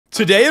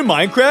Today in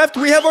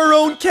Minecraft, we have our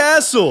own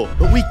castle,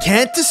 but we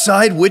can't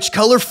decide which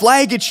color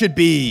flag it should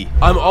be.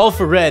 I'm all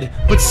for red,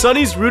 but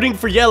Sunny's rooting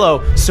for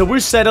yellow, so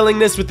we're settling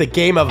this with a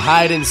game of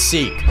hide and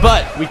seek.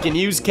 But we can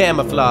use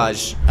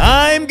camouflage.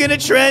 I'm gonna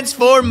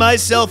transform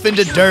myself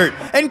into dirt,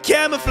 and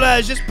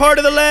camouflage is part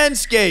of the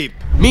landscape.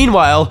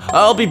 Meanwhile,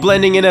 I'll be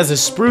blending in as a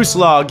spruce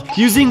log,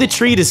 using the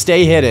tree to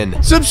stay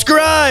hidden.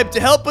 Subscribe to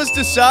help us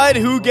decide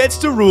who gets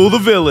to rule the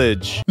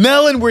village.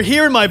 Melon, we're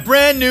here in my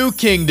brand new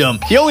kingdom.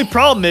 The only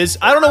problem is,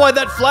 I don't know why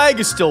that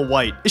flag is still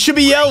white. It should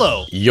be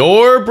yellow.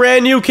 Your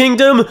brand new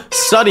kingdom?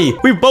 Sunny,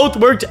 we both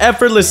worked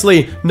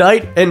effortlessly,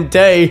 night and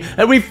day,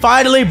 and we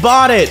finally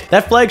bought it.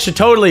 That flag should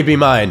totally be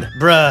mine.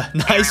 Bruh,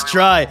 nice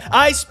try.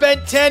 I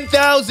spent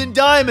 10,000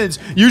 diamonds.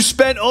 You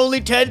spent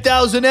only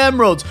 10,000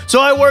 emeralds,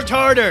 so I worked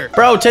harder.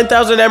 Bro,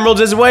 10,000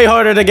 emeralds is way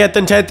harder to get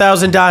than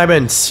 10,000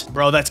 diamonds.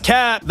 Bro, that's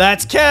cap.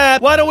 That's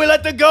cap. Why don't we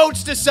let the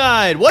goats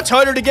decide? What's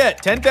harder to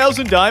get,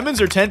 10,000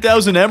 diamonds or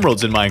 10,000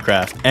 emeralds in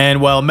Minecraft?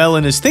 And while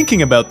Melon is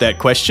thinking about that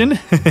question,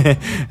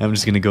 I'm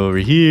just gonna go over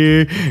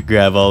here,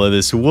 grab all of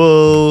this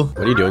wool. What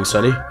are you doing,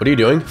 Sunny? What are you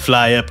doing?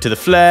 Fly up to the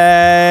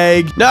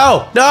flag.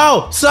 No,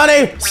 no,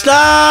 Sunny,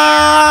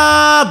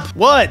 stop!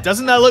 What?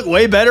 Doesn't that look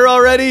way better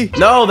already?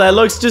 No, that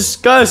looks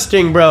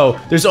disgusting, bro.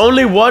 There's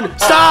only one...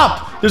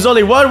 Stop! There's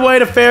only one way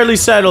to fairly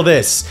settle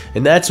this,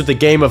 and that's with the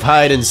game of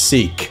hide and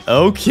seek.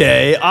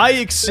 Okay, I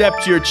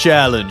accept your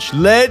challenge.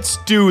 Let's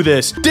do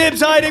this.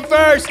 Dibs hiding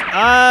first.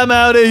 I'm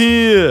out of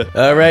here.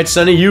 All right,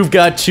 Sunny, you've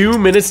got 2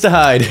 minutes to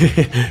hide.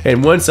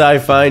 And once I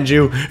find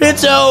you,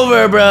 it's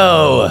over,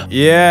 bro.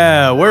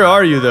 Yeah, where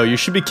are you, though? You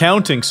should be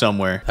counting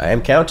somewhere. I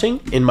am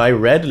counting in my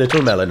red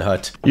little melon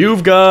hut.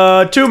 You've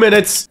got 2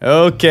 minutes.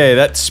 Okay,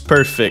 that's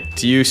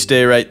perfect. You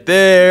stay right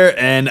there,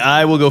 and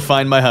I will go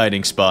find my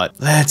hiding spot.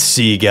 Let's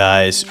see,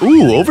 guys.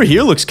 Ooh, over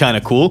here looks kind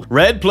of cool.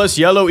 Red plus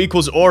yellow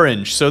equals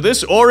orange. So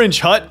this orange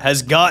hut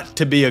has got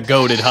to be a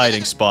goated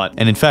hiding spot.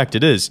 And in fact,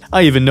 it is.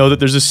 I even know that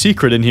there's a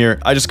secret in here.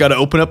 I just got to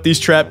open up these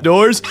trap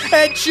doors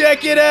and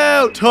check it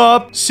out.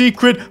 Top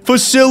secret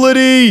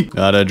facility.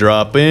 Gotta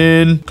drop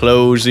in,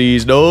 close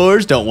these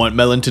doors. Don't want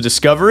Melon to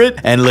discover it.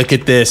 And look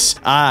at this.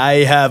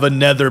 I have a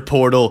nether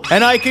portal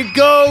and I could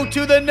go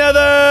to the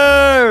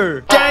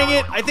nether. Dang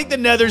it. I think the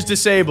nether's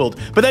disabled,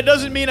 but that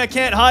doesn't mean I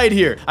can't hide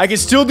here. I can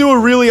still do a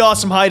really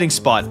awesome hiding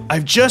spot.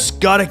 I've just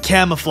gotta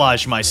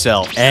camouflage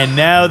myself. And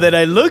now that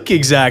I look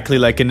exactly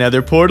like a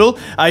nether portal,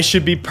 I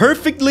should be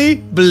perfectly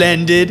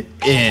blended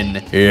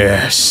in.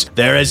 Yes,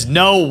 there is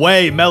no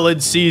way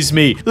Melon sees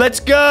me. Let's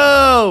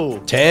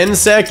go. 10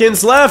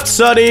 seconds left,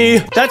 Sunny.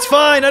 That's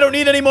fine. I don't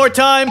need any more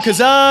time because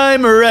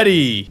I'm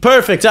ready.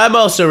 Perfect. I'm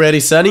also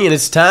ready, Sunny, and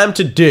it's time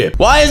to dip.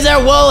 Why is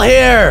there wool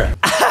here?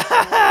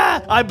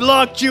 I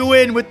blocked you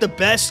in with the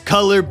best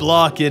color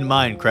block in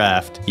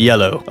Minecraft.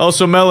 Yellow.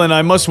 Also, Melon,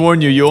 I must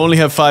warn you, you only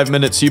have 5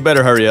 minutes, so you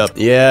better hurry up.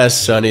 Yes,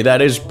 Sunny,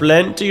 that is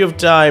plenty of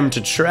time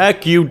to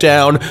track you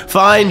down,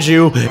 find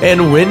you,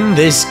 and win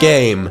this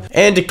game.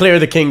 And declare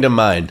the kingdom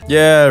mine.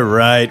 Yeah,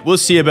 right. We'll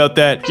see about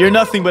that. You're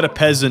nothing but a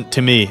peasant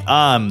to me.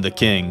 I'm the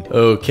king.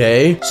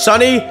 Okay.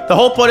 Sunny, the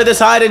whole point of this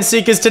hide and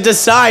seek is to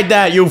decide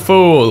that, you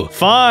fool.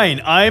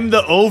 Fine. I'm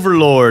the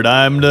overlord.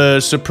 I'm the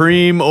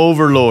supreme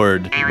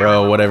overlord.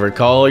 Bro, whatever.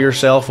 Call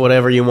yourself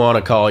whatever you want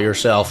to call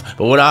yourself.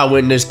 But when I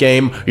win this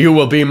game, you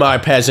will be my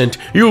peasant.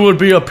 You will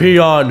be a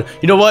peon.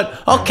 You know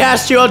what? I'll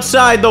cast you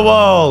outside the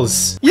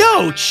walls.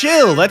 Yo,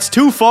 chill. That's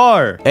too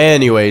far.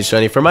 Anyways,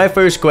 Sunny, for my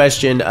first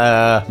question,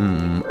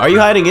 are you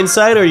hiding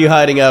inside or are you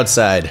hiding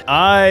outside?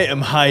 I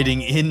am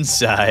hiding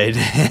inside.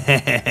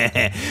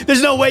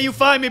 There's no way you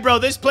find me, bro.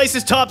 This place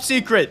is top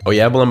secret. Oh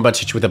yeah, well, I'm about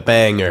to hit you with a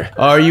banger.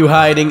 Are you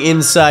hiding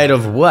inside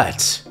of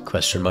what?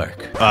 Question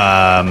mark.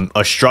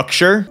 A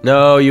structure?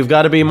 No, you've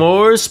got to be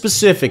more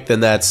specific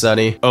than that,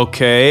 Sunny.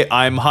 Okay,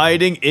 I'm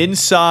hiding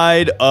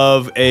inside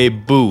of a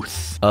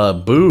booth. A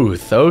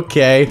booth,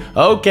 okay.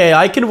 Okay,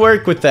 I can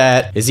work with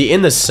that. Is he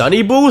in the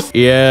Sunny booth?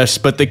 Yes,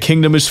 but the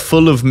kingdom is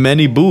full of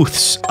many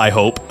booths. I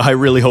hope. I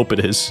really hope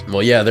it is.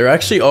 Well, yeah, there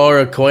actually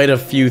are quite a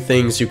few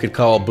things you could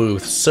call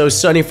booths. So,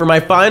 Sunny, for my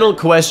final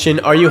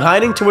question, are you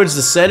hiding towards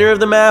the center of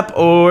the map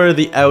or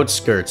the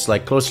outskirts,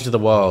 like closer to the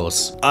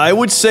walls? I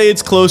would say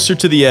it's closer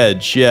to the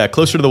edge. Yeah,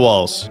 closer to the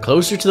walls.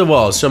 Closer to the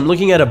walls. So I'm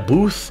looking at a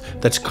booth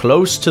that's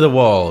close to the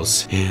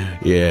walls.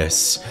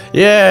 Yes.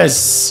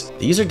 Yes!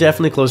 These are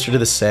definitely closer to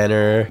the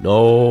center.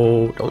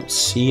 No, don't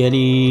see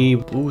any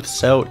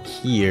booths out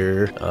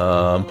here.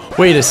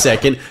 Wait a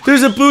second.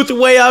 There's a booth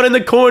way out in the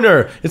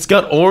corner. It's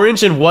got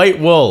orange and white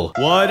wool.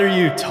 What are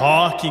you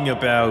talking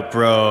about,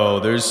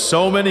 bro? There's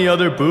so many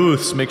other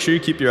booths. Make sure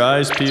you keep your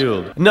eyes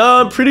peeled.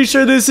 No, I'm pretty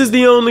sure this is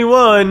the only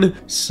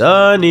one.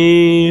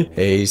 Sunny.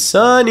 Hey,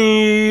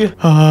 Sunny.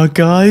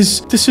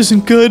 Guys, this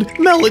isn't good.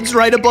 Melon's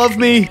right above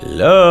me.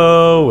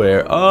 Hello,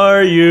 where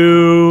are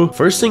you?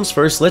 First things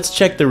first, let's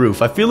check the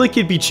roof. I feel like like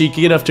you'd be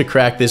cheeky enough to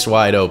crack this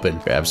wide open.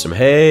 Grab some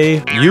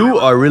hay. You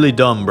are really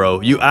dumb, bro.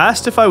 You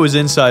asked if I was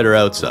inside or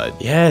outside.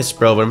 Yes,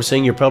 bro, but I'm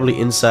saying you're probably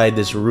inside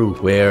this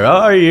roof. Where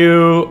are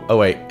you? Oh,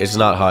 wait, it's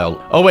not high.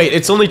 Oh, wait,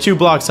 it's only 2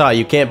 blocks high.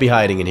 You can't be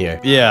hiding in here.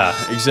 Yeah,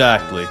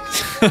 exactly.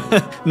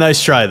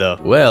 Nice try, though.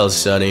 Well,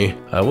 Sonny,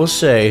 I will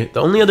say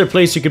the only other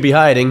place you could be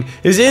hiding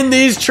is in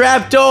these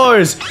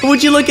trapdoors.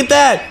 Would you look at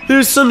that?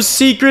 There's some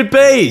secret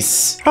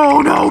base.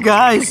 Oh, no,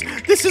 guys.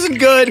 This isn't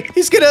good.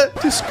 He's gonna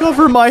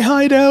discover my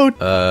hideout.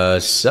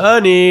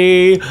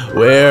 Sonny,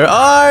 where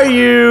are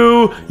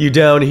you? You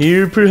down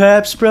here,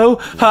 perhaps, bro?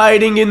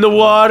 Hiding in the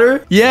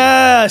water?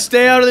 Yeah,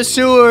 stay out of the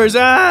sewers.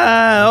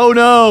 Ah, oh,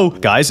 no.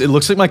 Guys, it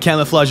looks like my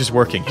camouflage is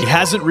working. He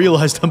hasn't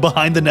realized I'm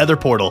behind the nether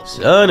portal.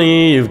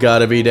 Sonny, you've got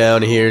to be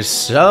down here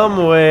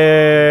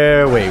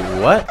somewhere. Wait,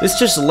 what? This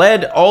just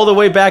led all the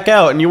way back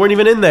out and you weren't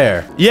even in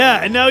there.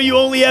 Yeah, and now you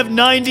only have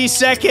 90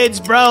 seconds,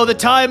 bro. The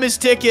time is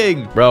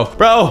ticking.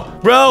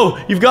 Bro,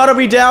 you've got to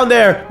be down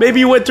there. Maybe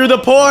you went through the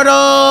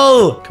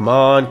portal. Come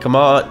on.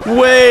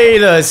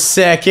 Wait a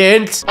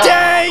second.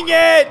 Dang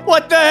it!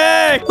 What the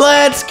heck?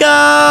 Let's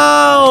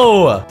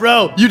go!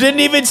 Bro, you didn't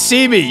even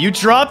see me. You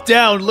dropped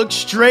down, looked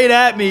straight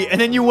at me, and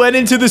then you went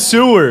into the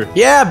sewer.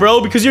 Yeah, bro,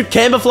 because you're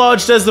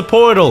camouflaged as the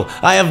portal.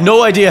 I have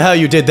no idea how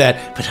you did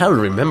that, but I'll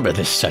remember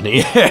this,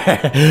 Sonny.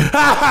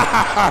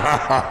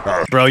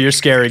 Bro, you're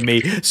scaring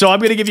me. So I'm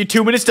gonna give you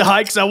 2 minutes to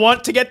hide because I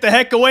want to get the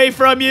heck away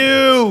from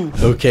you.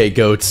 Okay,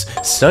 goats.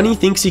 Sonny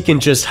thinks he can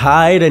just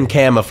hide and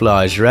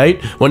camouflage,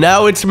 right? Well,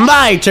 now it's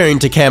my turn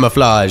to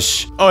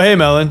camouflage. Oh, hey,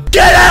 Melon.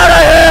 Get out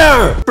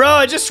of here! Bro,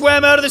 I just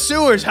swam out of the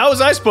sewers. How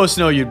was I supposed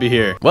to know you'd be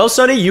here? Well,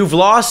 Sonny, you've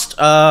lost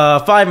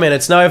 5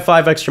 minutes. Now I have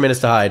 5 extra minutes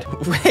to hide.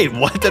 Wait,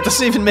 what? That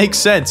doesn't even make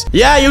sense.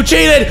 Yeah, you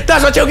cheated!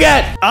 That's what you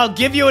get! I'll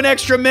give you an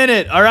extra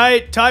minute, all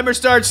right? Timer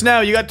starts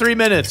now. You got 3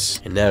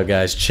 minutes. And now,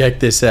 guys, check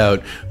this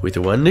out. With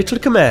one little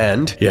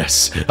command.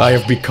 Yes, I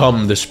have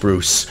become the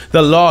spruce.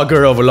 The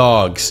logger of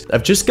logs.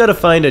 I've just got to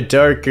find a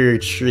darker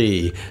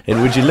tree.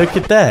 And would you look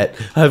at that?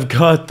 I've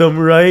got them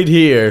right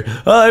here.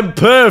 I'm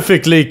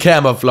perfectly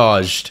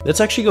camouflaged. Let's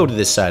actually go to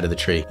this side of the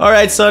tree. All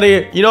right,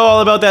 Sonny, you know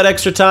all about that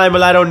extra time?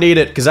 Well, I don't need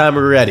it because I'm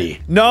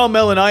ready. No,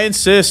 Melon, I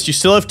insist. You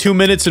still have 2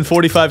 minutes and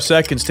 45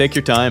 seconds. Take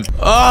your time.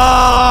 Oh!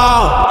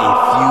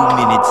 A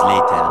few minutes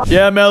later.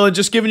 Yeah, Melon,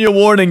 just giving you a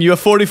warning. You have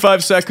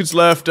 45 seconds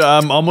left.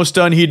 I'm almost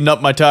done heating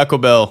up my Taco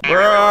Bell.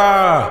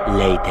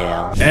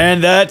 Later.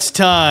 And that's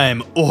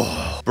time.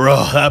 Oh, bro,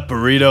 that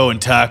burrito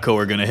and taco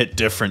are gonna hit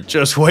different.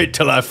 Just wait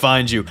till I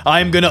find you.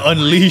 I'm gonna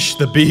unleash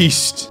the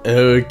beast.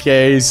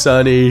 Okay,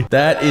 Sonny.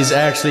 That is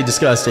actually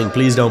disgusting.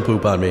 Please don't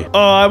poop on me.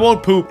 Oh, I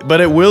won't poop,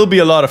 but it will be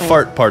a lot of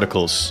fart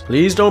particles.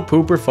 Please don't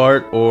poop or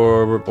fart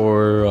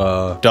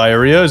or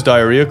Diarrhea? Is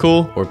diarrhea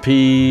cool? or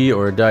pee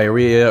or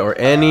diarrhea or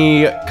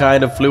any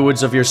kind of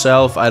fluids of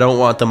yourself. I don't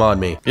want them on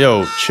me.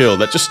 Yo, chill.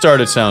 That just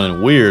started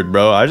sounding weird,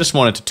 bro. I just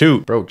wanted to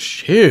toot. Bro,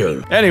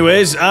 chill.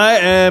 Anyways, I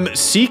am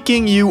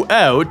seeking you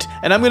out,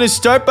 and I'm gonna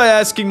start by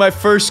asking my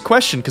first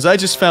question, because I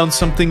just found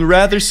something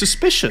rather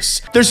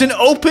suspicious. There's an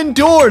open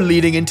door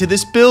leading into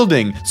this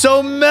building.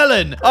 So,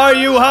 Melon, are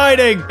you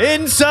hiding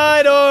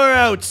inside or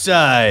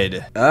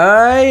outside?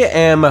 I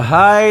am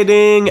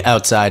hiding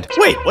outside.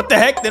 Wait, what the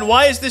heck? Then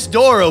why is this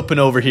door open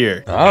over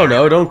here? Oh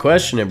no, don't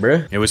question it,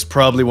 bruh. It was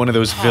probably one of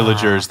those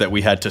villagers that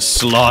we had to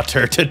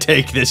slaughter to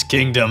take this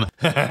kingdom.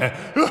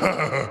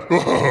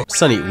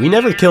 Sonny, we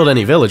never killed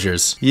any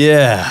villagers.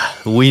 Yeah,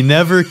 we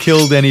never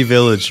killed any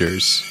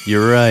villagers.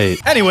 You're right.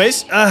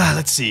 Anyways,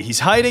 let's see. He's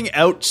hiding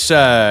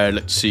outside.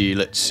 Let's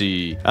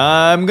see.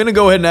 I'm gonna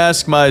go ahead and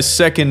ask my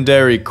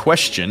secondary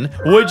question.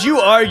 Would you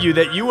argue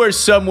that you are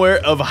somewhere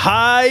of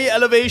high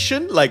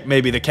elevation, like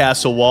maybe the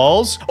castle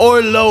walls,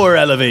 or lower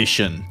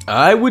elevation?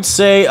 I would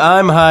say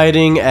I'm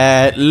hiding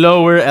at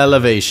lower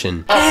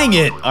elevation. Dang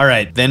it. All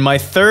right, then my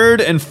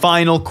third and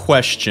final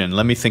question.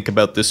 Let me think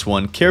about this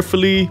one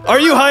carefully. Are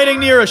you hiding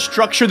near a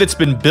structure that's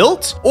been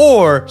built,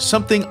 or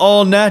something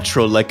all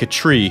natural like a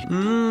tree?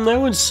 I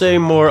would say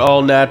more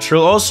all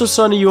natural. Also,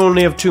 Sonny, you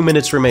only have 2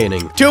 minutes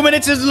remaining. 2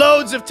 minutes is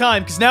loads of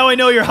time, because now I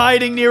know you're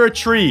hiding near a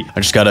tree. I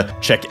just gotta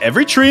check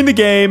every tree in the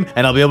game,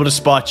 and I'll be able to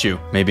spot you.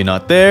 Maybe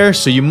not there,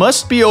 so you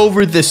must be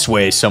over this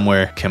way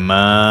somewhere. Come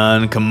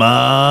on.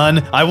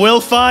 I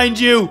will find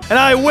you, and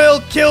I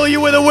will kill you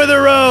with a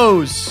wither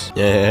rose.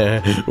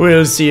 Yeah,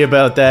 we'll see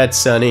about that,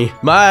 Sonny.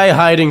 My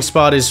hiding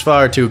spot is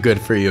far too good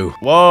for you.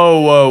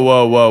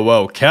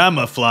 Whoa.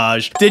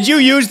 Camouflage. Did you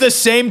use the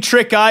same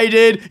trick I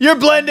did? You're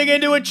blending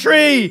into a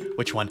tree.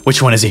 Which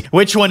one is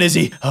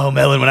he? Oh,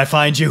 Melon, when I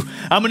find you,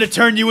 I'm gonna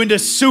turn you into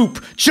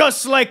soup,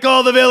 just like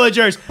all the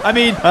villagers. I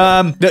mean,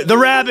 the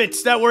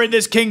rabbits that were in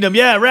this kingdom.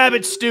 Yeah,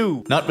 rabbit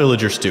stew. Not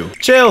villager stew.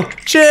 Chill.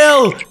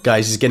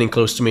 Guys, he's getting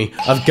close to me.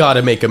 I've got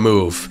to make a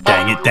move.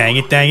 Dang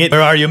it.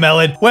 Where are you,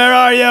 Melon? Where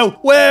are you?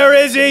 Where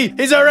is he?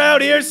 He's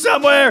around here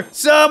somewhere.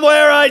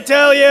 Somewhere, I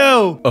tell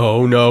you.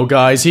 Oh no,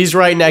 guys, he's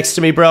right next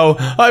to me, bro.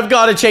 I've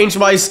got to change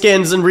my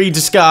skins and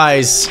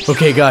redisguise.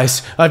 Okay,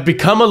 guys, I've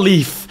become a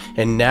leaf.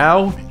 And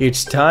now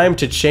it's time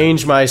to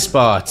change my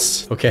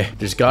spots. Okay,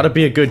 there's gotta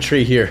be a good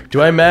tree here.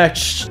 Do I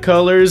match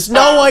colors?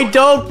 No, I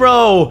don't,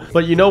 bro.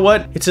 But you know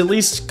what? It's at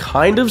least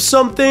kind of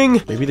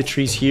something. Maybe the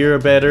trees here are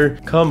better.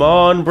 Come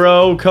on,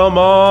 bro. Come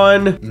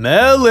on.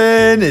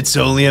 Melon, it's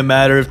only a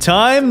matter of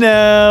time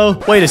now.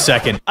 Wait a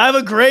second. I have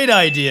a great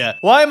idea.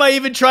 Why am I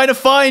even trying to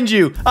find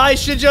you? I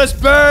should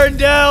just burn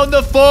down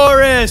the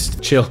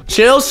forest.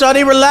 Chill,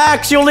 Sonny.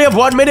 Relax. You only have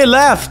 1 minute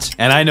left.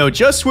 And I know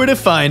just where to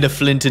find a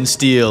flint and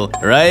steel.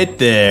 Right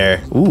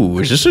there. Ooh,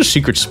 is this a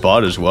secret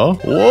spot as well?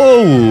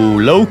 Whoa,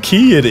 low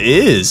key it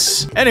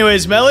is.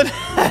 Anyways, Melon.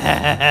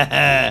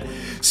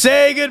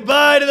 Say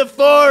goodbye to the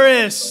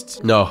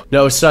forest. No,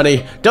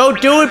 Sonny. Don't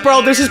do it,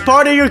 bro. This is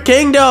part of your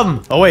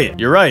kingdom. Oh, wait,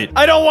 you're right.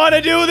 I don't want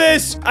to do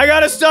this. I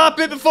gotta stop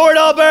it before it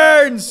all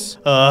burns.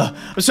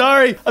 I'm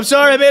sorry.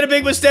 I made a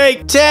big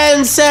mistake.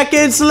 10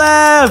 seconds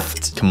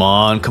left. Come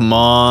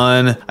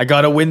on. I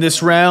gotta win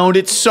this round.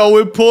 It's so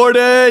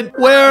important.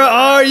 Where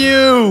are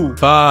you?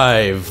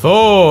 5,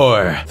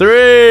 4,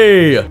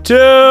 3,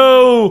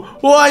 2,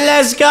 1.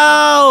 Let's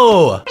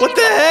go. What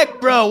the heck,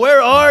 bro?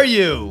 Where are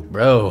you?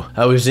 Bro,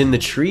 I was in the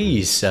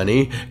trees,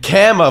 Sonny.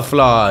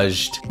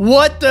 Camouflaged.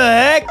 What the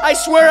heck? I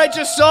swear I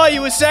just saw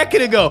you a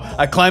second ago.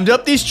 I climbed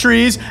up these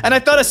trees and I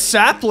thought a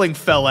sapling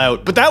fell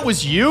out, but that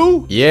was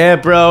you? Yeah,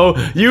 bro.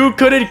 You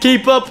couldn't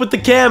keep up with the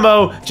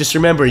camo. Just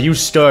remember, you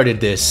started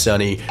this,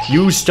 Sonny.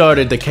 You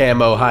started the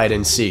camo hide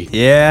and seek.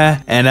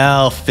 Yeah, and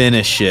I'll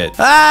finish it.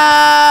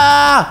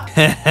 Ah!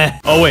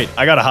 Oh, wait,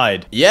 I gotta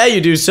hide. Yeah, you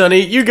do, Sonny.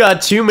 You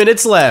got 2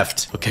 minutes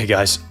left. Okay,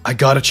 guys, I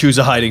gotta choose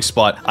a hiding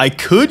spot. I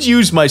could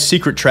use my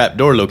secret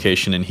trapdoor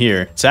location in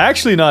here. It's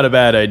actually not a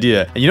bad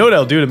idea. And you know what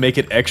I'll do to make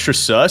it extra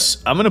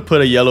sus? I'm gonna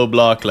put a yellow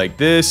block like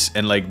this,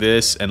 and like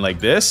this, and like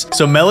this.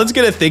 So Melon's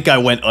gonna think I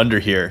went under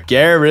here.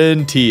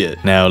 Guarantee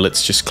it. Now,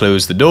 let's just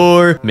close the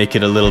door, make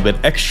it a little bit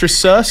extra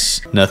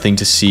sus. Nothing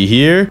to see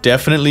here.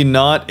 Definitely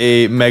not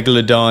a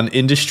Megalodon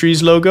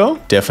Industries logo.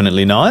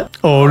 Definitely not.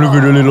 Oh, look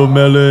at the little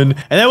Melon.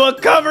 And then we'll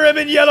cover him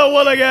in yellow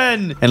wool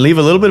again. And leave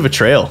a little bit of a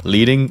trail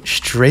leading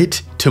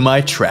straight to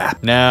my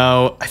trap.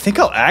 Now, I think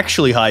I'll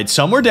actually hide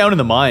somewhere down in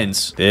the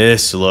mines.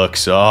 This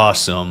looks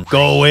awesome.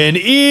 Going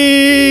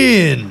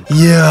in.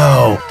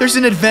 Yo, there's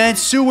an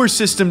advanced sewer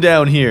system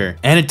down here.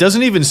 And it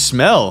doesn't even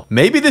smell.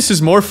 Maybe this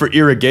is more for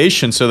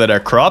irrigation so that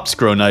our crops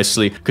grow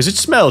nicely, because it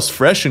smells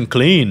fresh and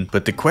clean.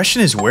 But the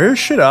question is, where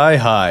should I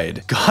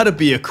hide? Gotta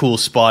be a cool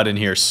spot in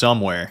here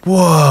somewhere.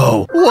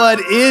 Whoa, what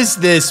is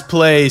this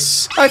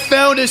place? I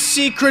found a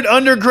secret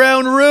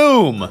underground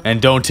room.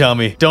 And don't tell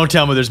me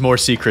there's more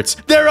secrets.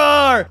 There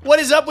are! What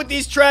is up with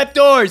these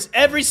trapdoors?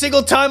 Every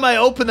single time I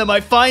open them, I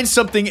find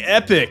something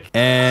epic.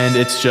 And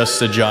it's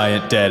just a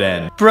giant dead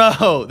end.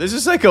 Bro, this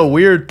is like a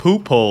weird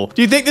poop hole.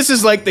 Do you think this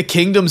is like the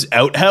kingdom's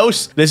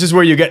outhouse? This is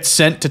where you get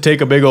sent to take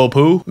a big old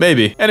poo?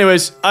 Maybe.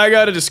 Anyways, I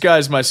gotta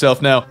disguise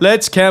myself now.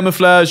 Let's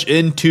camouflage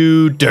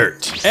into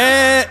dirt.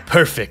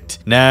 Perfect.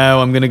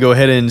 Now I'm gonna go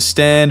ahead and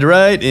stand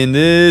right in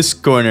this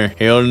corner.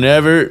 He'll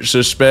never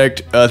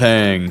suspect a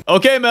thing.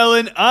 Okay,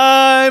 Melon,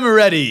 I'm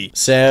ready.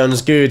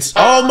 Sounds good.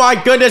 Oh my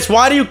goodness,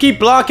 why do you keep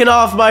blocking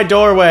off my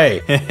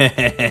doorway?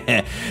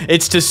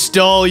 It's to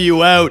stall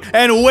you out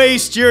and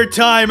waste your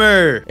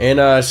timer.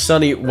 And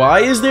Sonny, why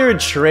is there a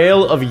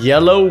trail of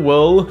yellow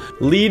wool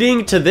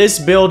leading to this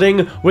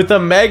building with a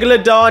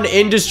Megalodon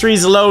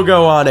Industries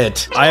logo on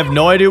it? I have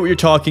no idea what you're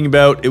talking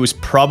about. It was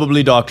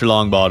probably Dr.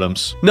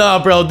 Longbottom's.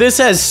 Nah, bro, this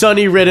has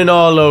Sonny written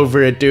all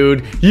over it,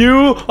 dude.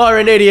 You are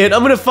an idiot.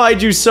 I'm gonna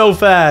find you so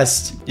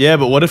fast. Yeah,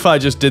 but what if I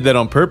just did that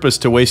on purpose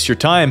to waste your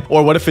time?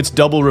 Or what if it's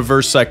double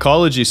reverse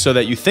psychology so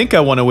that you think I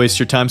want to waste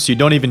your time so you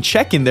don't even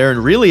check in there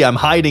and really I'm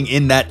hiding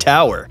in that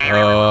tower?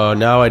 Oh,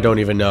 now I don't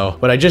even know.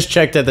 But I just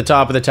checked at the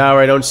top of the tower.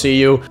 I don't see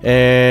you.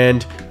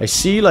 And I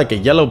see like a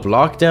yellow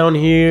block down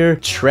here.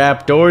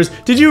 Trap doors.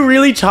 Did you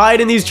really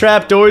hide in these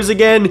trap doors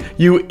again?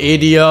 You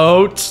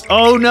idiot.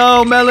 Oh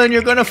no, Melon,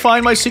 you're gonna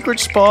find my secret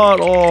spot.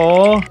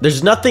 Oh.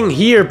 There's nothing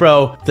here,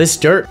 bro. This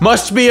dirt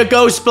must be a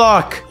ghost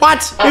block. What?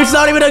 It's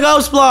not even a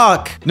ghost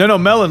block. No,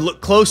 Melon,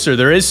 look closer.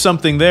 There is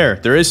something there.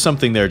 There is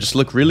something there. Just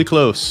look really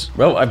close.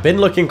 Bro, I've been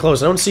looking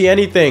close. I don't see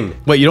anything.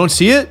 Wait, you don't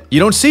see it? You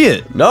don't see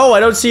it? No,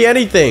 I don't see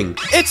anything.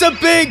 It's a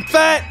big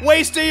fat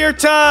waste of your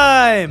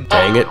time.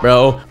 Dang it,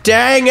 bro.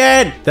 Dang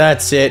it.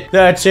 That's it.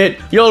 That's it.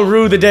 You'll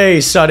rue the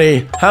day,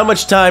 Sonny. How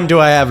much time do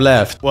I have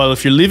left? Well,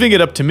 if you're leaving it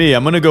up to me,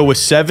 I'm gonna go with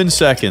 7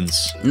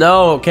 seconds.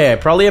 No, okay. I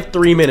probably have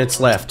 3 minutes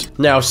left.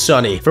 Now,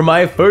 Sonny, for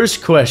my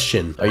first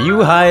question, are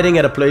you hiding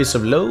at a place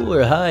of low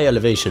or high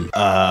elevation?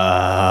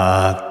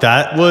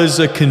 That was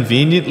a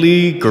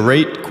conveniently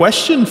great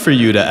question for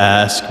you to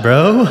ask,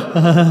 bro.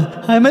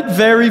 I'm at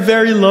very,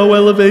 very low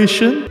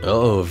elevation.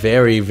 Oh,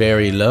 very,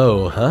 very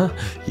low, huh?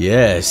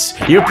 Yes.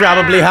 You're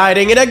probably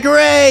hiding in a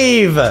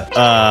grave!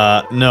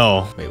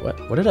 No. Wait,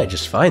 what? What did I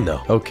just find,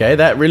 though? Okay,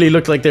 that really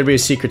looked like there'd be a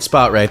secret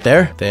spot right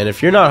there. Then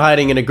if you're not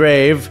hiding in a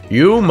grave,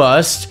 you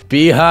must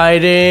be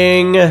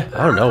hiding...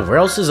 I don't know, where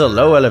else is a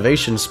low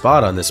elevation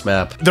spot on this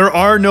map? There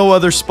are no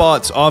other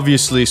spots,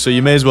 obviously, so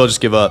you may as well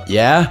just give up.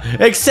 Yeah?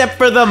 Except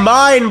for the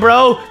mine,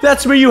 bro.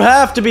 That's where you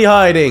have to be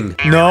hiding.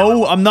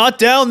 No, I'm not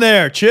down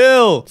there.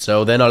 Chill.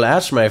 So then I'll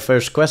ask my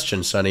first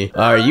question, Sonny.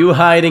 Are you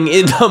hiding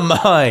in the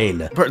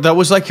mine? Bro, that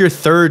was like your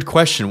third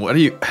question. What are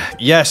you...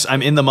 Yes,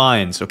 I'm in the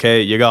mines,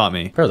 okay? You got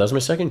me. Bro, that was my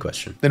second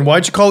question. Then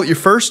why'd you call it your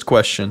first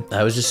question?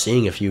 I was just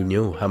seeing if you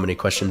knew how many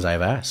questions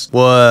I've asked.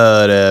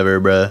 Whatever,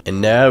 bruh. And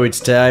now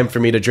it's time for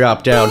me to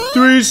drop down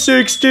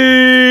 360.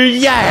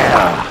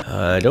 Yeah!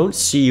 I don't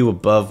see you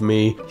above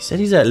me. He said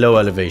he's at low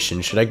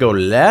elevation. Should I go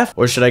left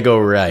or should I go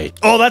right?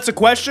 Oh, that's a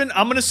question?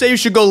 I'm gonna say you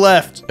should go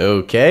left.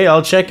 Okay,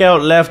 I'll check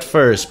out left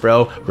first,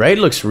 bro. Right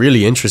looks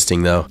really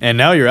interesting, though. And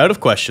now you're out of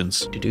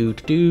questions. Wait,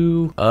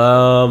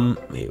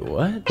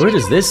 what? Where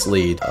does this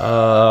lead?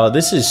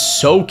 This is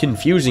so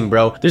confusing,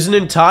 bro. There's an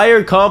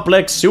entire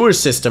complex sewer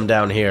system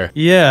down here.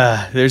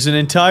 Yeah, there's an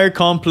entire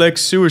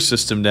complex sewer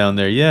system down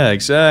there. Yeah,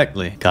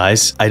 exactly.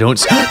 Guys, I don't...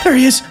 There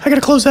he is! I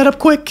gotta close that up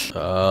quick.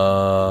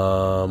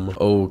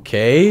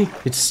 Okay.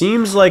 It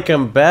seems like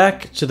I'm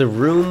back to the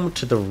room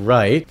to the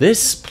right.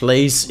 This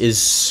place is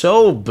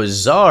so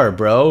bizarre,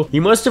 bro.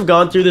 You must have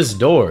gone through this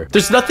door.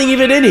 There's nothing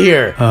even in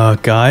here.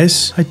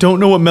 Guys, I don't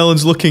know what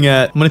Melon's looking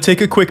at. I'm gonna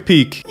take a quick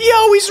peek.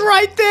 Yo, he's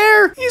right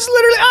there! He's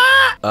literally...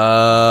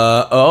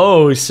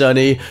 Oh,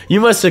 Sonny.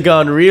 You must have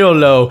gone real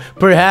low.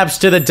 Perhaps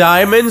to the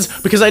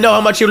diamonds? Because I know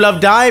how much you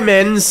love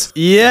diamonds.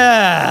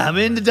 Yeah, I'm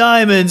into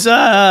diamonds.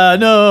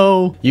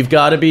 No. You've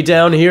got to be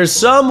down here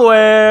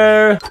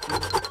somewhere.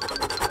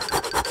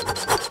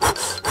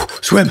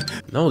 Swim.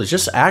 No, there's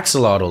just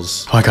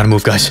axolotls. Oh, I gotta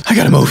move, guys. I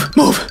gotta move.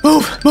 Move.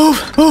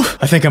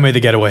 I think I made the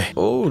getaway.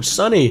 Oh,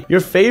 Sonny, your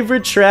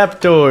favorite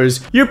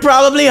trapdoors. You're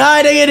probably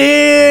hiding in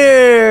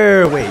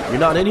here. Wait, you're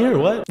not in here?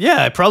 What?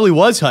 Yeah, I probably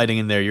was hiding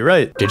in there. You're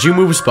right. Did you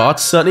move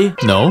spots, Sonny?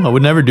 No, I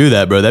would never do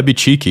that, bro. That'd be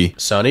cheeky.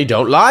 Sonny,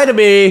 don't lie to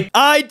me.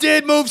 I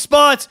did move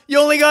spots. You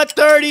only got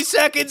 30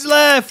 seconds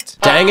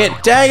left. Dang it.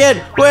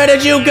 Where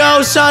did you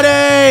go,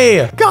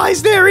 Sonny?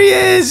 Guys, there he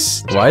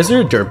is. Why is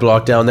there a dirt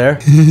block down there?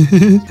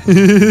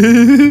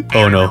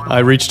 Oh no, I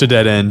reached a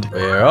dead end.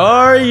 Where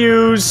are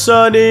you,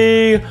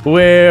 Sonny?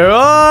 Where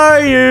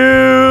are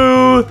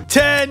you?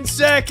 10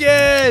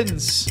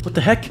 seconds. What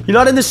the heck? You're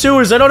not in the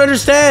sewers. I don't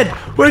understand.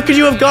 Where could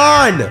you have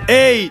gone?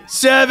 8,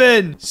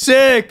 7,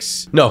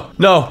 6. No.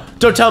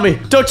 Don't tell me.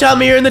 Don't tell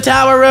me you're in the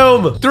tower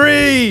room.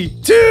 3,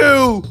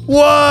 2,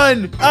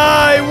 1.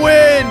 I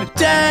win.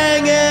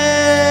 Dang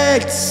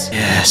it.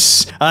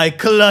 Yes, I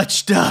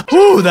clutched up.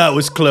 Ooh, that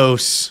was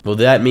close. Well,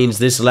 that means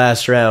this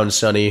last round,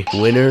 Sonny,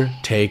 winner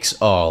takes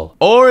all.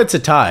 Or it's a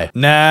tie.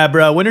 Nah,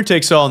 bro. Winner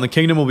takes all and the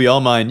kingdom will be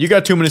all mine. You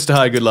got 2 minutes to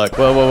hide. Good luck.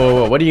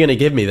 Whoa. What are you gonna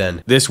give me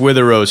then? This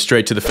wither rose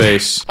straight to the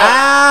face.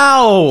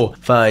 Ow!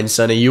 Fine,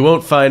 Sonny. You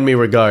won't find me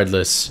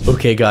regardless.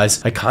 Okay,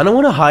 guys. I kind of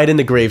want to hide in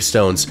the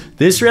gravestones.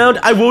 This round,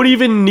 I won't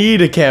even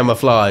need a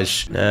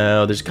camouflage.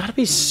 Now, there's got to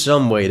be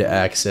some way to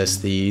access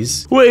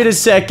these. Wait a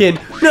second.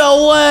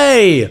 No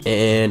way!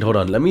 And hold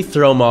on. Let me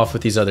throw him off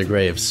with these other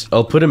graves.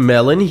 I'll put a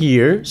melon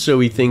here so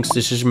he thinks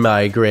this is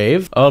my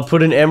grave. I'll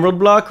put an emerald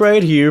block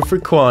right here for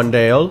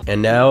Quandale.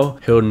 And now,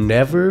 he'll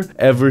never,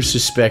 ever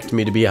suspect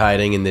me to be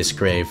hiding in this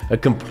grave. A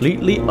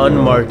completely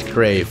unmarked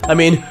grave. I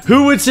mean,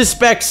 who would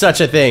suspect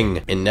such a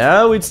thing? And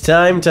now it's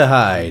time to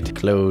hide.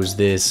 Close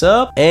this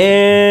up.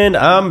 And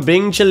I'm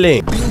Bing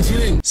Chiling.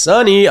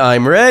 Sonny,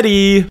 I'm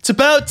ready. It's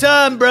about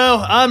time,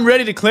 bro. I'm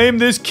ready to claim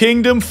this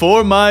kingdom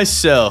for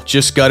myself.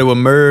 Just got to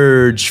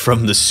emerge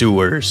from the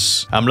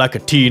sewers. I'm like a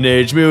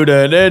teenage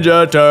mutant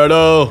ninja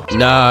turtle.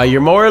 Nah,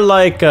 you're more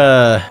like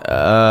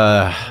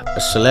a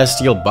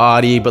celestial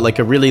body, but like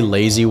a really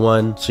lazy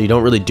one. So you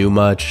don't really do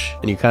much.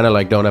 And you kind of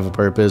like don't have a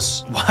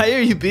purpose. Why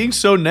are you being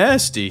so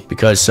nasty?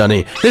 Because,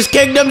 Sonny, this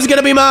kingdom's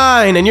gonna be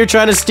mine, and you're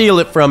trying to steal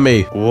it from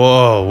me.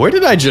 Whoa, where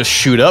did I just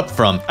shoot up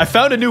from? I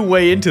found a new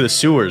way into the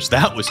sewers.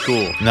 That was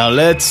cool. Now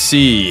let's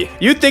see.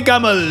 You think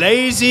I'm a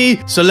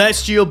lazy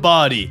celestial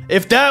body?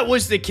 If that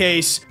was the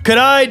case, could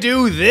I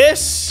do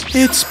this?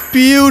 It's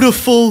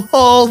beautiful.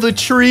 All the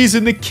trees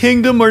in the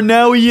kingdom are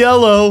now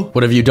yellow.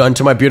 What have you done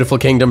to my beautiful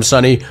kingdom,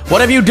 Sonny?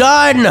 What have you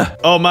done?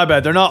 Oh, my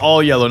bad. They're not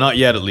all yellow. Not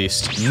yet, at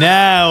least.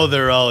 Now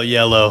they're all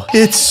yellow.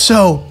 It's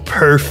so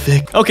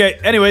perfect. Okay,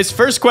 anyways,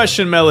 first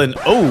question, Melon.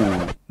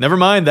 Oh, never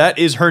mind. That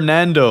is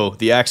Hernando,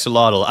 the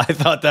axolotl. I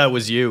thought that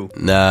was you.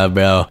 Nah,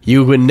 bro.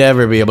 You would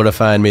never be able to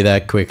find me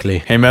that quickly.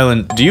 Hey,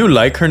 Melon, do you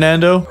like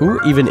Hernando?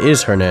 Who even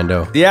is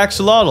Hernando? The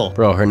axolotl.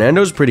 Bro,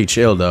 Hernando's pretty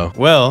chill, though.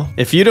 Well,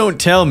 if you don't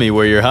tell me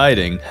where you're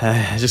hiding,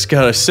 I just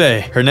gotta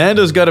say,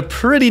 Hernando's got a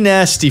pretty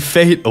nasty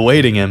fate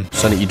awaiting him.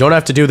 Sonny, you don't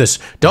have to do this.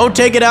 Don't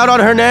take it out on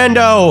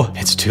Hernando!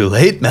 It's too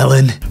late,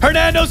 Melon.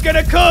 Hernando's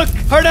gonna cook!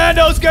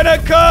 Hernando's gonna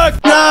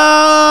cook!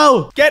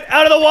 No! Get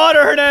out of the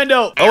water,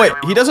 Hernando! Oh, wait,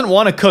 he doesn't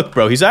want to cook,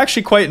 bro. He's he's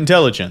actually quite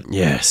intelligent.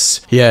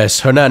 Yes.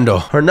 Yes, Hernando.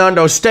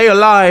 Hernando, stay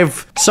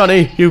alive.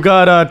 Sonny, you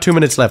got 2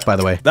 minutes left, by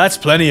the way. That's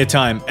plenty of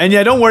time. And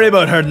yeah, don't worry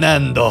about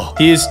Hernando.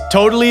 He is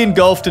totally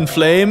engulfed in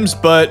flames,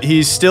 but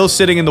he's still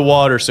sitting in the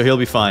water, so he'll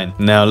be fine.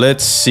 Now,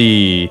 let's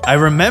see. I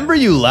remember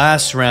you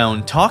last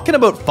round talking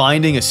about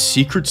finding a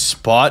secret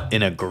spot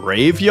in a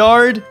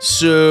graveyard.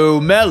 So,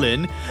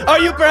 Melon, are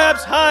you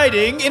perhaps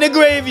hiding in a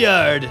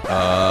graveyard?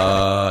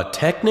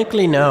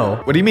 Technically,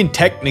 no. What do you mean,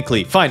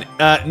 technically? Fine.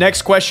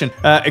 Next question.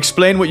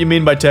 Explain what you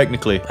mean by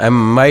technically. I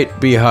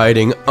might be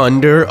hiding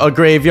under a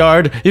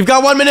graveyard. You've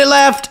got 1 minute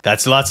left.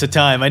 That's lots of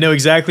time. I know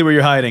exactly where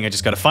you're hiding. I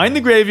just gotta find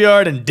the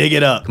graveyard and dig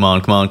it up. Come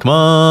on, come on, come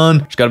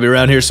on. It's gotta be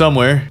around here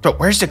somewhere. But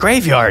where's the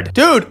graveyard?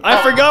 Dude,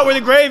 I forgot where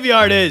the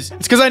graveyard is.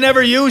 It's because I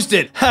never used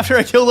it. After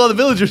I killed all the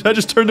villagers, I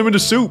just turned them into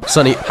soup.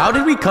 Sonny, how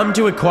did we come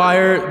to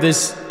acquire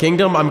this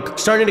kingdom? I'm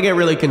starting to get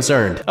really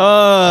concerned.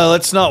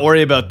 Let's not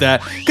worry about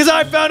that. Because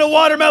I found a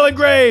watermelon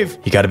grave.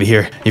 You gotta be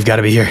here. You've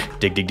gotta be here.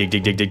 Dig, dig, dig,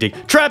 dig, dig, dig,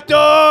 dig.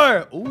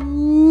 Trapdoor!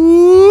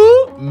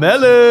 Ooh,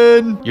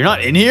 melon. You're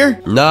not in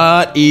here?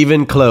 Not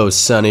even close,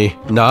 Sonny.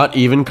 Not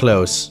even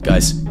close.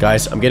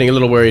 Guys, I'm getting a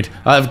little worried.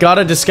 I've got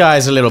to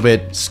disguise a little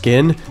bit.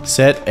 Skin,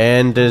 set,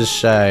 and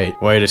decide.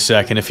 Wait a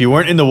second. If you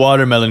weren't in the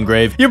watermelon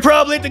grave, you're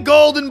probably at the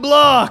golden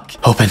block.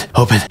 Open.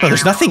 Oh,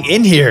 there's nothing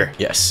in here.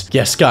 Yes,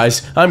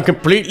 guys. I'm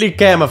completely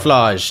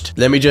camouflaged.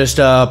 Let me just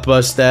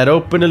bust that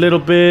open a little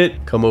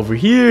bit. Come over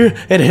here,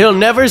 and he'll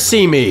never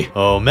see me.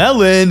 Oh,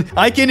 Melon,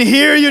 I can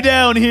hear you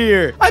down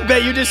here. I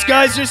bet you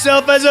disguised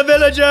yourself as a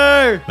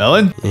villager.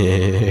 Melon?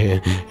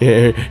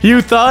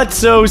 You thought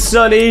so,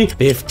 Sonny.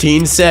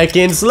 15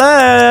 seconds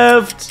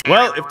left.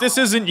 Well, if this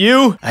isn't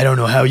you, I don't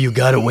know how you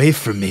got away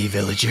from me,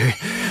 villager.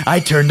 I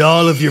turned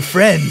all of your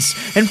friends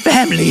and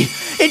family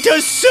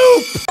into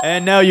soup.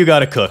 And now you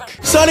gotta cook.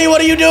 Sonny,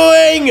 what are you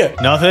doing?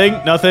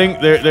 Nothing.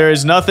 There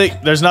is nothing.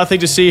 There's nothing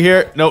to see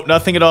here. No,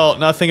 nothing at all.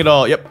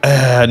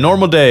 Yep.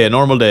 Normal day, a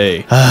normal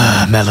day.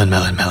 Melon.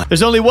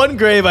 There's only one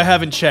grave I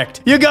haven't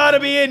checked. You gotta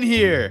be in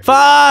here.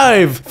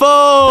 5,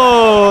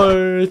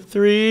 4,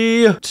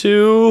 3,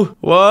 2,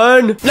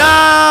 1.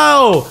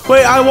 No!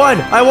 Wait, I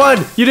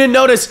won. You didn't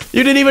notice.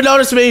 You didn't even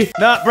notice me.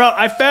 Nah, bro,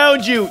 I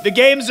found you. The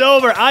game's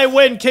over. I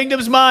win.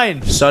 Kingdom's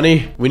mine.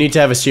 Sonny, we need to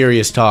have a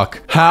serious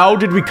talk. How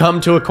did we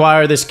come to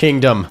acquire this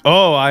kingdom?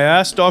 Oh, I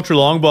asked Dr.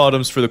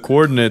 Longbottoms for the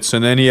coordinates,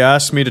 and then he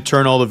asked me to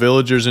turn all the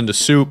villagers into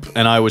soup,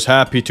 and I was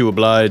happy to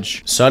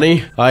oblige.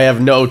 Sonny, I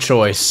have no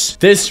choice.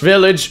 This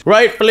village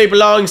rightfully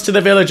belongs to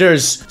the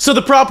villagers, so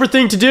the proper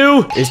thing to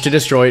do is to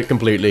destroy it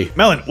completely.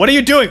 Melon, what are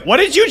you doing? What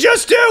did you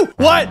just do?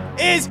 What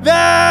is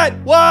that?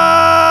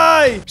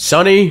 Why?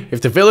 Sonny,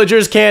 if the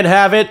villagers can't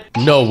have it,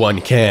 no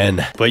one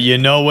can. But you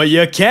know what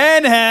you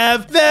can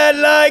have? That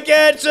like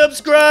and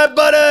subscribe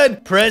button.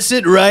 Press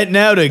it right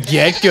now to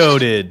get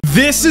goated.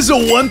 This is a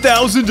 $1,000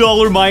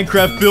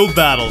 Minecraft build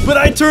battle, but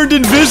I turned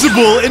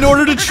invisible in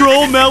order to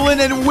troll Melon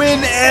and win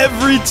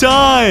every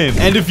time.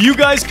 And if you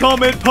guys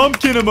comment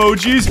pumpkin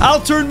emojis,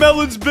 I'll turn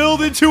Melon's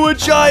build into a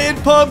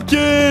giant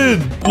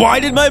pumpkin. Why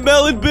did my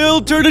Melon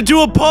build turn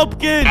into a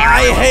pumpkin?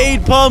 I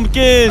hate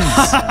pumpkins.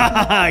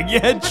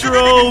 Get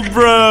trolled,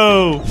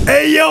 bro.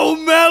 Hey, yo,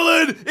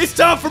 Melon. It's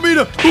time for me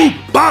to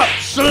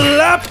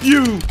slap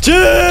you.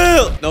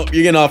 Chill. No,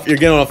 you're getting off.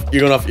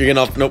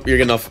 Nope, you're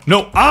getting off.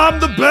 No, I'm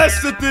the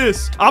best at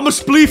this. I'm a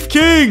spleef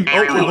king.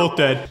 Oh, we're both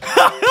dead.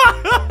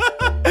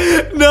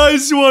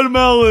 Nice one,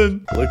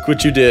 Melon. Look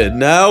what you did.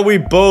 Now we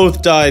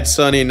both died,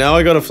 Sonny. Now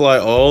I gotta fly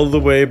all the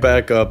way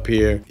back up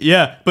here.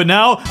 Yeah, but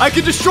now I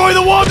can destroy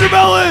the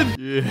watermelon.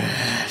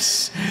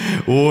 Yes,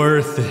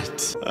 worth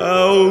it.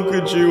 How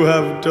could you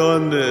have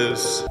done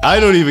this? I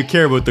don't even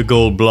care about the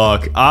gold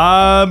block.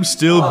 I'm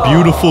still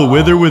beautiful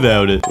with or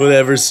without it.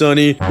 Whatever,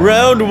 Sonny.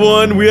 Round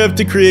 1, we have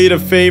to create a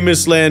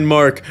famous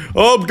landmark.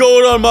 I'm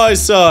going on my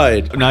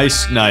side.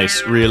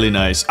 Nice, really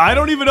nice. I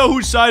don't even know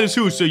whose side is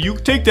who, so you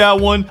take that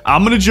one.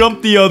 I'm gonna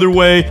jump the other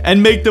way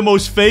and make the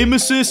most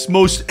famousest,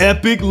 most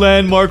epic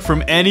landmark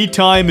from any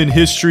time in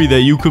history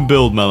that you can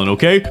build, Melon,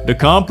 okay? The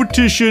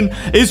competition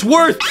is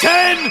worth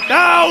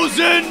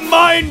 10,000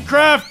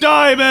 Minecraft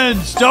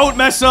diamonds. Don't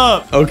mess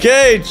up.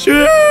 Okay,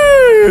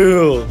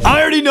 chill. I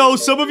already know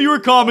some of you are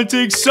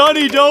commenting,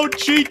 Sonny, don't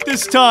cheat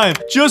this time.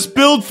 Just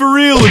build for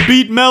real and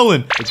beat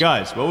Melon. But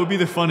guys, what would be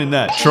the fun in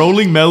that?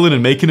 Trolling Melon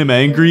and making him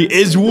angry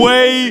is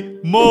way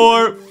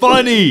more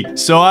funny.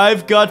 So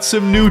I've got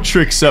some new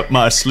tricks up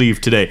my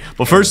sleeve today.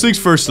 But first things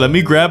first, let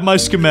me grab my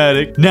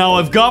schematic. Now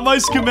I've got my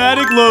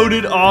schematic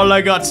loaded. All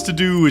I got to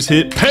do is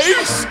hit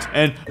paste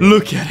and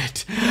look at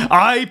it.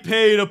 I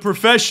paid a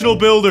professional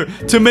builder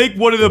to make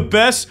one of the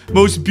best,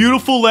 most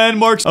beautiful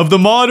landmarks of the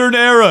modern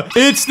era.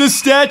 It's the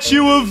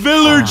Statue of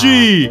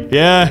Villagy.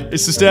 Yeah,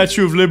 it's the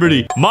Statue of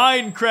Liberty.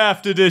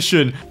 Minecraft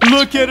edition.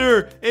 Look at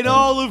her in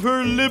all of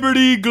her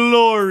liberty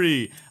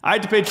glory. I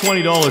had to pay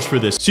 $20 for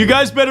this. So you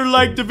guys better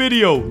like the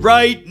video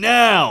right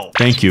now.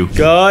 Thank you.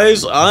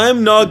 Guys,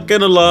 I'm not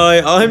gonna lie.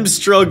 I'm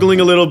struggling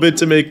a little bit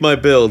to make my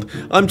build.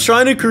 I'm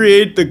trying to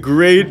create the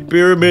Great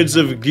Pyramids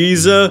of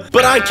Giza,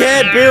 but I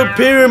can't build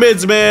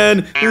pyramids, man.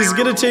 man. This is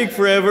gonna take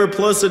forever.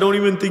 Plus, I don't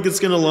even think it's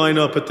gonna line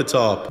up at the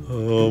top.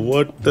 Oh,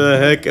 what the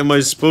heck am I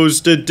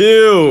supposed to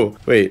do?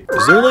 Wait,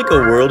 is there like a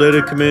world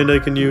edit command I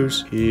can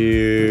use?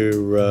 Here,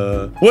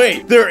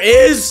 wait, there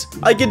is?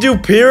 I can do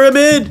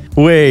pyramid?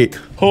 Wait,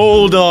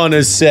 hold on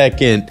a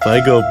second. If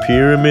I go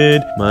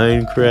pyramid,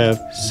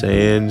 Minecraft,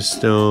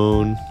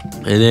 sandstone,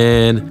 and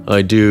then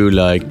I do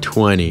like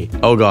 20.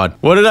 Oh god,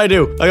 what did I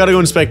do? I gotta go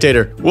in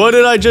spectator. What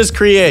did I just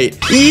create?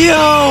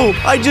 Yo,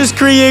 I just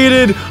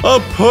created a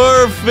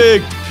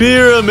perfect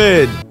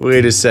pyramid.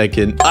 Wait a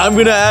second. I'm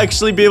gonna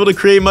actually be able to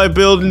create my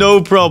build no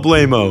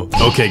problemo.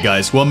 Okay,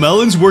 guys, while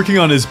Melon's working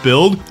on his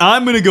build,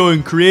 I'm gonna go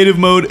in creative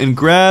mode and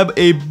grab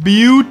a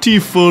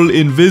beautiful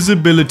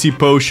invisibility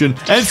potion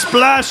and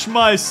splash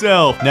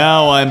myself.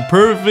 Now I'm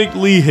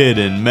perfectly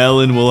hidden.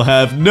 Melon will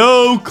have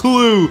no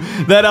clue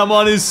that I'm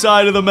on his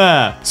side of the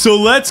map. So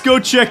let's go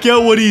check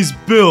out what he's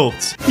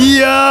built.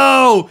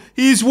 Yo!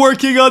 He's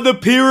working on the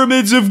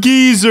pyramids of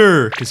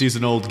Geezer. Because he's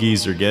an old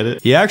geezer, get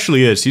it? He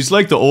actually is. He's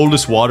like the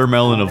oldest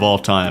watermelon of all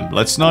time.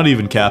 Let's not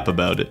even cap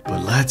about it.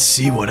 But let's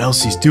see what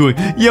else he's doing.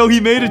 Yo, he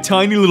made a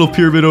tiny little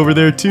pyramid over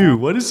there too.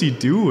 What is he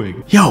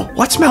doing? Yo,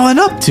 what's Melon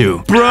up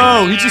to?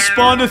 Bro, he just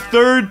spawned a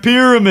third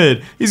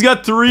pyramid. He's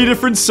got 3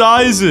 different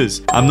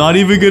sizes. I'm not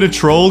even gonna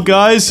troll,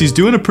 guys. He's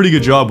doing a pretty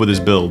good job with his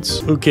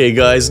builds. Okay,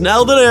 guys,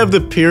 now that I have the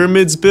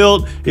pyramids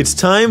built, it's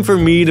time for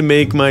me to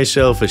make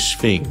myself a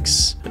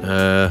sphinx.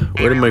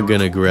 What am I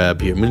gonna grab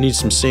here? I'm gonna need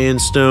some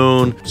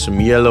sandstone, some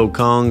yellow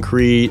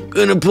concrete.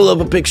 Gonna pull up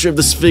a picture of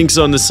the sphinx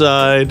on the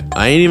side.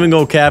 I ain't even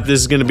gonna cap,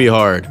 this is gonna be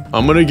hard.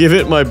 I'm gonna give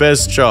it my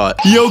best shot.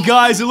 Yo,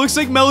 guys, it looks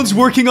like Melon's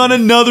working on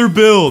another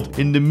build.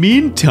 In the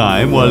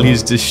meantime, while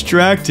he's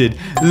distracted,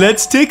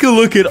 let's take a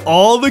look at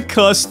all the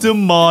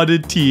custom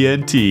modded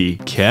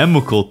TNT.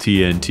 Chemical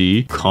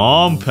TNT,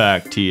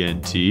 compact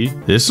TNT.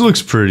 This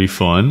looks pretty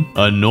fun.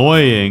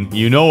 Annoying.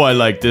 You know I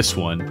like this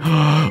one.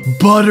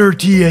 Butter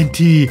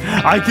TNT.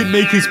 I can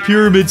make his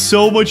pyramid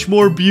so much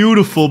more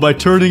beautiful by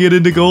turning it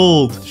into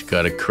gold. Just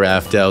gotta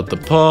craft out the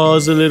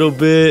paws a little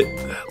bit.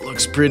 That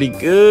looks pretty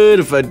good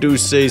if I do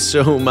say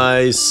so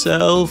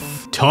myself.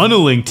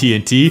 Tunneling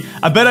TNT.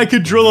 I bet I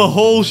could drill a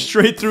hole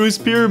straight through his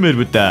pyramid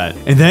with that.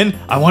 And then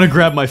I want to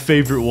grab my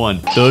favorite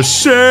one. The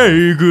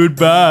say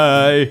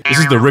goodbye. This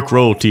is the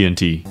Rickroll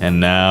TNT. And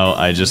now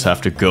I just have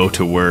to go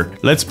to work.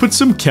 Let's put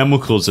some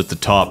chemicals at the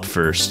top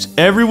first.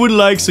 Everyone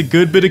likes a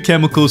good bit of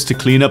chemicals to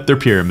clean up their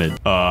pyramid.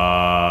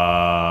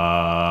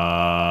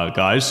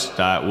 Guys,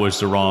 that was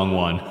the wrong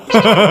one.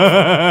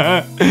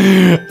 I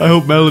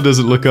hope Melon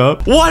doesn't look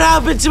up. What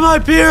happened to my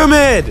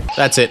pyramid?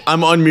 That's it.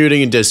 I'm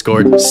unmuting in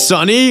Discord.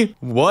 Sonny,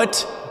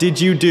 what did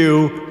you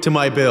do to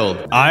my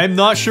build? I'm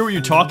not sure what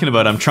you're talking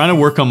about. I'm trying to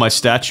work on my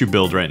statue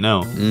build right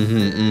now.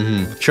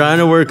 Trying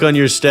to work on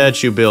your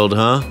statue build,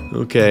 huh?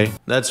 Okay.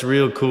 That's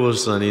real cool,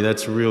 Sonny.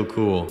 That's real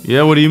cool.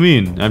 Yeah, what do you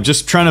mean? I'm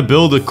just trying to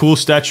build a cool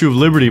Statue of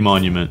Liberty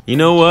monument. You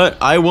know what?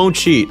 I won't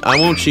cheat. I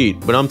won't cheat,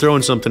 but I'm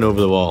throwing something over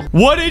the wall.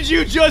 What did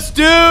you just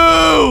do?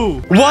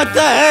 What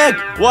the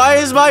heck? Why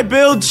is my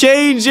build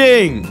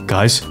changing?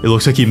 Guys, it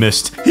looks like he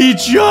missed. He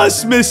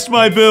just missed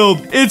my build.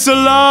 It's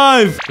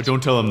alive. But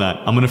don't tell him that.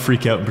 I'm gonna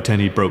freak out and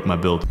pretend he broke my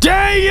build.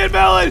 Dang it,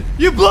 Melon!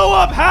 You blew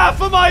up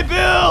half of my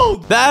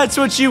build! That's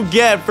what you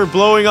get for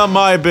blowing up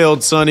my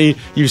build, Sonny.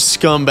 You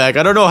scumbag.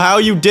 I don't know how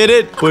you did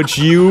it, but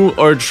you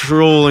are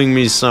trolling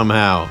me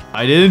somehow.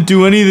 I didn't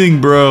do anything,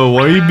 bro.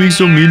 Why are you being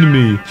so mean to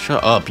me?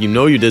 Shut up. You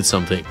know you did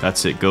something.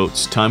 That's it,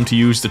 goats. Time to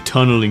use the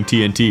tunneling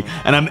TNT.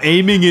 And I'm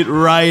aiming it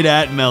right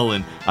at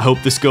Melon. I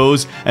hope this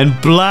goes and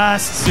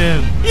blasts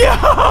him.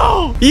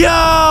 Yo!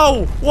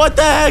 Yo! What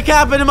the heck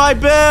happened to my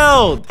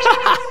build?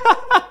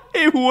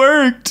 It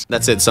worked.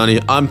 That's it, Sonny.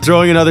 I'm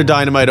throwing another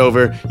dynamite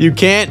over. You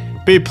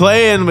can't be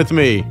playing with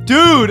me.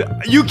 Dude,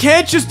 you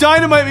can't just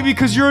dynamite me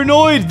because you're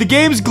annoyed. The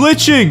game's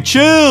glitching.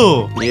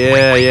 Chill.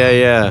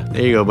 Yeah.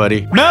 There you go,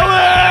 buddy.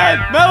 Melon!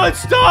 Melon,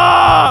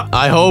 stop!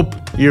 I hope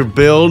your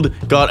build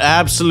got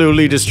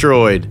absolutely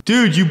destroyed.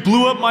 Dude, you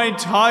blew up my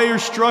entire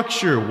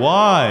structure.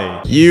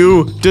 Why?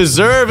 You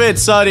deserve it,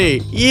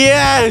 Sonny.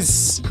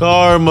 Yes!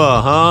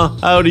 Karma, huh?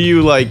 How do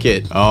you like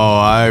it? Oh,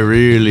 I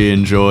really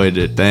enjoyed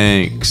it.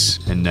 Thanks.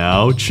 And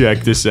now,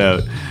 check this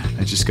out.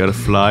 I just gotta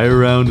fly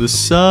around the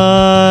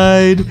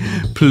side,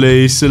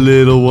 place a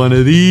little one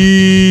of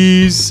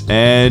these,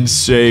 and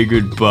say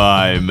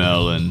goodbye,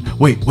 Melon.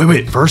 Wait.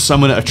 First,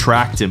 I'm gonna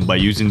attract him by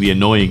using the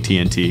annoying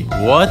TNT.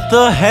 What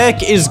the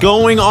heck is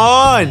going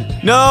on?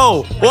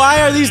 No!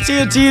 Why are these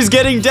TNTs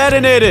getting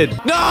detonated?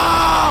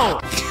 No!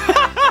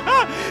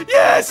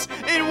 Yes!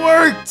 It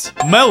worked!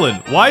 Melon,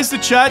 why is the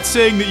chat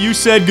saying that you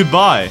said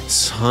goodbye?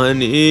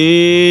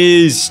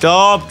 Sonny,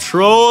 stop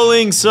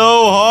trolling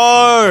so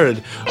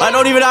hard. I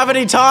don't even have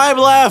any time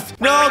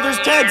left. No, there's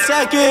 10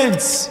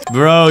 seconds.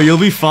 Bro, you'll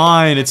be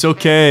fine. It's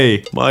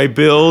okay. My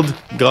build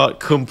got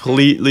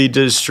completely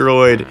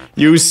destroyed.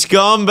 You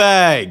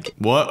scumbag.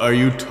 What are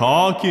you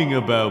talking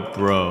about,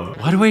 bro?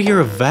 Why do I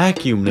hear a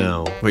vacuum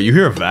now? Wait, you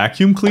hear a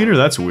vacuum cleaner?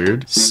 That's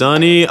weird.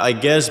 Sonny, I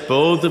guess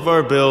both of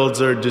our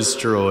builds are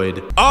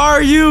destroyed. Are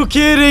Are you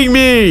kidding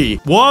me?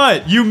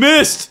 What? You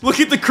missed.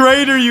 Look at the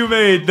crater you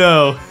made,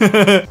 though.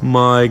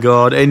 My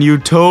god, and you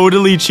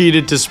totally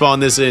cheated to spawn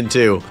this in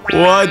too.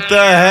 What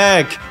the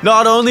heck?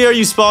 Not only are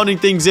you spawning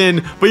things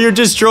in, but you're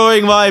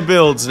destroying my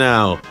builds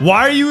now.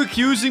 Why are you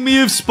accusing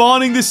me of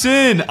spawning this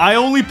in? I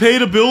only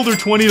paid a builder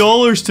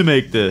 $20 to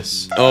make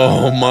this.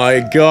 Oh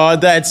my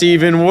god, that's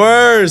even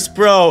worse,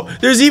 bro.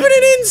 There's even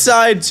an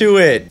inside to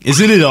it.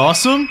 Isn't it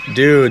awesome?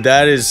 Dude,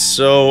 that is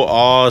so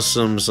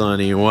awesome,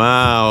 Sonny.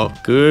 Wow.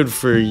 Good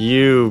for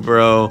you,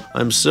 bro.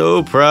 I'm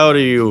so proud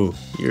of you.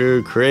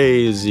 You're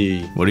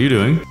crazy. What are you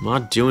doing? I'm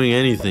not doing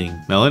anything.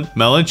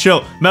 Melon,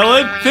 chill.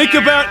 Melon, think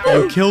about...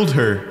 You killed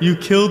her. You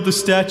killed the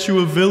statue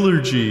of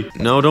Villergy.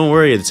 No, don't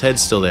worry. Its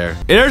head's still there.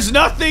 There's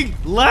nothing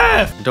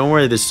left. Don't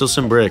worry. There's still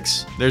some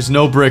bricks. There's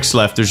no bricks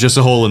left. There's just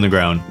a hole in the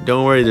ground.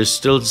 Don't worry. There's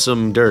still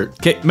some dirt.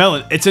 Okay,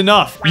 Melon, it's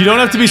enough. You don't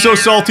have to be so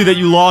salty that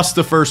you lost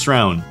the first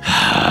round.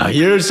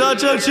 You're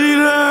such a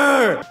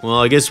cheater! Well,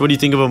 I guess what do you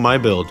think about my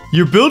build?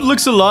 Your build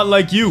looks a lot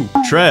like you.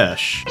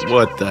 Trash.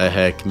 What the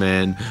heck,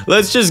 man?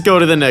 Let's just go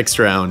to the next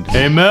round.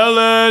 Hey,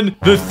 Melon,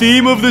 the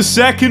theme of the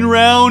second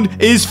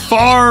round is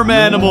farm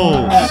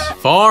animals.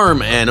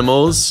 Farm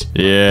animals?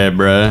 Yeah,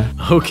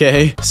 bruh.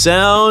 Okay,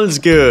 sounds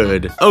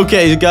good.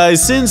 Okay,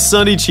 guys, since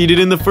Sonny cheated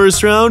in the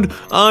first round,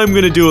 I'm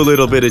gonna do a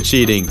little bit of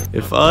cheating.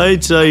 If I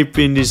type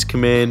in this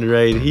command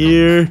right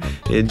here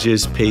and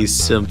just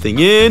paste something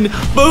in,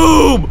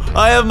 boom!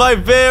 I have my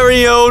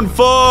very own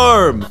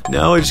farm.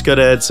 Now I just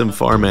gotta add some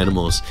farm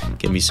animals.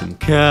 Give me some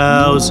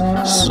cows,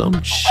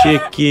 some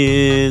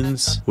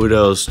chickens. What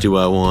else do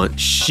I want?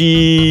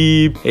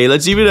 Sheep. Hey,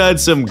 let's even add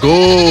some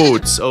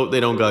goats. Oh, they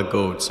don't got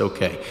goats.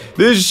 Okay,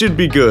 this should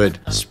be good.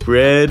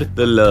 Spread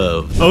the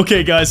love.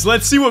 Okay, guys,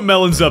 let's see what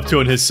Melon's up to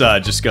on his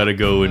side. Just gotta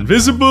go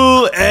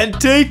invisible and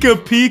take a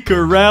peek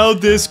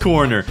around this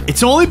corner.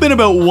 It's only been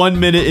about 1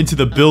 minute into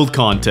the build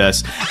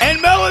contest,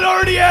 and Melon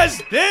already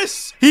has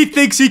this. He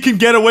thinks he can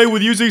get away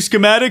with using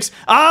schematics.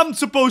 I'm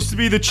supposed to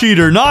be the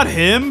cheater, not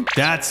him.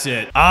 That's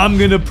it. I'm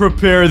gonna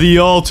prepare the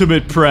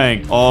ultimate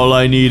prank. All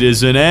I need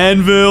is an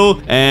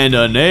anvil and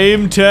a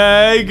name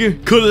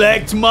tag.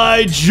 Collect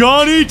my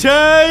Johnny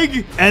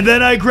tag. And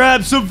then I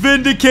grab some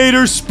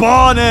Vindicator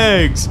spawn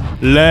eggs.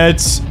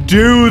 Let's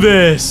do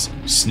this.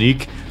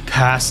 Sneak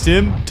past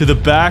him to the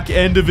back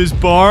end of his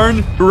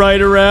barn,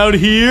 right around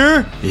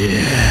here.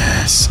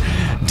 Yes.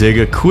 Dig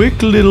a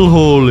quick little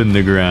hole in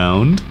the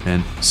ground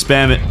and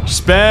spam it.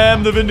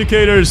 Spam the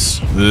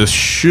Vindicators. This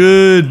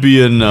should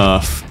be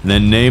enough.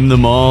 Then name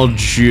them all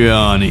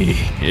Johnny.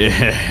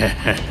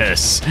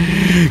 Yes.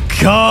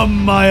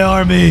 Come, my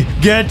army.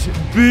 Get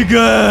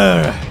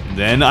bigger.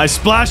 Then I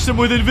splash them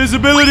with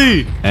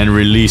invisibility and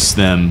release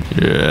them.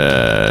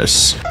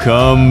 Yes.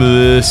 Come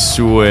this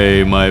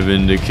way, my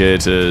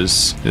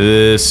Vindicators.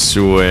 This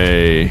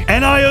way.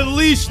 And I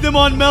unleash them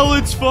on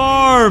Melon's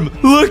farm.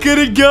 Look at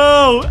it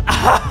go.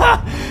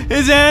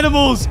 His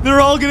animals, they're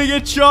all gonna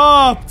get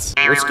chopped.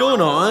 What's going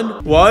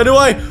on? Why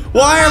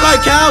are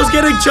my cows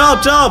getting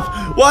chopped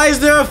up? Why is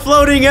there a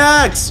floating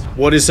axe?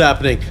 What is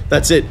happening?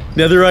 That's it.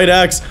 Netherite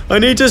axe. I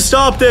need to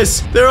stop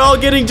this. They're all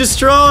getting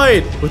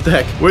destroyed. What the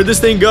heck? Where'd this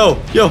thing go?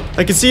 Yo,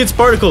 I can see its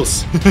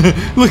particles.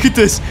 Look at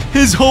this.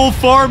 His whole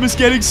farm is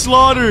getting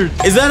slaughtered.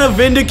 Is that a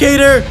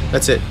Vindicator?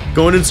 That's it.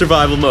 Going in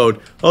survival mode.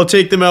 I'll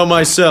take them out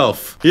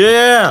myself.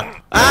 Yeah.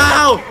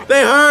 Ow!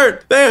 They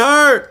hurt! They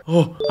hurt!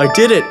 Oh, I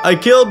did it. I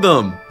killed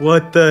them.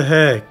 What the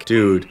heck?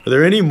 Dude, are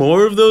there any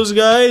more of those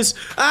guys?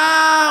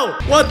 Ow!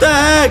 What the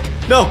heck?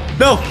 No,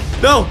 no,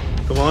 no.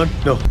 Come on.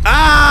 No.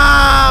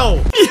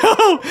 Ow!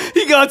 Yo,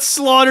 he got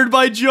slaughtered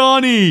by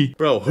Johnny.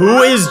 Bro,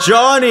 who is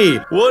Johnny?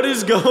 What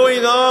is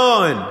going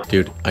on?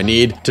 Dude, I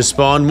need to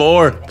spawn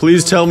more.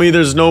 Please tell me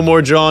there's no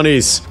more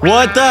Johnnies.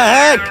 What the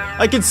heck?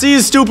 I can see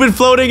his stupid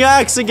floating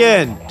axe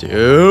again.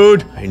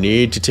 Dude, I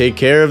need to take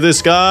care of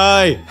this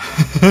guy.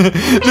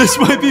 This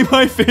might be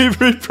my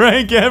favorite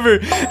prank ever.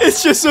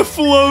 It's just a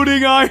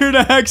floating iron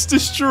axe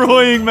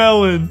destroying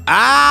Melon.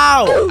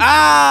 Ow!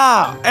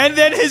 Ah! And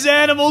then his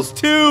animals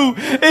too.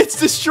 It's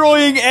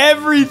destroying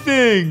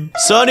everything.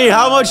 Sonny,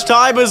 how much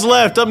time is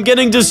left? I'm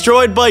getting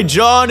destroyed by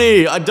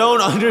Johnny. I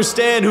don't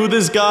understand who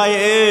this guy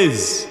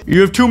is.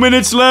 You have 2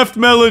 minutes left,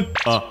 Melon.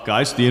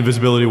 Guys, the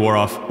invisibility wore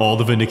off. All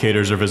the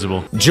Vindicators are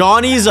visible.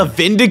 Johnny's a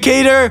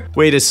Vindicator?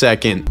 Wait a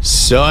second.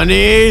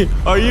 Sonny,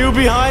 are you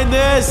behind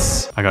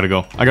this? I gotta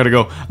go. I gotta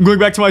go. I'm going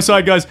back to my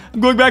side, guys. I'm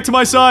going back to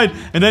my side.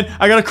 And then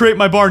I gotta create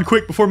my barn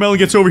quick before Melon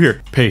gets over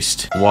here.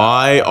 Paste.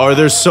 Why are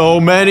there so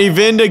many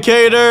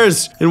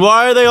Vindicators? And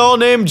why are they all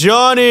named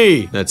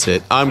Johnny? That's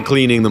it. I'm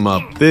cleaning them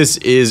up. This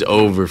is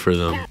over for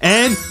them.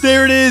 And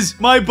there it is.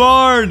 My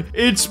barn.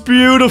 It's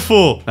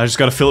beautiful. I just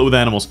gotta fill it with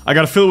animals. I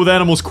gotta fill it with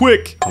animals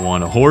quick. I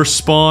want a horse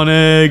spawn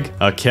egg,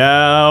 a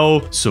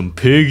cow, some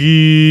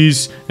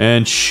piggies,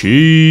 and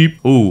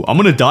sheep. Ooh, I'm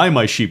gonna dye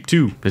my sheep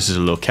too. This is a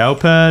little cow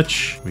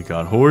patch. We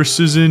got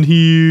horses in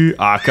here.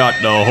 I got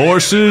the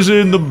horses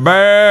in the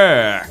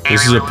back.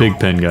 This is a pig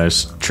pen,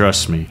 guys.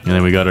 Trust me. And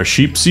then we got our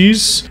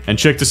sheepsies. And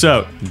check this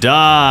out.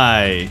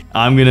 Dye.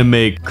 I'm gonna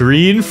make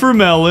green for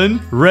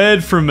Melon,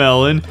 red for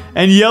Melon,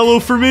 and yellow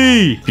for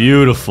me.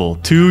 Beautiful.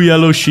 2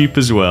 yellow sheep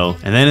as well.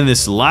 And then in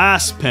this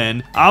last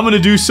pen, I'm gonna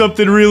do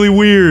something really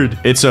weird.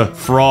 It's a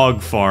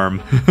frog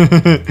farm.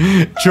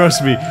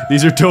 Trust me,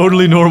 these are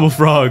totally normal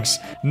frogs.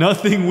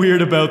 Nothing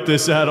weird about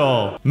this at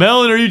all.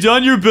 Melon, are you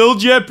done your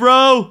build yet,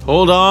 bro?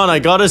 Hold on, I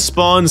gotta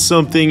spawn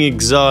something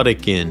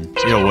exotic in.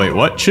 Yo, wait,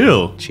 what?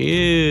 Chill.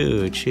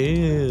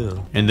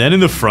 Chill. And then in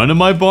the front of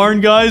my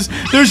barn, guys,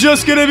 there's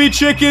just gonna be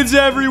chickens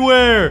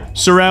everywhere.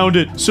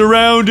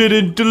 Surrounded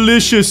in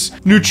delicious,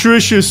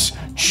 nutritious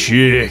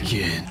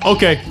chicken.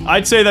 Okay,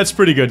 I'd say that's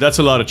pretty good. That's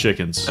a lot of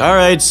chickens. All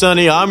right,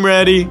 Sonny, I'm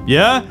ready.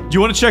 Yeah? Do you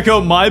want to check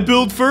out my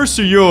build first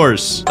or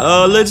yours?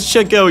 Let's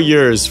check out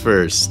yours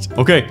first.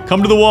 Okay,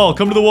 come to the wall.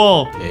 Come to the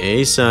wall.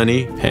 Hey,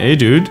 Sonny. Hey,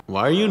 dude.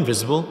 Why are you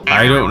invisible?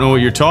 I don't know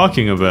what you're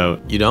talking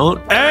about. You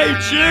don't? Hey,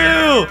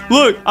 chill!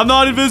 Look, I'm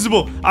not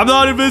invisible. I'm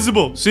not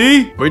invisible.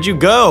 See? Where'd you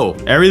go?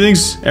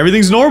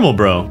 Everything's normal,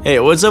 bro. Hey,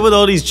 what's up with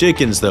all these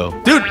chickens, though?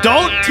 Dude,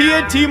 don't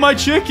TNT my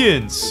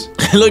chickens.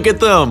 Look at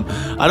them.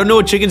 I don't know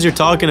what chickens you're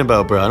talking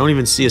about, bro. I don't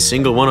even see a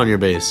single one on your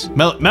base.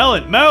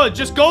 Melon,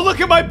 just go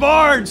look at my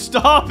barn.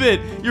 Stop it.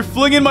 You're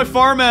flinging my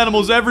farm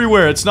animals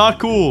everywhere. It's not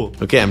cool.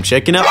 Okay, I'm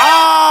checking out.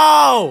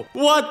 Oh!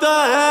 What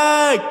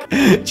the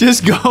heck?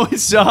 Just go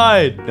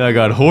inside. I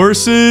got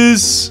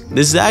horses.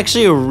 This is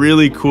actually a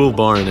really cool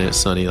barn,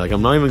 Sonny. Like,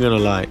 I'm not even gonna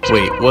lie.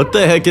 Wait, what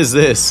the heck is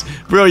this?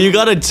 Bro, you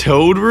got a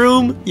toad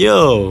room?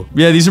 Yo.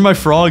 Yeah, these are my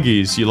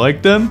froggies. You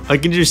like them? I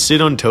can just sit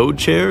on toad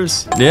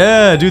chairs?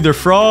 Yeah, dude, they're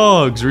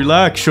frogs.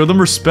 Relax, show them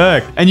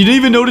respect. And you didn't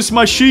even notice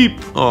my sheep.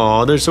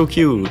 Aw, they're so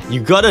cute. You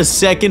got a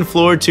second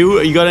floor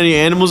too? You got any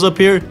animals up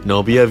here?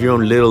 No, but you have your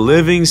own little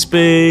living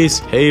space,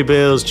 hay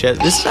bales,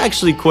 chest. This is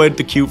actually quite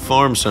the cute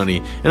farm,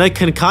 Sonny. And I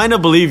can kind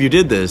of believe you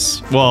did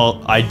this.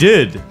 Well, I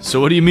did. So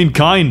what do you mean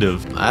kind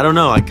of? I don't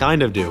know, I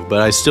kind of do. But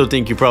I still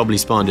think you probably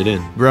spawned it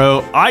in.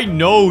 Bro, I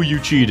know you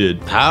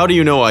cheated. How do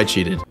you know I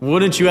cheated?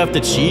 Wouldn't you have to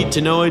cheat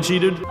to know I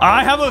cheated?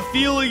 I have a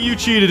feeling you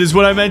cheated is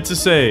what I meant to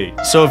say.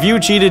 So if you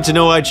cheated to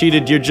know I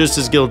cheated, you're just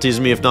as guilty as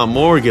me, if not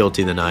more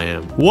guilty than I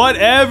am.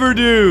 Whatever,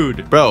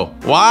 dude. Bro,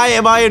 why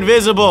am I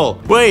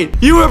invisible? Wait,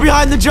 you were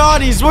behind the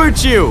Johnnies,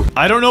 weren't you?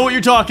 I don't know what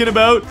you're talking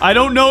about. I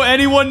don't know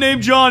anyone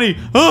named Johnny.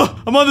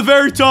 Oh, I'm on the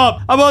very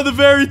top. I'm on the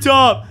very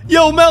top.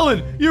 Yo,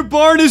 Melon, your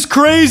barn is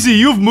crazy.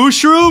 You have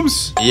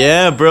mushrooms?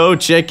 Yeah, bro,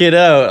 check it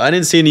out. I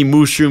didn't see any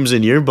mushrooms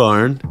in your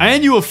barn.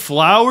 And you have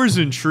flowers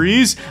and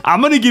trees?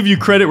 I'm gonna give you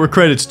credit where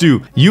credit's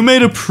due. You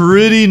made a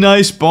pretty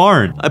nice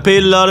barn. I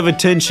paid a lot of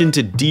attention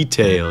to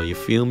detail, you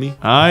feel me?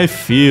 I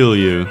feel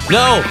you.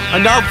 No,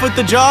 enough with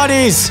the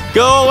Johnnies!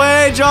 Go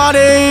away,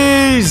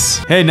 Johnnies!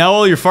 Hey, now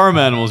all your farm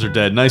animals are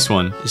dead. Nice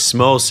one. A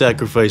small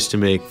sacrifice to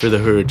make for the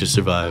herd to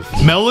survive.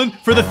 Melon,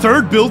 for the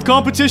third build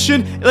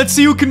competition, let's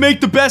see who can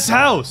make the best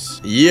house.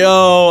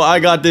 Yo, I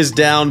got this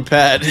down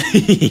pat.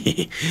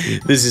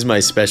 This is my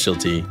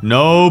specialty.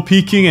 No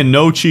peeking and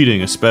no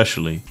cheating,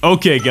 especially.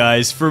 Okay,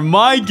 guys, for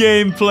my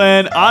game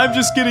plan, I'm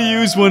just gonna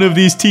use one of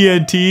these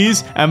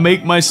TNTs and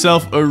make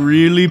myself a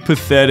really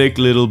pathetic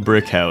little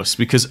brick house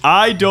because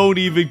I don't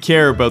even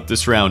care about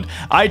this round.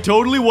 I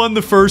totally won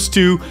the first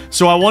two,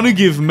 so I want to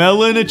give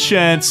Melon a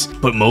chance,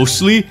 but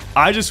mostly,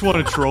 I just want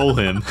to troll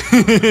him.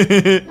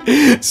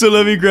 So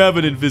let me grab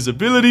an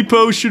invisibility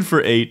potion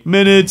for 8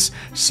 minutes,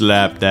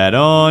 slap that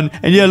on,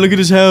 and yeah, look at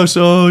his house.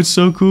 Oh, it's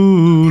so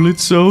cool.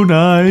 It's so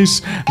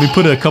nice. Let me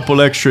put a couple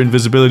extra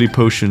invisibility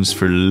potions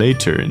for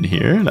later in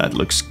here. That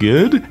looks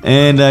good.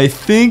 And I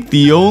think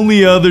the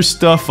only other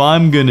stuff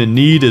I'm gonna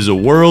need is a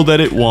world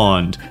edit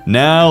wand.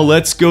 Now,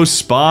 let's go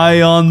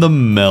spy on the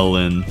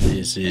melon.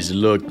 This is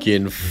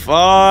looking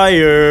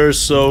fire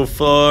so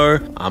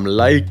far. I'm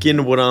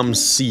liking what I'm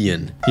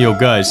seeing. Yo,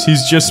 guys,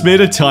 he's just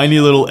made a tiny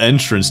little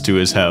entrance to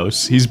his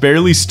house. He's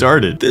barely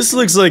started. This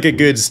looks like a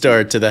good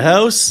start to the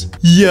house.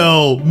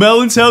 Yo,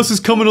 Melon's house is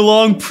coming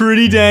along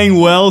pretty dang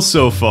well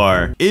so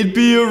far. It'd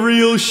be a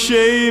real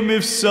shame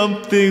if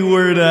something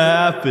were to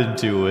happen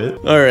to it.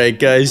 Alright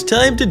guys,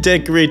 time to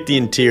decorate the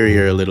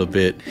interior a little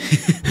bit.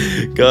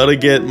 Gotta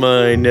get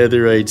my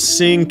netherite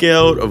sink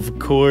out, of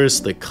course,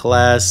 the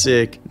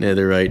classic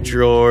netherite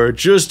drawer,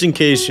 just in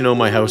case, you know,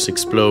 my house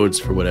explodes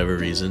for whatever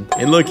reason.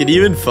 And look, it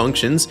even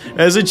functions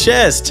as a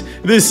chest.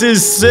 This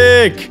is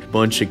sick!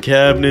 Bunch of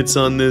cabinets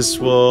on this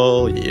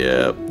wall,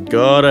 yep.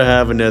 Gotta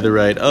have a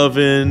netherite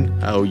oven.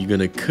 How are you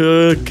gonna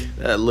cook?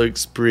 That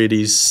looks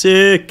pretty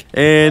sick.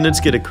 And let's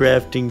get a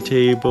crafting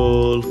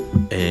table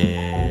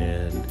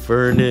and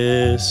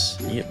furnace.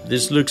 Yep,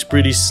 this looks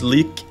pretty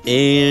sleek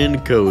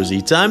and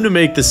cozy. Time to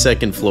make the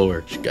second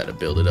floor. Just gotta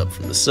build it up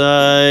from the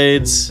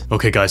sides.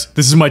 Okay, guys,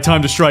 this is my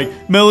time to strike.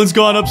 Melon's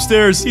gone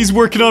upstairs. He's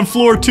working on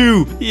floor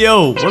 2.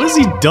 Yo, what has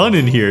he done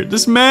in here?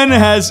 This man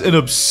has an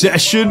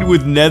obsession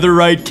with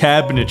netherite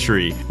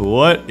cabinetry.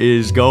 What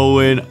is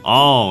going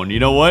on? You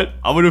know what?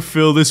 I'm gonna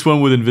fill this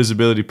one with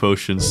invisibility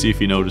potions, see if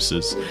he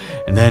notices.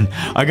 And then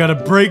I gotta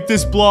break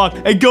this block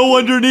and go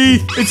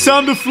underneath. It's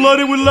time to flood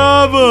it with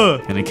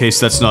lava. And in case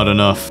that's not not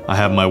enough. I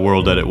have my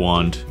world edit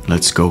wand.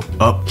 Let's go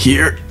up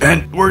here,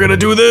 and we're gonna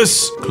do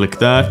this. Click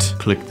that,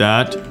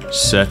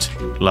 set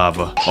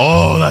lava.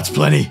 Oh, that's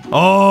plenty.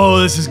 Oh,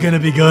 this is gonna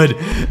be good.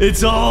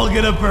 It's all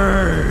gonna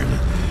burn.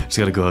 Just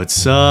gotta go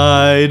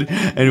outside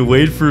and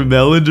wait for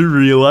Melon to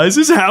realize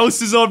his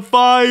house is on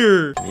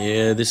fire.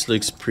 Yeah, this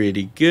looks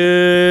pretty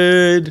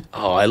good.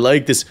 Oh, I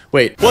like this.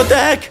 Wait, what the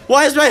heck?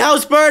 Why is my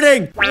house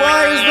burning?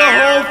 Why is the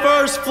whole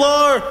first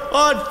floor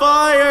on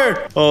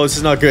fire? Oh, this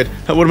is not good.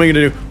 What am I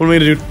gonna do? What am I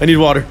gonna do? I need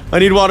water. I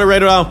need water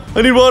right now.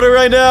 I need water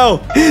right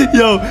now.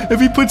 Yo, if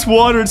he puts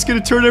water, it's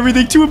gonna turn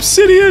everything to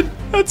obsidian.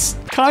 That's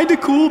kinda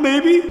cool,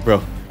 maybe.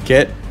 Bro,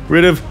 get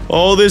rid of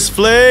all this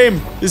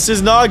flame. This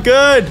is not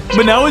good.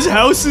 But now his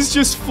house is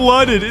just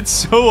flooded. It's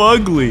so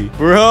ugly.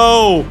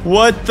 Bro,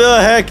 what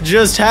the heck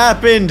just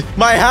happened?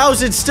 My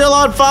house is still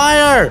on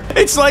fire.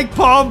 It's like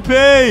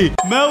Pompeii.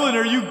 Melon,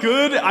 are you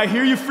good? I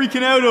hear you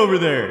freaking out over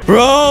there.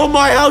 Bro,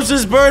 my house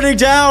is burning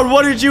down.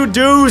 What did you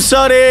do,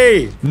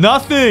 Sonny?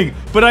 Nothing.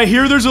 But I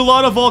hear there's a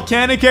lot of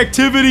volcanic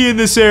activity in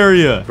this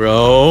area.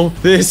 Bro,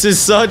 this is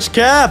such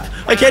cap.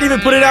 I can't even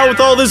put it out with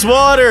all this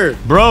water.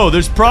 Bro,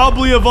 there's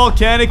probably a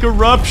volcanic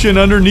eruption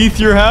underneath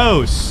your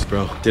house.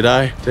 Bro, did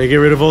I get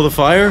rid of all the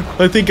fire?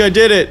 I think I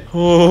did it.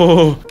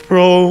 Oh,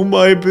 bro,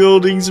 my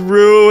building's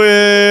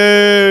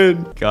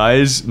ruined.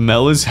 Guys,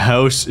 Melon's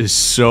house is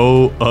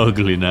so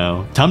ugly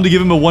now. Time to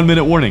give him a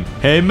 1-minute warning.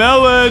 Hey,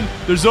 Melon,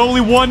 there's only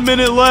 1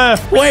 minute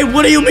left. Wait,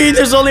 what do you mean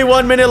there's only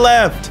 1 minute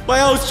left? My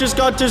house just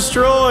got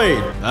destroyed.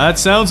 That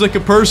sounds like a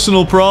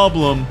personal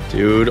problem.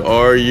 Dude,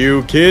 are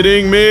you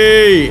kidding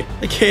me?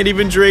 I can't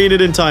even drain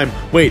it in time.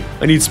 Wait,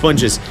 I need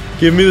sponges.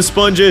 Give me the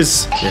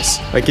sponges.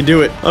 Yes, I can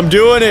do it. I'm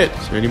doing it.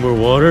 Is there any more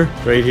water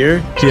right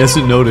here? He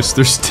hasn't noticed.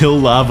 There's still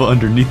lava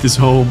underneath his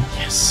home.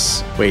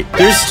 Yes. Wait,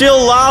 there's still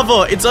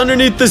lava. It's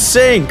underneath the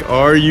sink.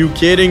 Are you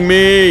kidding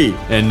me?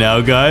 And now,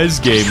 guys,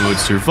 game mode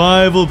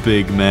survival.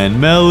 Big man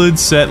Melon,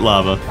 set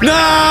lava.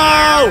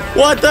 No!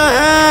 What the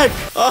heck?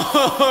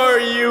 Are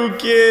you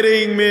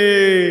kidding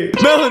me?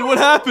 Melon, what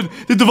happened?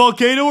 Did the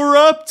volcano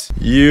erupt?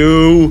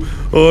 You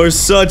are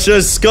such a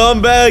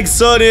scumbag,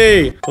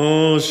 Sonny.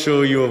 I'll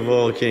show you a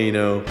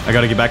volcano. I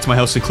gotta get back to my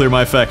house to clear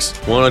my effects.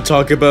 Want to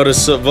talk about a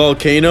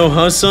volcano,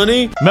 huh,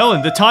 Sonny?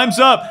 Melon, the time's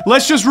up.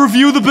 Let's just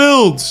review the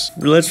builds.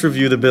 Let's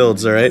review the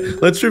builds, all right?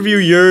 Let's review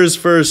yours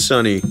first,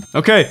 Sonny.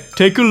 Okay,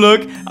 take a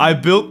look. I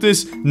built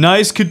this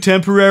nice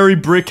contemporary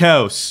brick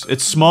house.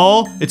 It's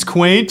small, it's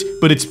quaint,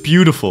 but it's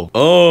beautiful.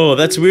 Oh,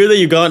 that's weird that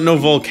you got no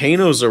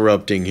volcanoes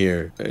erupting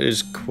here. That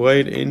is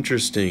quite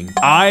interesting.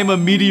 I'm a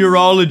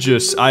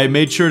meteorologist. I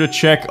made sure to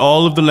check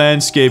all of the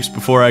landscapes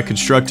before I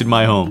constructed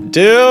my home.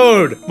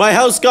 Dude, my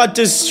house got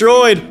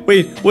destroyed.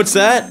 Wait, what's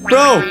that?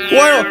 Bro,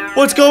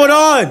 what's going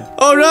on?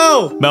 Oh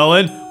no!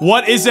 Melon,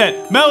 what is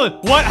it? Melon,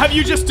 what have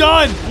you just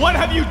done? What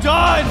have you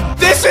done?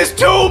 This is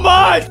too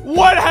much!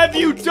 What have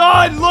you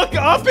done? Look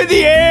up in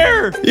the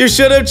air! You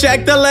should have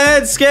checked the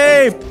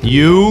landscape!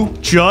 You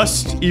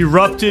just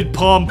erupted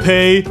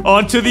Pompeii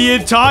onto the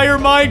entire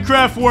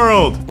Minecraft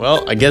world!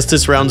 Well, I guess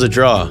this round's a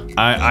draw.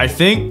 I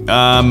think,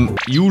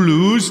 you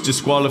lose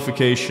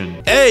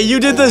disqualification. Hey, you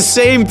did the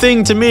same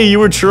thing to me. You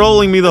were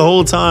trolling me the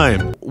whole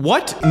time.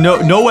 What?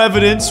 No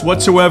evidence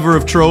whatsoever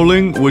of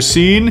trolling was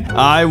seen.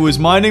 I was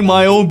minding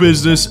my own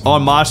business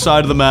on my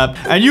side of the map,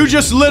 and you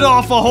just lit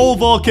off a whole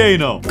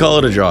volcano. Call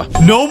it a draw.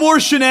 No more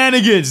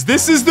shenanigans.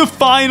 This is the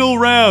final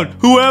round.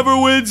 Whoever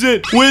wins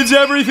it wins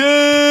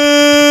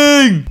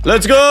everything.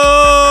 Let's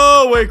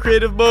go. Wait,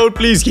 creative mode,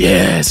 please.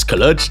 Yes,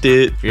 clutched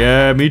it.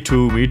 Yeah, me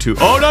too.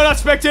 Oh, no, not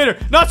spectator.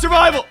 Not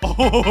survival.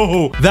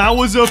 Oh, that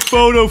was a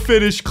photo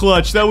finish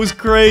clutch. That was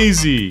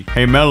crazy.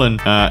 Hey, Melon,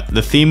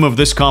 the theme of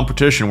this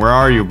competition, where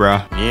are you,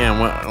 bruh? Yeah,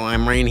 well,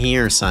 I'm right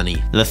here,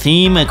 Sonny. The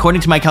theme,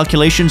 according to my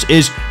calculations,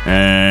 is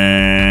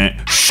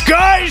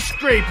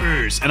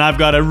skyscrapers. And I've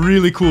got a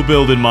really cool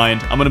build in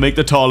mind. I'm gonna make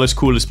the tallest,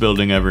 coolest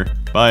building ever.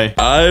 Bye.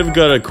 I've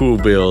got a cool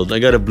build. I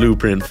got a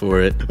blueprint for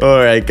it.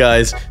 Alright,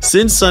 guys.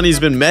 Since Sonny's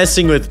been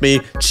messing with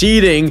me,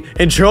 cheating,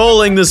 and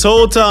trolling this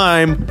whole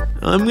time,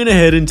 I'm gonna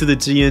head into the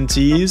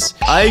TNTs.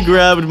 I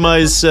grabbed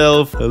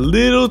myself a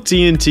little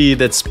TNT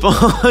that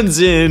spawns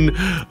in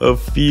a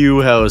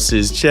few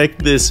houses. Check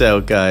this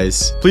out,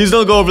 guys. Please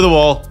don't go over the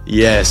wall.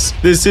 Yes,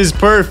 this is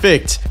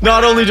perfect.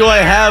 Not only do I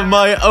have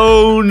my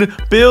own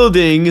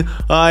building,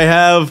 I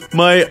have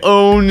my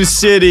own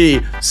city.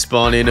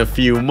 Spawn in a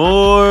few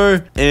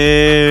more,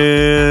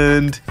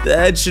 and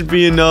that should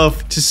be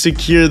enough to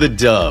secure the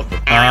dub.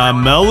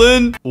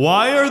 Melon,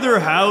 why are there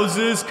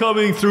houses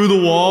coming through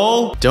the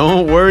wall?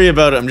 Don't worry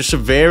about it. I'm just a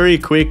very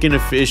quick and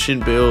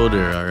efficient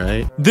builder, all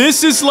right?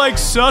 This is like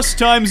sus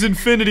times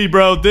infinity,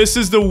 bro. This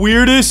is the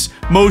weirdest,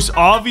 most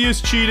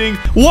obvious cheating.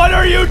 What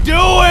are you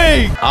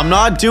doing? I'm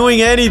not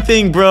doing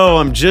anything, bro.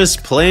 I'm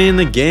just playing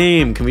the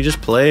game. Can we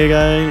just play,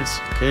 guys?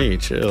 Okay,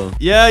 chill.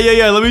 Yeah.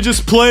 Let me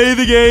just play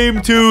the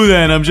game too,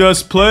 then. I'm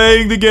just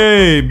playing the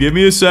game. Give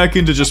me a second.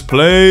 second to just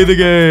play the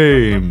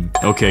game.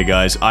 Okay,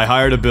 guys, I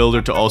hired a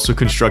builder to also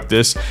construct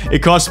this. It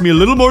cost me a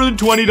little more than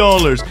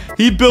 $20.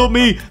 He built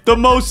me the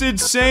most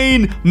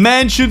insane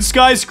mansion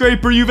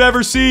skyscraper you've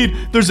ever seen.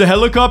 There's a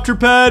helicopter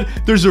pad.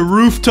 There's a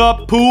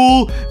rooftop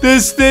pool.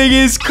 This thing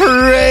is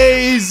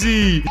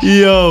crazy.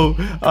 Yo,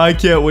 I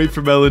can't wait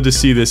for Melon to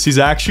see this. He's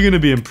actually going to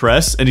be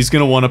impressed, and he's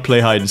going to want to play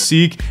hide and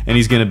seek, and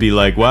he's going to be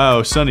like,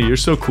 wow, Sonny, you're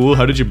so cool.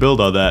 How did you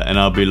build all that? And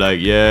I'll be like,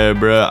 yeah,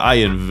 bruh, I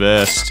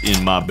invest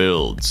in my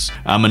builds.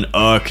 I'm an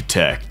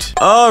architect.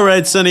 All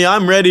right, Sonny,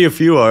 I'm ready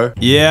if you are.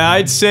 Yeah,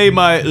 I'd say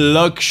my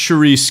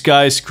luxury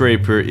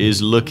skyscraper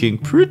is looking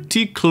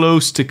pretty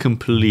close to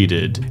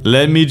completed.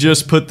 Let me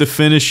just put the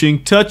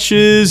finishing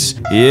touches.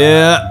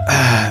 Yeah,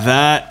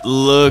 that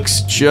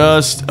looks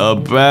just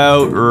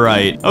about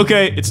right.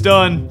 Okay, it's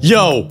done.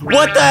 Yo,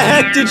 what the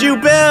heck did you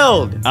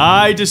build?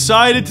 I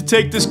decided to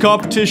take this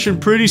competition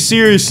pretty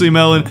seriously,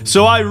 Melon,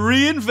 so I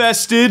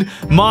reinvested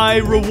my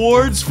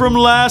rewards from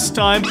last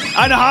time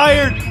and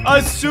hired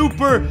a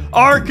super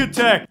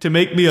architect to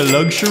make me a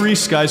luxury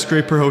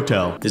skyscraper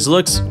hotel. This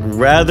looks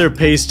rather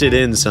pasted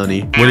in,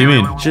 Sonny. What do you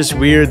mean? Just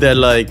weird that,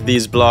 like,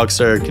 these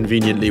blocks are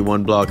conveniently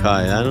 1 block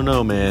high. I don't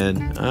know,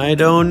 man. I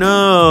don't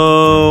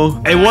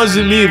know. It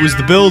wasn't me, it was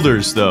the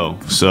builders, though,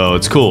 so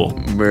it's cool.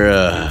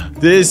 Bruh.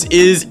 This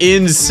is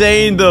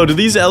insane, though. Do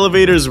these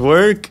elevators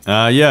work?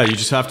 Yeah, you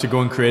just have to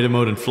go in creative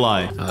mode and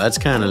fly. Oh, that's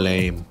kind of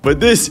lame. But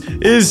this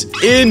is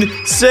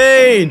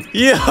insane.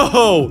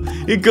 Yo,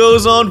 it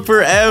goes on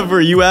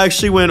forever. You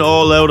actually went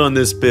all out on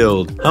this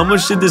build. How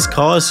much did this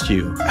cost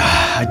you?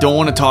 I don't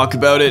want to talk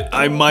about it.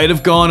 I might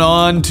have gone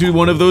on to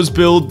one of those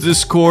build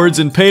discords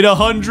and paid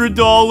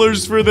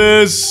 $100 for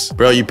this.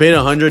 Bro, you paid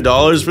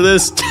 $100 for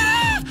this?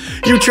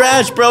 You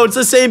trash, bro. It's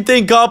the same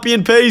thing. Copy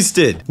and paste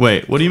it.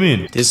 Wait, what do you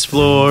mean? This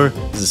floor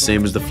is the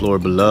same as the floor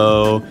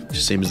below. The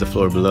same as the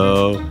floor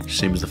below.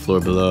 Same as the floor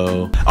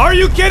below. Are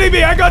you kidding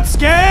me? I got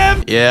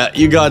scammed? Yeah,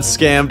 you got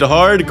scammed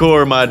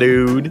hardcore, my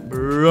dude.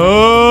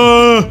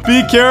 Bro,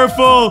 be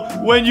careful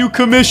when you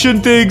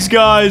commission things,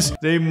 guys.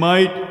 They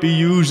might be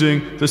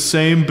using the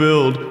same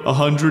build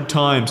 100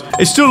 times.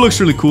 It still looks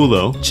really cool,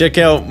 though. Check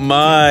out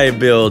my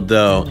build,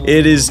 though.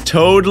 It is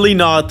totally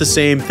not the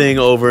same thing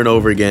over and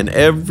over again.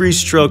 Every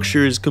structure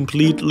is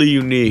completely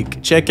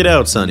unique. Check it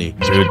out, Sonny.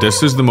 Dude,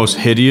 this is the most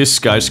hideous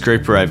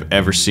skyscraper I've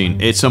ever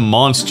seen. It's a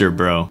monster,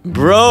 bro.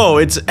 Bro,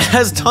 it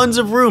has tons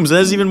of rooms. It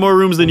has even more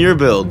rooms than your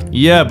build.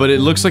 Yeah, but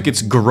it looks like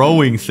it's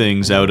growing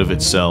things out of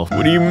itself.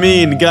 What do you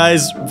mean?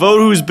 Guys, vote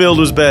whose build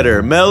was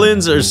better,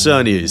 Melon's or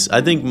Sonny's.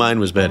 I think mine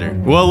was better.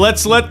 Well,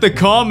 let's let the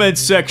comments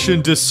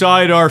section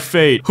decide our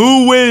fate.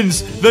 Who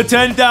wins the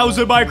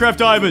 10,000 Minecraft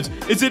diamonds?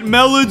 Is it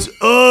Melon's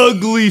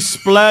ugly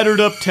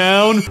splattered up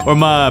town or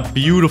my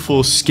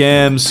beautiful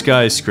scam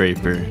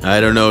skyscraper? I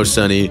don't know,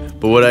 Sonny,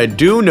 but what I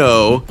do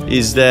know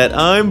is that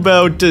I'm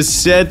about to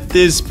set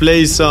this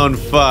place on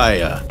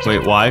fire.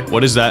 Wait, why?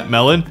 What is that,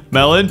 Melon?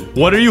 Melon,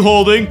 what are you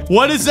holding?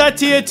 What is that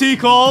TNT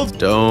called?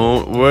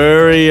 Don't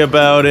worry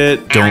about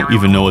it. Don't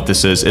even know what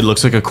this is. It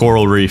looks like a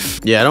coral reef.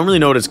 Yeah, I don't really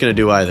know what it's gonna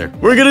do either.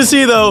 We're gonna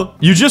see, though.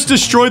 You just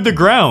destroyed the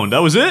ground. That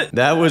was it?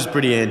 That was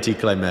pretty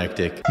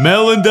anticlimactic.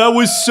 Melon, that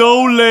was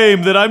so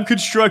lame that I'm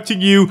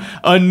constructing you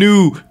a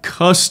new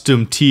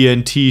custom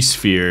TNT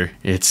sphere.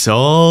 It's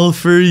all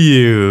for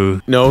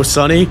you. No,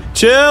 Sonny.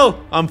 Chill!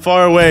 I'm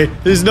far away.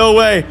 There's no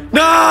way.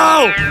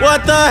 No!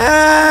 What the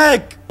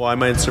heck? Why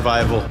am I in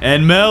survival?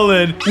 And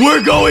Melon,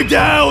 we're going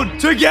down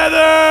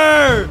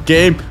together!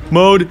 Game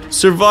mode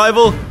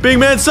survival. Big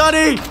man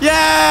Sonny!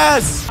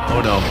 Yes!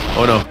 Oh no.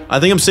 Oh no. I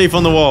think I'm safe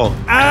on the wall.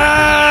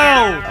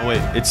 Ow! Oh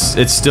wait,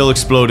 it's still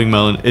exploding,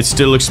 Melon. It's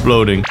still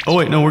exploding. Oh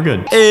wait, no, we're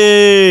good.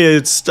 Hey,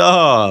 it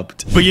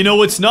stopped. But you know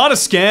what's not a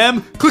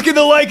scam? Clicking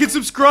the like and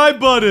subscribe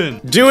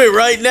button. Do it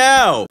right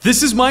now.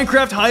 This is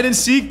Minecraft hide and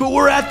seek, but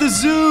we're at the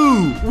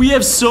zoo. We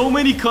have so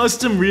many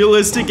custom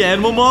realistic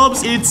animal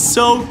mobs. It's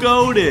so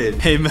goated.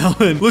 Hey,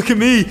 Melon, look at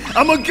me.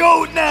 I'm a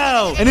goat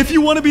now. And if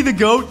you want to be the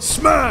goat,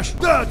 smash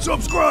that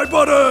subscribe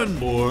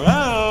button. Or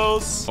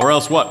else. Or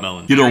else what,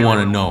 Melon? You don't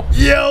want to know.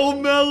 Yo,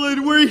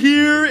 Melon, we're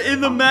here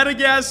in the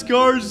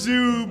Madagascar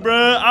Zoo,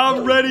 bruh.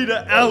 I'm ready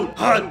to out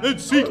hide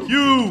and seek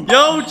you.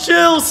 Yo,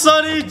 chill,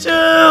 Sonny,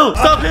 chill.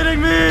 Stop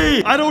hitting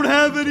me. I don't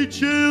have any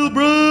chill,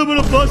 bro. I'm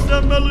gonna bust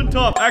that melon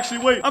top. Actually,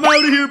 wait. I'm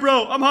out of here,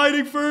 bro. I'm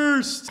hiding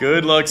first.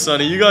 Good luck,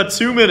 Sonny. You got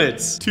 2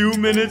 minutes. 2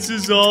 minutes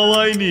is all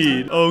I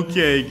need.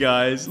 Okay,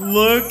 guys.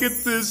 Look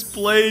at this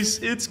place.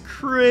 It's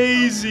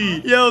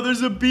crazy. Yo,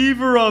 there's a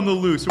beaver on the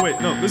loose. Wait,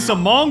 no. This is a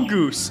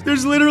mongoose.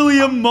 There's literally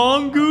a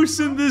mongoose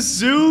in this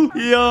zoo.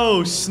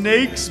 Yo,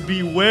 snakes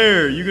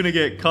beware. You're gonna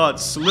get caught got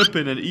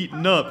slipping and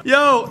eaten up.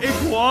 Yo,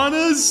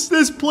 iguanas?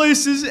 This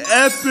place is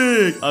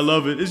epic. I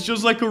love it. It's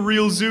just like a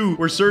real zoo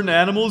where certain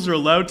animals are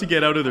allowed to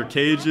get out of their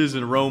cages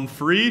and roam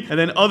free. And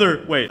then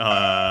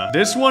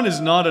this one is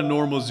not a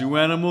normal zoo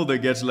animal that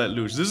gets let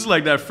loose. This is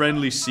like that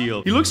friendly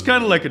seal. He looks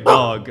kind of like a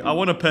dog. I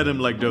want to pet him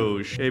like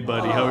Doge. Hey,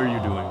 buddy, how are you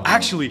doing?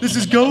 Actually, this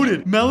is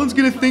goated. Melon's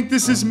gonna think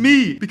this is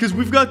me because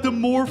we've got the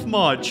morph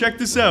mod. Check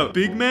this out.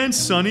 Big man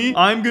Sunny,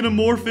 I'm gonna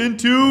morph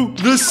into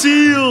the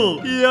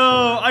seal.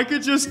 Yo, I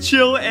could just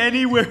chill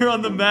anywhere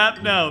on the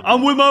map now.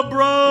 I'm with my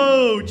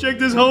bro. Check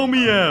this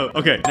homie out.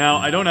 Okay, now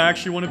I don't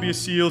actually want to be a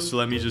seal, so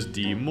let me just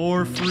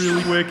demorph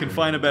really quick and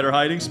find a better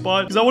hiding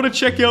spot because I want to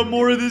check out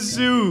more of this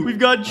zoo. We've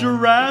got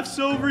giraffes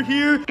over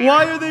here.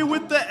 Why are they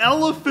with the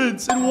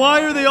elephants? And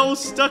why are they all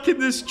stuck in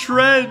this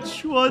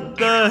trench? What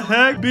the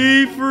heck?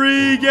 Be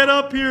free. Get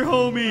up here,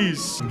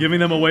 homies. I'm giving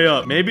them a way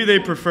up. Maybe they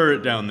prefer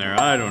it down there.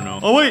 I don't know.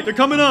 Oh, wait. They're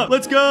coming up.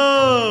 Let's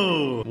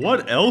go.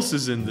 What else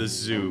is in this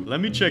zoo? Let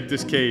me check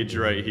this cage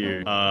right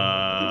here.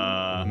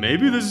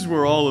 Maybe this is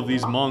where all of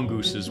these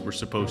mongooses were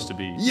supposed to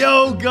be.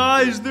 Yo,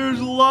 guys,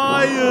 there's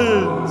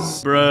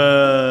lions.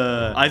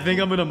 Bruh. I think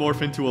I'm gonna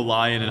morph into a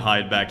lion and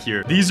hide back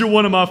here. These are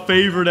one of my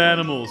favorite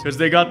animals because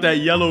they got that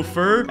yellow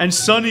fur and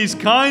Sunny's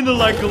kind of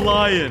like a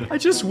lion. I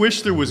just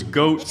wish there was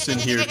goats in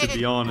here, to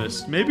be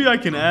honest. Maybe I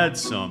can add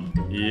some.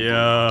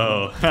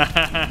 Yo.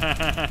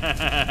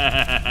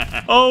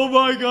 Oh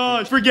my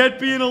gosh. Forget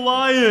being a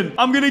lion.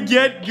 I'm gonna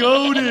get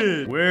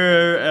goated.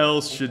 Where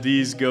else should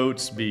these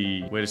goats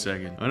be? Wait a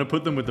second. I'm gonna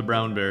put them with the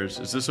brown bears.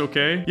 Is this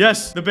okay?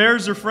 Yes, the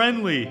bears are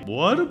friendly.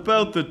 What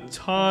about the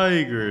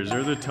tigers?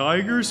 Are the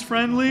tigers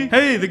friendly?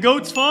 Hey, the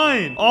goat's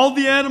fine. All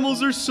the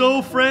animals are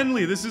so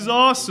friendly. This is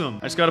awesome.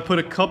 I just gotta put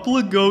a couple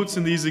of goats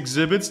in these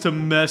exhibits to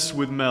mess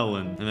with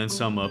Melon. And then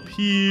some up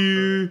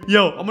here.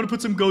 Yo, I'm gonna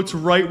put some goats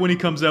right when he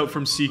comes out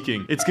from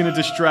seeking. It's gonna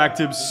distract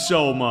him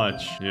so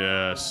much.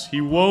 Yes,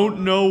 he won't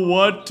know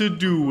what to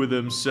do with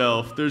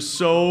himself. There's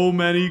so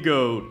many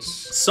goats.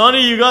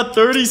 Sunny, you got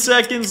 30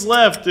 seconds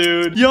left,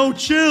 dude. Yo,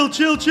 chill.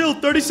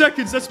 30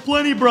 seconds. That's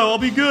plenty, bro. I'll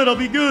be good.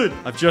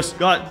 I've just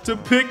got to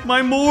pick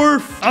my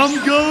morph. I'm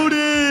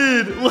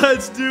goated.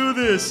 Let's do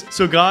this.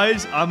 So,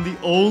 guys, I'm the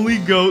only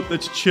goat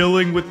that's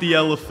chilling with the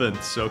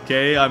elephants,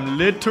 okay? I'm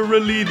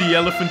literally the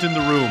elephant in the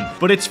room.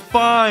 But it's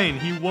fine.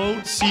 He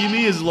won't see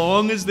me as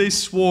long as they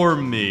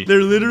swarm me.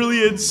 They're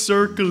literally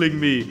encircling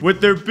me with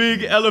their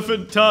big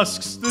elephant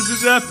tusks. This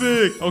is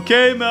epic.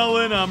 Okay,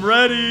 Melon, I'm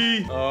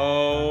ready.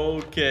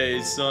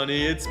 Okay,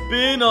 Sunny, it's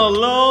been a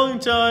long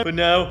time. But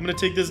now, I'm gonna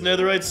take this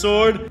netherite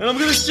sword, and I'm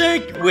gonna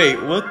shake.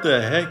 Wait, what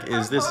the heck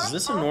is this? Is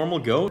this a normal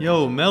goat?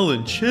 Yo,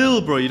 Melon,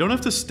 chill, bro. You don't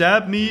have to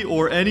stab me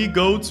or any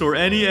goats or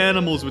any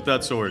animals with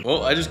that sword.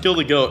 Well, I just killed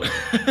a goat.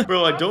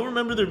 Bro, I don't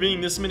remember there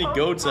being this many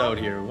goats out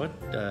here. What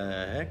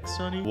the heck,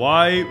 Sunny?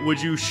 Why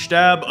would you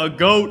stab a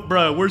goat,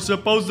 bro? We're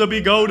supposed to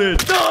be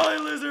goated. Die,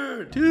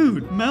 lizard!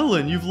 Dude,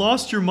 Melon, you've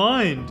lost your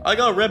mind. I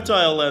got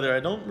reptile leather. I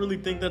don't really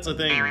think that's a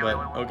thing,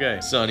 but okay.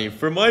 Sunny,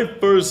 for my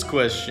first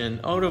question,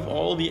 out of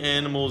all the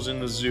animals in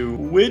the zoo,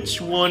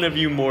 which one have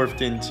you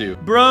morphed into?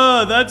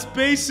 Bruh, that's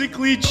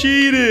basically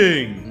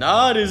cheating.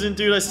 Nah, it isn't,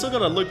 dude. I still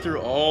gotta look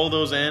through all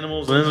those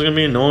animals. This is gonna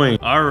be annoying.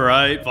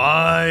 Alright,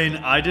 fine.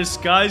 I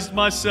disguised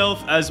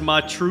myself as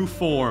my true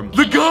form.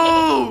 The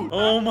goat!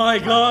 Oh my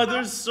god,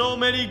 there's so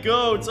many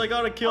goats. I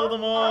gotta kill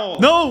them all.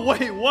 No,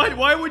 wait, what?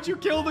 Why would you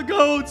kill the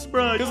goats,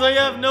 bruh? Because I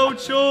have no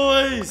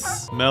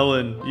choice.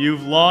 Melon,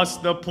 you've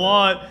lost the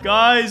plot.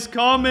 Guys,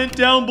 comment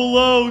down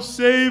below.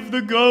 Save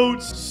the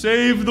goats.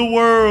 Save the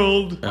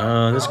world.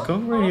 This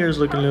goat right here is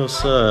looking a little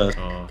sus.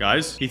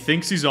 Guys, he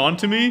thinks he's on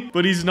to me,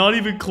 but he's not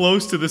even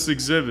close to this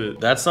exhibit.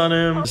 That's not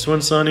him. This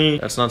one's Sunny.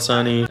 That's not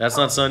Sunny. That's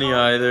not Sunny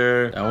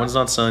either. That one's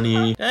not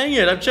Sunny. Dang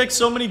it, I've checked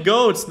so many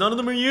goats. None of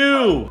them are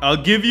you.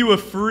 I'll give you a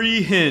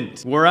free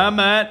hint. Where I'm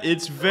at,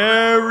 it's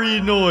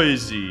very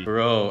noisy.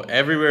 Bro,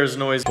 everywhere is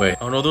noise. Wait,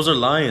 oh no, those are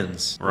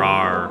lions.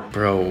 Rawr.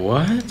 Bro,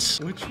 what?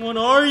 Which one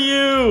are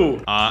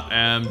you? I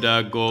am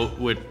the goat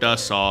with the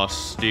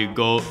sauce. The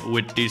goat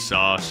with the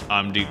sauce.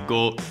 I'm the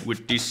goat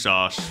with the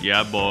sauce.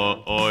 Yeah,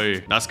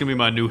 boy. That's gonna be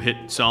my new hit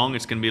song.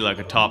 It's gonna be like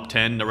a top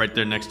 10 right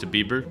there next to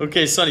Bieber.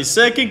 Okay, Sunny,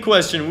 second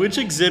question. Which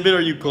exhibit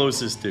are you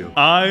closest to?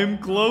 I'm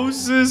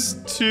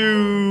closest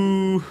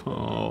to...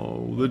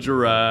 oh, the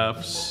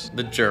giraffes.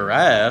 The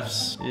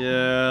giraffes?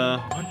 Yeah.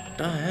 What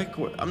the heck?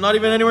 I'm not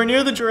even anywhere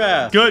near the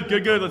giraffe. Good.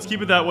 Let's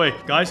keep it that way.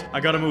 Guys, I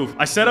gotta move.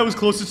 I said I was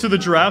closest to the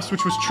giraffes,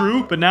 which was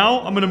true, but now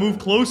I'm gonna move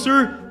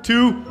closer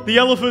to the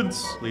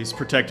elephants. Please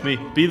protect me.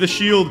 Be the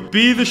shield.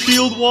 Be the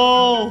shield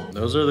wall.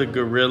 Those are the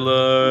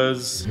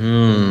gorillas.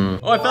 Oh,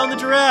 I found the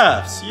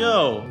giraffes.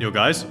 Yo,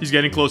 guys, he's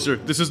getting closer.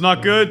 This is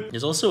not good.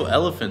 There's also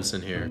elephants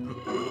in here.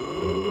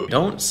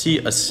 Don't see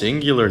a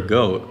singular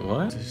goat.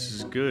 What? This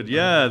is good.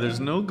 Yeah, there's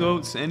no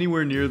goats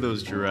anywhere near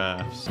those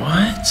giraffes.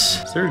 What?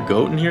 Is there a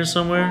goat in here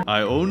somewhere?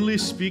 I only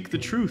speak the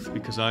truth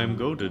because I am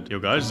goated. Yo,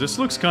 guys, this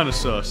looks kind of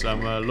sus.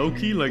 I'm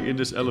low-key like in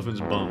this elephant's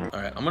bum. All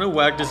right, I'm gonna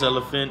whack this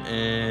elephant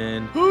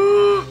and...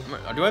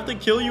 Do I have to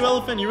kill you,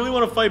 elephant? You really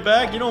want to fight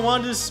back? You don't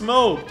want to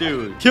smoke,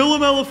 dude. Kill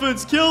them,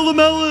 elephants! Kill the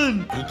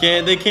melon!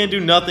 They can't do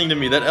nothing to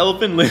me. That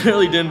elephant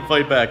literally didn't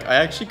fight back. I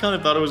actually kind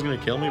of thought it was gonna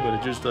kill me, but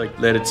it just like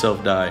let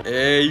itself die.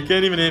 Hey, you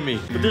can't even hit me.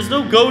 But there's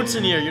no goats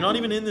in here. You're not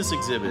even in this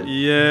exhibit.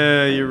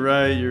 Yeah, you're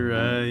right, you're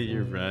right,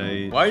 you're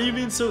right. Why are you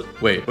being so...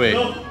 Wait.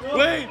 No.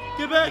 Wait,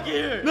 get back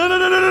here. No,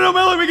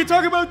 Melon, we can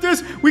talk about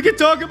this. We can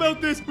talk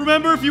about this.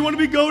 Remember, if you want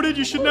to be goated,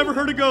 you should never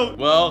hurt a goat.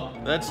 Well,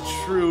 that's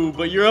true,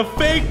 but you're a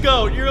fake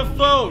goat. You're a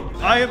float.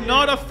 I am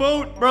not a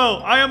float, bro.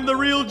 I am the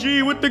real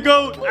G with the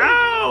goat.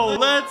 Ow!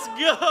 Let's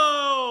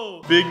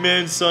go. Big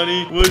man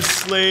Sonny was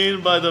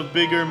slain by the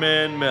bigger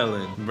man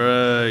Melon.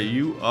 Bruh,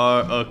 you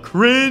are a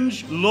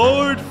cringe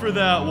lord for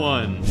that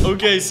one.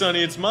 Okay,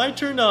 Sonny, it's my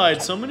turn to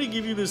hide, so I'm gonna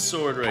give you this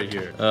sword right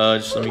here.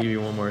 Just let me give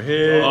you one more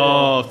hit.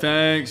 Oh,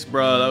 thanks,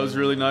 bro. That was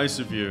really nice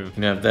of you. You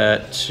can have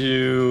that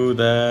too,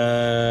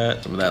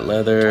 some of that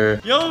leather.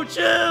 Yo,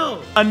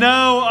 chill! And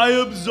now I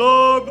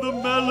absorb the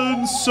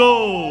melon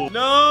soul.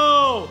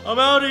 No! I'm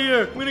out of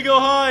here. I'm gonna go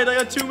hide. I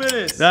got 2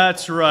 minutes.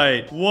 That's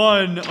right.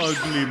 1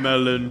 ugly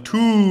melon,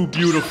 2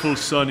 beautiful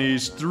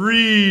sunnies,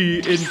 3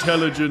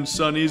 intelligent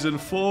sunnies, and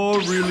 4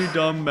 really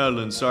dumb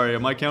melons. Sorry,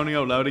 am I counting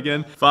out loud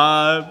again?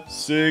 5,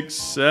 6,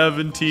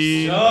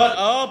 17. Shut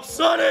up,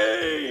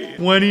 Sonny!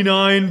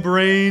 29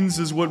 brains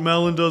is what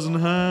Melon doesn't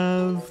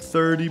have.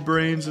 30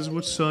 brains is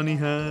what Sunny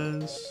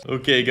has.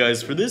 Okay,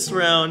 guys, for this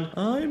round,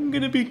 I'm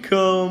gonna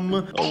become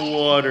a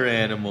water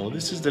animal.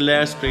 This is the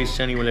last place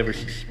Sonny will ever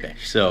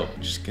suspect. So,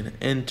 just gonna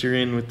enter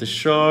in with the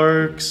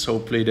sharks.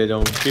 Hopefully they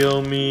don't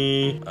kill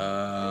me.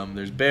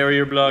 There's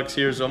barrier blocks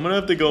here, so I'm gonna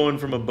have to go in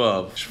from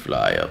above. Just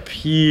fly up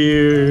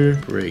here,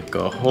 break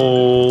a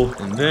hole,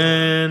 and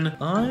then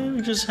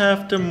I just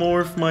have to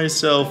morph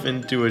myself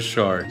into a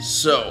shark.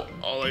 So,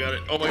 all I gotta...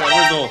 Oh my god,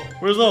 where's the hole?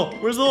 Where's the hole?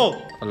 Where's the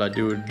hole? All I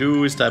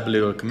do is type a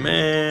little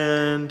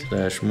command.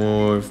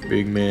 /morph,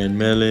 big man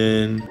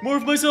melon.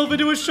 Morph myself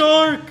into a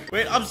shark!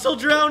 Wait, I'm still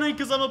drowning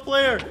because I'm a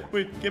player.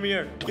 Wait, give me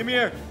air. Give me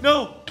air.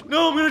 No!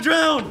 No, I'm gonna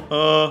drown!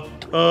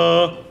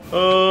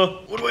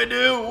 What do I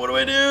do? What do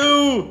I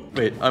do?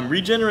 Wait, I'm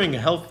regenerating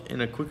health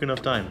in a quick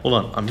enough time. Hold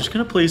on, I'm just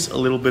gonna place a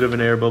little bit of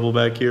an air bubble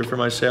back here for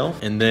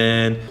myself. And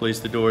then place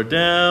the door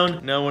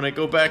down. Now when I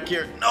go back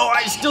here, no,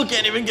 I still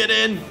can't even get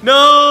in.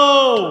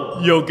 No!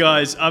 Yo,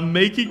 guys, I'm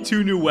making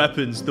 2 new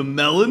weapons. The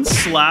Melon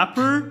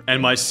Slapper,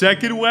 and my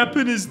second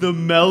weapon is the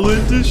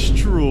Melon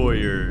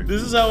Destroyer.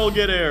 This is how I'll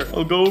get air.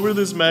 I'll go over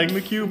this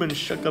magma cube and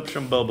shuck up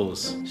some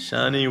bubbles.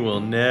 Sonny will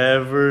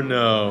never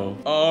know.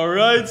 All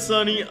right,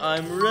 Sonny,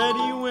 I'm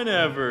ready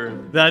whenever.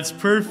 That's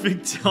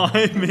perfect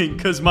timing,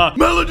 because my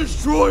Melon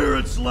Destroyer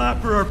and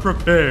Slapper are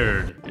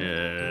prepared.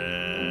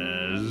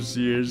 Yes,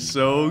 you're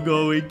so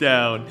going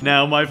down.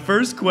 Now, my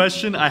first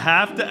question I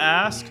have to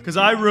ask, because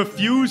I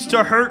refuse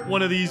to hurt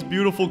one of these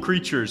beautiful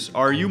creatures.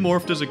 Are you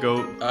morphed as a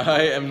goat?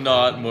 I am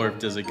not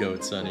morphed as a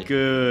goat, Sonny.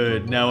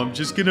 Good. Now, I'm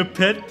just gonna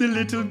pet the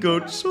little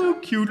goat. So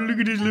cute. Look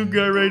at this little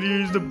guy right here.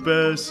 He's the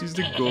best. He's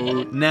the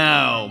goat.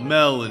 Now,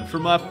 Melon, for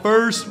my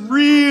first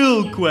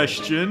real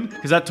question,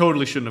 because that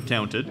totally shouldn't have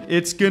counted,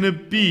 it's gonna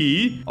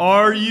be,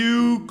 are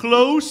you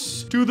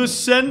close to the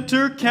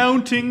center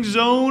counting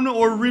zone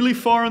or really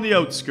far on the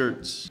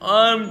outskirts?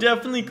 I'm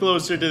definitely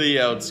closer to the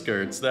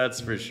outskirts,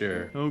 that's for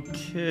sure.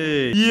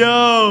 Okay.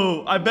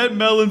 Yo, I bet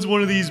Melon's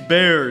one of these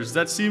bears.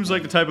 That seems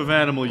like the type of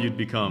animal you'd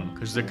become,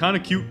 because they're kind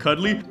of cute,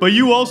 cuddly, but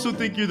you also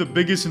think you're the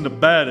biggest and the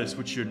baddest,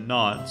 which you're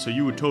not, so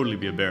you would totally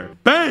be a bear.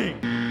 Bang!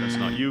 That's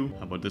not you.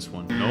 How about this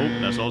one? Nope,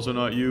 that's also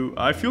not you.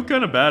 I feel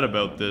kind of bad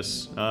about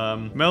this.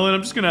 Melon,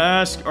 I'm just gonna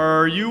ask,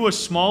 are you a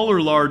small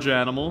or large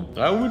animal?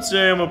 I would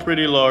say I'm a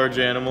pretty large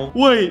animal.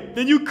 Wait,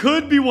 then you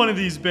could be one of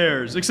these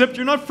bears, except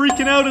you're not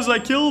freaking out as I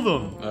kill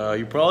them.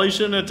 You probably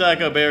shouldn't attack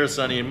a bear,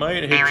 Sonny. It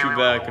might hit you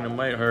back and it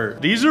might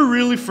hurt. These are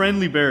really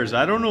friendly bears.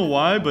 I don't know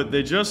why, but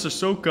they just are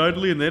so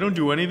cuddly and they don't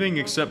do anything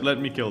except let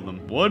me kill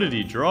them. What did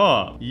he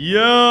draw?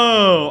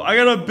 Yo, I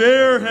got a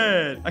bear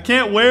head. I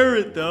can't wear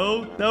it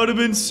though. That would have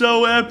been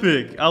so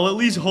epic. I'll at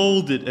least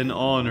hold it and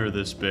honor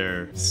this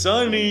bear.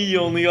 Sonny, you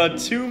only got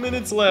 2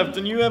 minutes left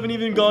and you haven't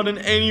even gotten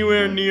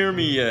anywhere near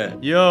me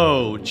yet.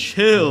 Yo,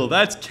 chill.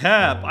 That's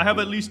cap. I have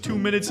at least 2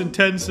 minutes and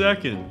 10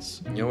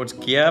 seconds. You know what's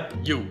cap?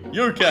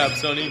 You're cap,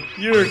 Sonny.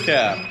 You're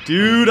cap.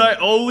 Dude, I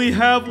only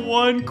have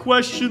 1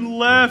 question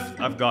left.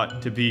 I've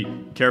got to be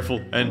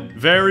careful and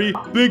very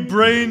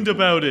big-brained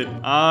about it.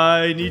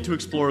 I need to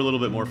explore a little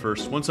bit more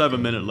first. Once I have a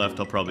minute left,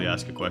 I'll probably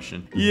ask a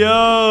question.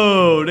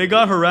 Yo, they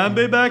got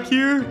Harambe back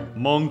here?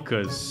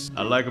 Monkas.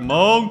 I like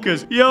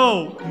monkas.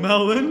 Yo,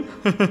 Melon.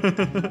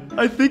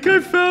 I think I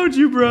found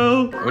you,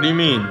 bro. What do you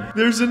mean?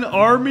 There's an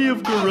army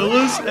of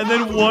gorillas and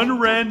then 1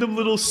 random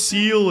little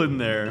seal in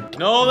there.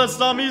 No, that's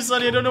not me,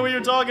 Sonny. I don't know what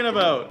you're talking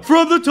about.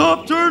 From the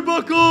top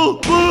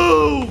turnbuckle!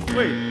 Boom!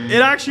 Wait,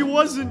 it actually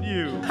wasn't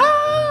you.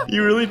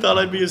 You really thought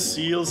I'd be a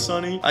seal,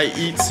 Sonny? I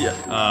eat seal.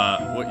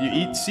 What, you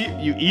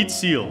eat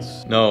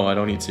seals? No, I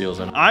don't eat seals.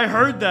 I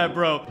heard that,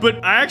 bro.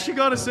 But I actually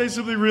gotta say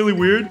something really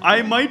weird.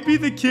 I might be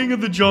the king of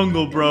the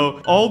jungle,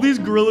 bro. All these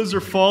gorillas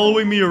are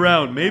following me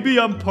around. Maybe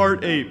I'm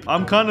part ape.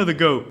 I'm kind of the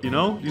goat, you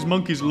know? These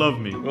monkeys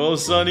love me. Well,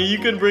 Sonny, you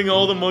can bring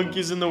all the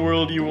monkeys in the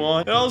world you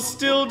want, and I'll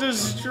still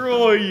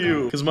destroy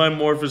you. Because my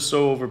morph is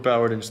so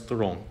overpowered and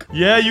strong.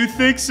 Yeah, you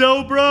think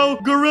so, bro?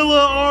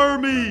 Gorilla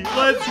army.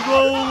 Let's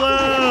roll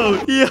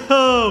out.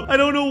 Yo, I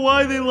don't know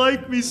why they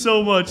like me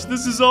so much.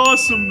 This is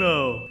awesome,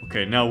 though.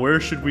 Okay, now where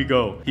should we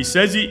go? He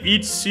says he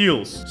eats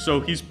seals,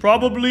 so he's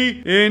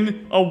probably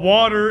in a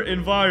water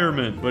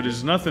environment. But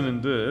there's nothing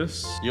in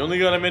this. You only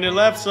got a minute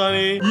left,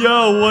 Sonny.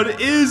 Yo, what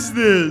is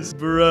this?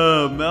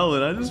 Bruh,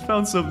 Melon, I just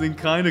found something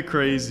kind of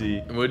crazy.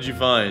 What'd you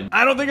find?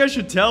 I don't think I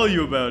should tell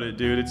you about it,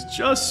 dude. It's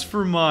just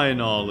for my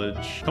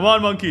knowledge. Come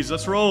on, monkeys,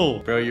 let's roll.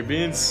 Bro, you're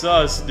being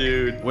sus,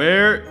 dude.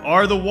 Where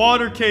are the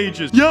water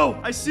cages? Yo,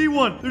 I see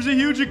one. There's a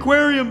huge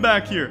aquarium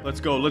back here. Let's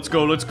go, let's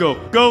go, let's go.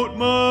 Goat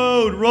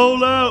mode,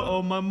 roll out.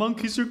 Oh, my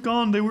monkeys are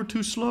gone. They were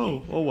too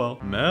slow. Oh, well.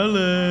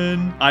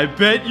 Melon, I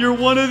bet you're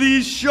one of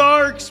these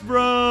sharks,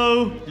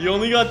 bro. You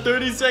only got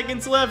 30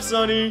 seconds left,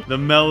 Sonny. The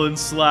melon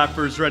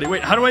slapper's ready.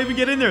 Wait, how do I even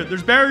get in there?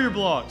 There's barrier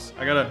blocks.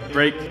 I gotta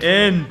break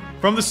in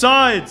from the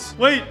sides.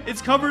 Wait,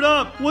 it's covered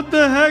up. What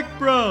the heck,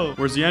 bro?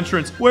 Where's the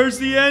entrance? Where's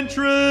the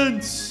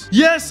entrance?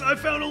 Yes, I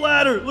found a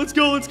ladder. Let's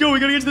go, let's go. We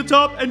gotta get to the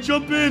top and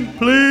jump in.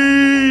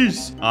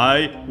 Please.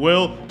 I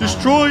will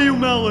destroy you,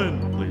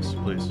 Melon. Please,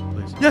 please,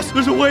 please. Yes,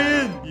 there's a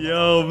way in.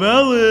 Yo,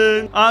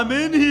 Melon, I'm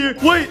in here.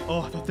 Wait.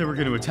 Oh, I thought they were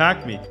gonna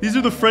attack me. These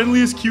are the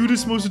friendliest,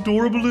 cutest, most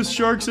adorablest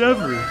sharks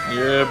ever.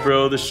 Yeah,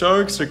 bro, the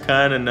sharks are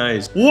kind of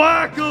nice.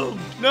 Whack 'em.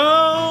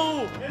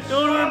 No!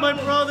 Don't hurt my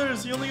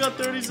brothers. You only got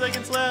 30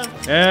 seconds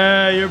left.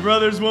 Hey, your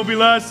brothers won't be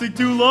lasting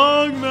too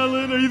long,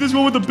 Melon. Are you this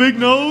one with the big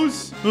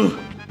nose? Ugh,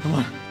 come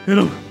on, hit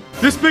him.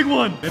 This big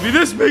one. Maybe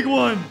this big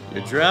one.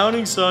 You're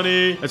drowning,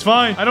 Sonny. It's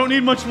fine. I don't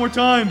need much more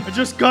time. I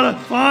just gotta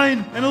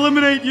find and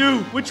eliminate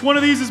you. Which one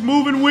of these is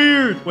moving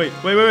weird? Wait.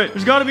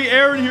 There's gotta be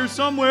air in here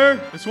somewhere.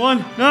 This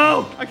one?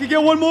 No. I could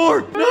get one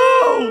more.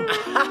 No.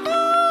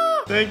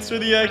 Thanks for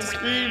the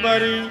XP,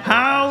 buddy.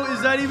 How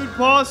is that even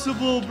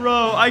possible,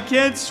 bro? I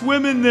can't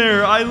swim in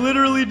there. I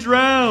literally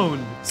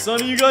drowned.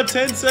 Sonny, you got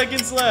 10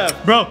 seconds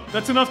left. Bro,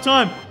 that's enough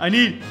time. I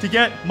need to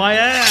get my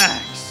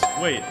axe.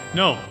 Wait,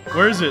 no.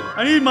 Where is it?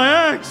 I need my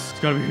axe. It's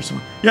gotta be here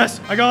somewhere.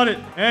 Yes, I got it.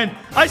 And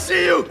I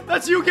see you.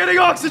 That's you getting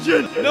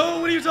oxygen. No,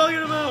 what are you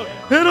talking about?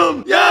 Hit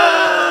him.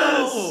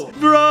 Yes!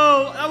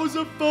 Bro, that was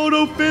a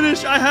photo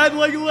finish. I had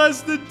like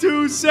less than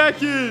 2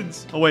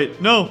 seconds. Oh, wait.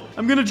 No,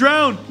 I'm gonna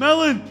drown.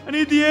 Melon, I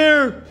need the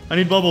air. I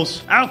need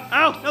bubbles. Ow,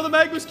 ow. Now the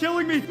magma's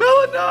killing me.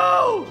 Melon,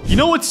 no! You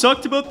know what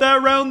sucked about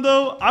that round,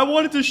 though? I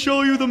wanted to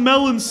show you the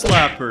melon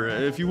slapper.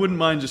 If you wouldn't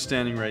mind just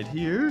standing right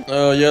here.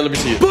 Oh, yeah, let me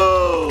see it.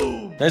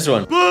 Boom! Nice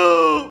one.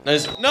 Boom!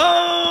 Nice.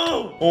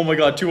 No! Oh my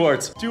god, 2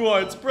 hearts. 2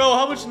 hearts. Bro,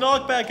 how much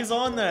knockback is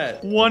on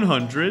that?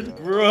 100.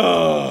 Bro.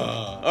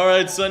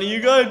 Alright, Sonny, you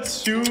got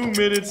 2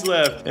 minutes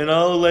left. And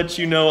I'll let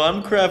you know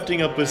I'm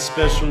crafting up a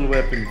special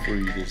weapon for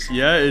you this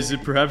year. Yeah, is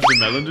it perhaps the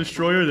melon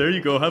destroyer? There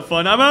you go. Have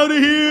fun. I'm out of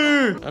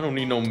here. I don't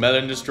need no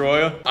melon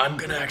destroyer. I'm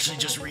gonna actually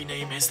just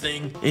rename his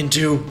thing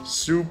into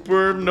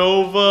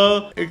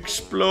Supernova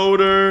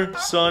Exploder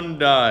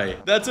Sundial.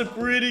 That's a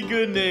pretty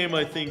good name,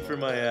 I think, for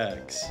my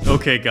axe.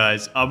 Okay,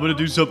 guys, I'm gonna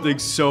do something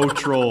so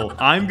troll.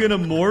 I'm gonna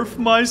morph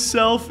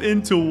myself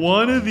into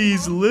one of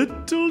these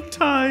little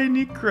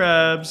tiny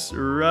crabs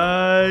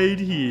right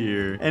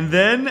here. And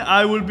then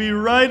I will be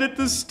right at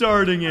the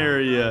starting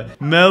area.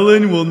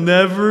 Melon will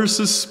never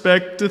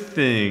suspect a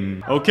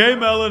thing. Okay,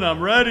 Melon, I'm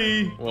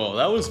ready. Whoa,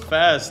 that was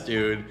fast,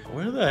 dude.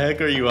 Where the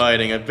heck are you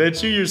hiding? I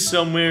bet you're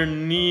somewhere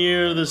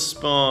near the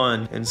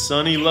spawn. And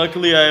Sonny,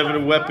 luckily I have a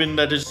weapon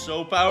that is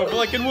so powerful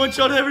I can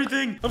one-shot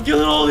everything. I'm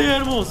killing all the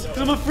animals.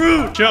 I'm a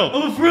fruit. Chill.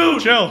 I'm a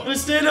fruit. Chill. I'm gonna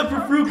stand up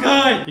for fruit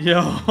kind.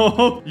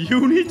 Yo,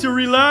 you need to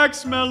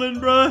relax, Melon,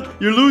 bruh.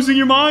 You're losing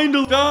your mind.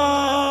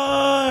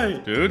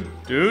 Die.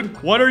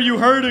 Dude, what are you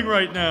hurting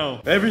right now?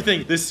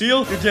 Everything. This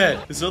seal, you're dead.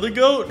 This other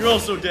goat, you're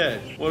also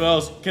dead. What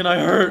else can I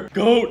hurt?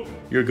 Goat.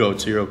 You're a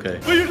goat, so you're okay.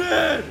 But you're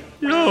dead.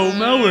 Yo,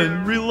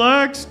 Melon,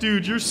 relax,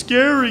 dude. You're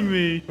scaring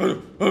me.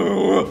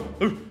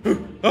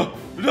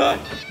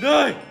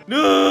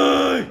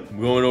 Die!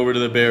 I'm going over to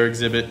the bear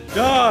exhibit.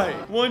 Die!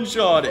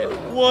 One-shotted.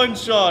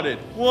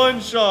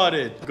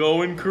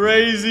 Going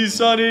crazy,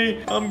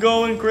 Sonny. I'm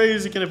going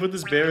crazy. Can I put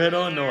this bear head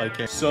on? No, I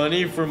can't.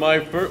 Sonny, for my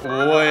first...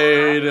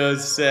 Wait a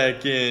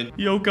second.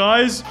 Yo,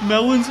 guys,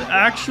 Melon's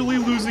actually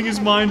losing his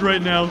mind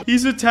right now.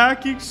 He's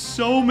attacking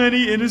so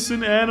many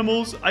innocent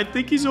animals. I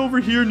think he's over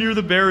here near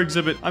the bear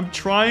exhibit. I'm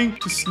trying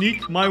to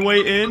sneak my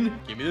way in.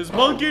 Give me this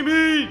monkey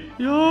meat.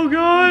 Yo,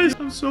 guys. Guys,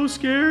 I'm so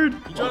scared.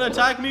 You trying to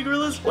attack me,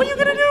 gorillas? What are you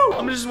gonna do?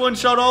 I'm gonna just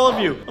one-shot all of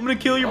you. I'm gonna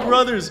kill your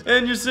brothers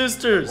and your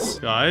sisters.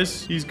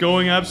 Guys, he's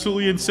going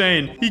absolutely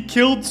insane. He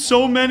killed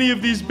so many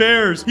of these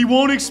bears. He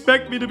won't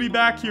expect me to be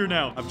back here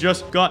now. I've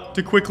just got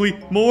to quickly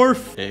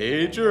morph.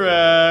 Hey,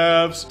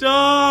 giraffes.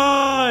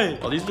 Die!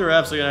 Oh, these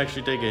giraffes are gonna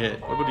actually take a hit.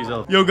 What about these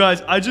elephants? Yo,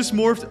 guys, I just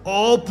morphed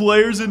all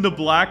players into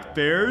black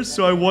bears,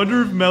 so I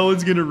wonder if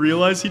Melon's gonna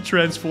realize he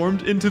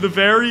transformed into the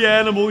very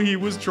animal he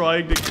was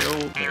trying to kill.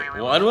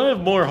 Why do I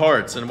have more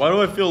hearts? And why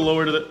do I feel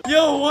lower to the...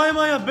 Yo, why am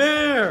I a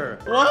bear?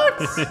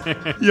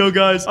 What? Yo,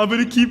 guys, I'm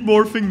gonna keep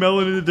morphing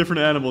Melon into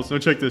different animals. No,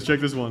 check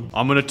this one.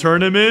 I'm gonna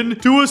turn him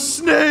into a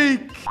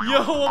snake.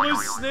 Yo, I'm a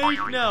snake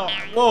now.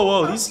 Whoa,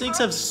 whoa, these snakes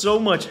have so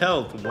much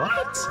health.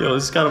 What? Yo,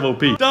 this is kind of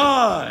OP.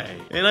 Die!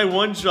 And I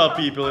one-shot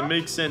people. It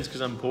makes sense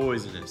because I'm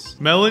poisonous.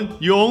 Melon,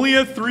 you only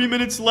have 3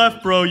 minutes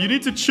left, bro. You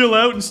need to chill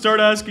out and start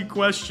asking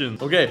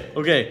questions.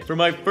 Okay. For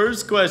my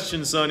first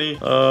question, Sonny,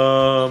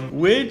 I'm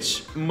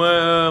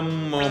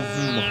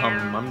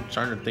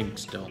trying to think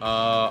still.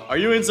 Are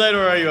you inside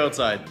or are you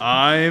outside?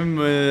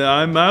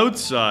 I'm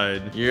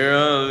outside.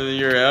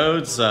 You're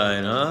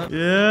outside, huh?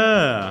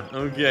 Yeah.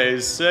 Okay,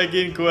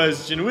 second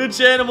question.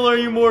 Which animal are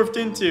you morphed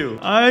into?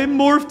 I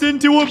morphed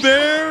into a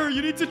bear.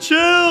 You need to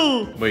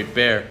chill. Wait,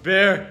 bear.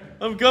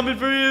 I'm coming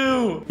for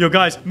you. Yo,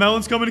 guys,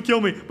 Melon's coming to kill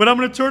me, but I'm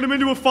gonna turn him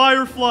into a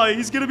firefly.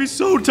 He's gonna be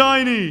so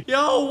tiny.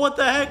 Yo, what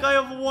the heck? I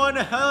have 1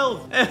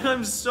 health, and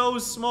I'm so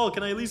small.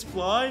 Can I at least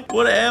fly?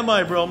 What am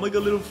I, bro? I'm like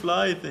a little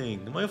fly thing.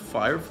 Am I a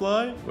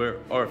firefly? Where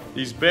are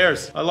these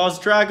bears? I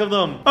lost track of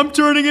them. I'm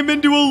turning him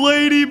into a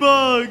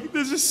ladybug.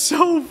 This is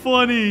so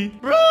funny.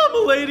 Bro, I'm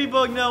a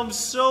ladybug now. I'm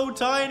so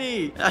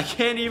tiny. I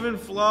can't even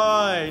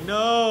fly.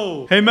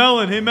 No. Hey,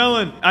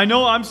 Melon. I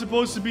know I'm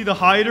supposed to be the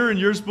hider, and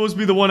you're supposed to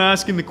be the one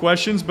asking the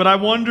questions, but I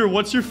wonder,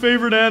 what's your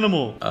favorite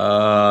animal?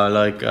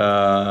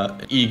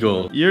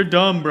 Eagle. You're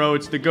dumb, bro.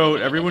 It's the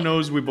goat. Everyone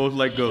knows we both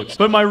like goats.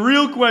 But my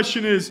real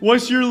question is,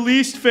 what's your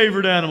least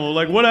favorite animal?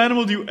 Like, what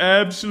animal do you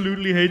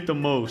absolutely hate the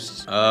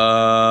most?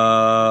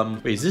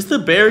 Wait, is this the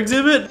bear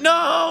exhibit?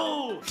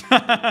 No!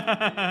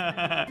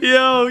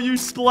 Yo, you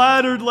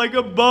splattered like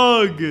a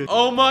bug.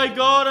 Oh my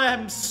god, I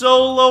am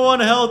so low on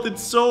health.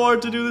 It's so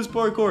hard to do this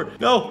parkour.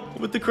 No,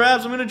 with the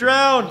crabs, I'm gonna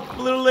drown. I'm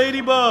a little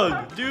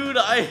ladybug. Dude,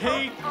 I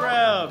hate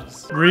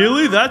crabs.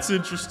 Really? That's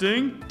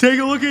interesting. Take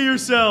a look at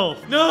yourself.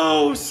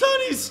 No,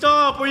 Sonny,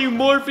 stop. Are you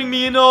morphing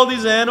me into all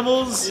these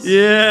animals?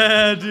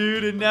 Yeah,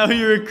 dude. And now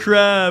you're a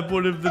crab.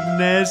 One of the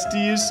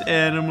nastiest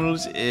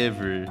animals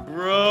ever.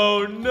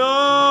 Bro,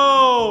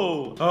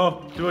 no.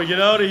 Oh, do I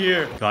get out of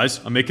here? Guys,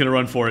 I'm making a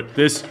run for it.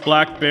 This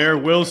black bear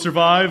will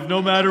survive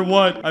no matter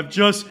what. I've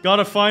just got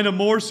to find a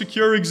more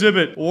secure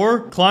exhibit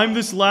or climb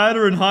this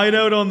ladder and hide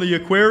out on the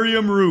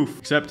aquarium roof.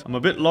 Except I'm a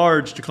bit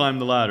large to climb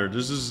the ladder.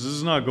 This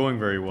is not going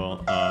very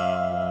well.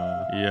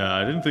 Yeah,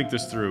 I didn't think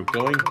this through.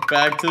 Going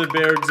back to the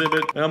bear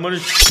exhibit, and I'm gonna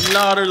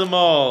slaughter them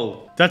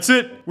all. That's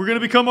it. We're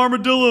gonna become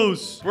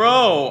armadillos.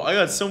 Bro, I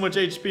got so much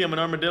HP, I'm an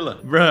armadillo.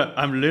 Bruh,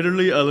 I'm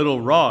literally a little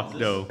rock,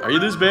 though. Are you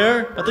this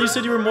bear? I thought you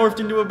said you were morphed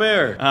into a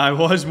bear. I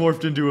was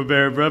morphed into a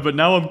bear, bruh, but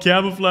now I'm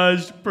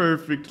camouflaged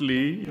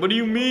perfectly. What do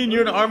you mean?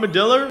 You're an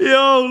armadillo?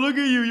 Yo, look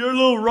at you. You're a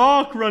little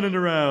rock running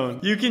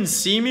around. You can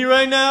see me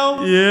right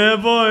now? Yeah,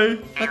 boy.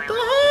 What the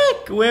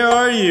heck? Where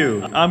are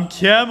you? I'm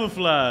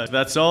camouflaged.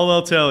 That's all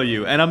I'll tell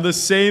you. And I'm the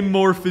same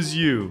morph as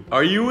you.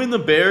 Are you in the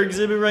bear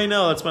exhibit right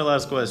now? That's my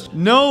last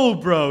question. No,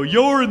 bro.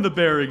 You're in the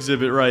bear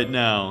exhibit right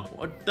now.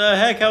 What the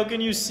heck? How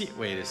can you see?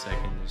 Wait a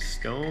second. There's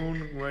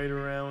stone right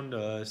around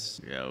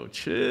us. Yo,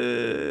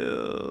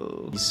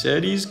 chill. He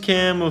said he's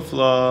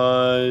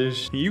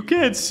camouflaged. You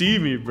can't see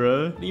me,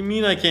 bruh. What do you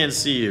mean I can't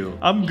see you?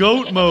 I'm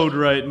goat mode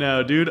right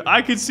now, dude.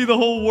 I can see the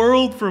whole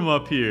world from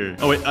up here.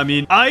 Oh, wait. I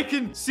mean, I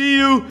can see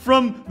you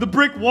from the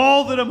brick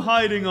wall that I'm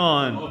hiding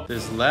on. Oh,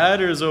 there's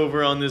ladders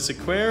over on this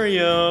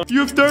aquarium. You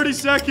have 30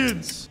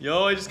 seconds.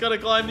 Yo, I just gotta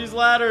climb these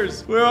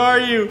ladders. Where are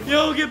you?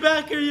 Yo, get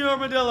back here, you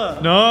armadillo.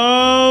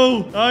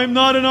 No, I'm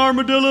not an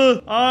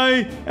armadillo.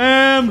 I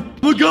am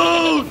a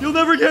goat. You'll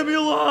never get me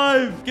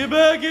alive. Get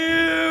back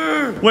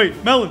here.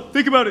 Wait, Melon,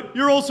 think about it.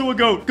 You're also a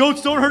goat.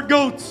 Goats don't hurt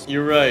goats.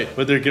 You're right,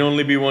 but there can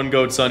only be one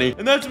goat, Sonny,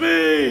 and that's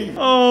me.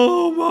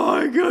 Oh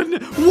my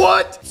goodness.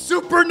 What?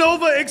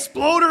 Supernova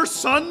Exploder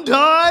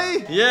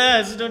Sunday?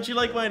 Yes, don't you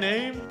like my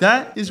name?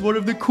 That is one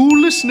of the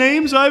coolest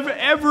names I've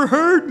ever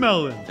heard,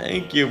 Melon.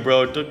 Thank you,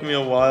 bro. It took me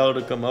a while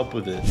to come up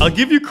with it. I'll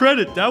give you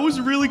credit. That was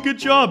a really good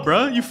job,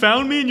 bruh. You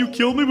found me and you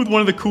killed me with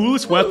one of the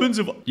coolest weapons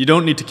of... You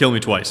don't need to kill me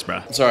twice,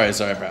 bruh. Sorry,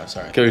 bro.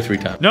 Sorry. Kill you 3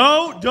 times.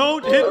 No,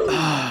 don't hit...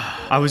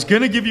 I was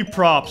gonna give you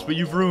props, but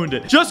you've ruined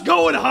it. Just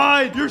go and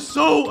hide. You're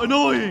so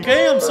annoying.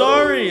 Okay, I'm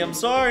sorry.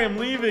 I'm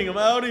leaving. I'm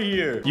out of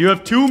here. You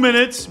have 2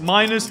 minutes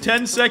minus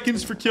 10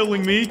 seconds for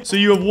killing me. So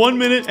you have 1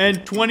 minute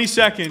and 20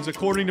 seconds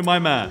according to my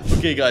math.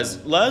 Okay,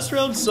 guys. Last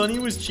round, Sonny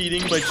was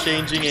cheating by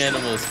changing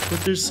animals. But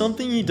there's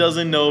something he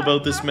doesn't know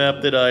about this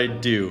map that I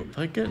do. If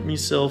I get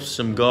myself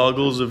some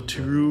goggles of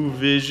true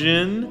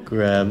vision,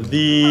 grab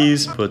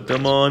these, put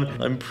them on.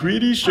 I'm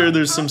pretty sure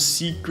there's some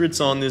secrets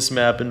on this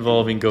map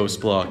involving ghost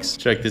blocks.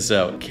 Check this out.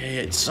 out. Okay,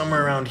 it's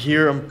somewhere around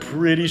here. I'm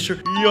pretty sure.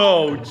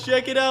 Yo,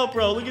 check it out,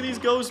 bro. Look at these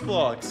ghost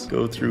blocks.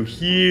 Go through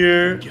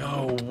here.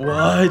 Yo,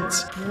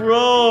 what?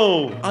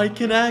 Bro, I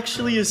can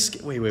actually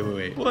escape.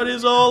 Wait. What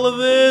is all of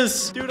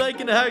this? Dude, I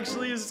can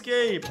actually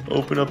escape.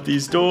 Open up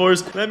these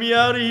doors. Let me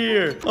out of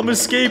here. I'm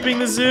escaping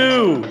the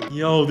zoo.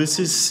 Yo, this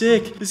is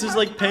sick. This is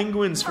like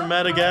penguins from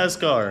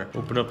Madagascar.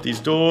 Open up these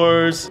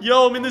doors.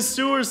 Yo, I'm in the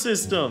sewer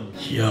system.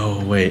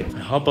 Yo, wait. I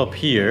hop up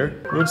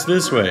here. What's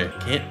this way?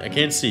 I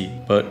can't see,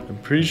 but I'm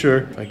pretty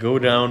sure if I go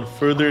down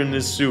further in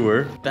this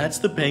sewer, that's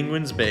the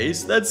penguin's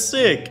base. That's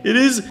sick. It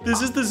is.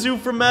 This is the zoo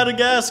from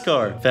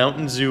Madagascar.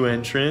 Fountain zoo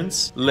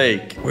entrance.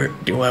 Lake. Where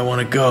do I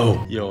want to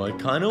go? Yo, I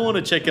kind of want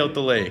to check out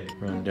the lake.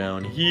 Run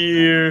down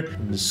here.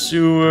 In the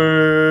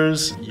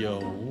sewers. Yo,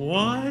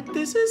 what?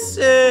 This is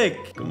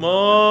sick. Come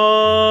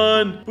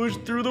on. Push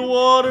through the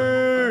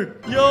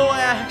water. Yo,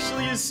 I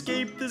actually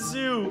escaped the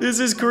zoo. This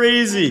is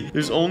crazy.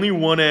 There's only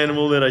one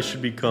animal that I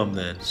should become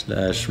then.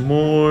 Slash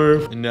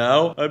morph. And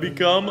now I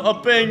become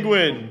a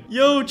penguin.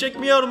 Yo, check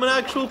me out. I'm an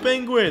actual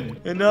penguin.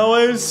 And now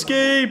I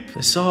escape.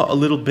 I saw a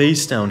little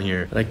base down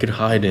here that I could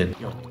hide in.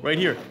 Yo, right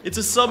here. It's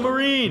a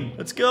submarine.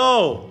 Let's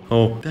go.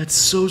 Oh, that's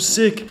so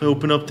sick. If I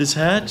open up this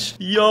hatch.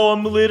 Yo,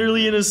 I'm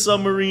literally in a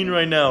submarine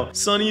right now.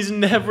 Sunny's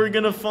never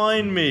gonna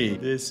find me.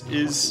 This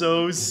is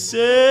so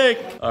sick.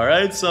 All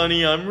right,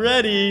 Sunny, I'm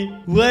ready.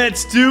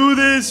 Let's do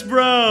this,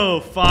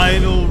 bro.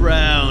 Final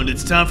round.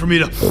 It's time for me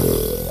to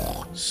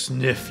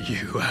sniff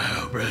you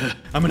out, bruh.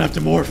 I'm gonna have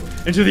to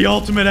morph into the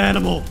ultimate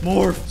animal.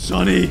 Morph,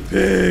 Sunny,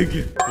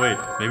 pig. Wait,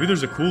 maybe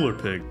there's a cooler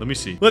pig. Let me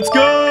see. Let's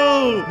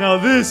go! Now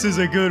this is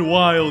a good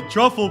wild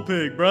truffle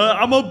pig, bruh.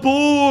 I'm a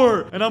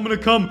boar, and I'm gonna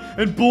come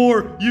and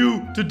bore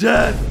you to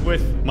death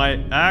with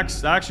my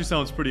axe. That actually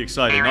sounds pretty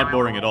exciting, not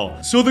boring at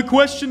all. So the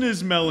question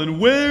is, Melon,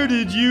 where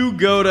did you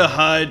go to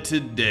hide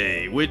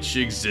today? Which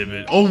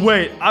exhibit? Oh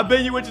wait, I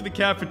bet you went to the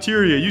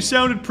cafeteria. You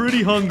sounded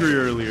pretty hungry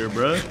earlier,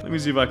 bruh. Let me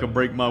see if I can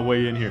break my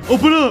way in here.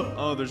 Open up!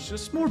 Oh, there's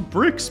just more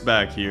bricks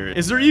back here.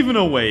 Is there even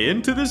a way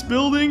into this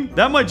building?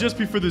 That might just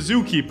be for the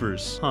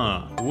zookeepers.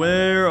 Huh.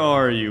 Where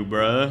are you,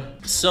 bruh?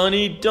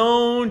 Sunny,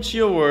 don't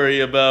you worry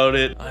about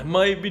it. I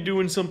might be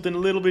doing something a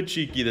little bit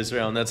cheeky this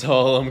round. That's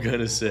all I'm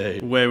gonna say.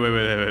 Wait.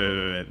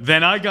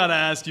 Then I gotta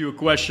ask you a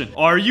question.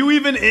 Are you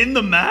even in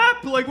the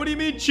map? Like, what do you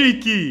mean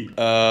cheeky?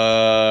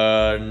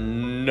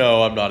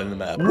 No, I'm not in the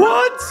map.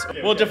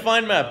 What? Well,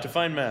 define map.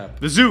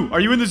 The zoo. Are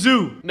you in the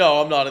zoo?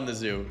 No, I'm not in the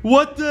zoo.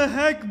 What the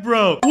heck,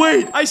 bro?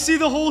 Wait, I see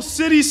the whole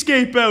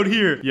cityscape out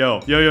here.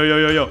 Yo.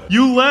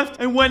 You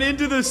left and went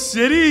into the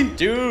city?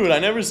 Dude, I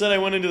never said I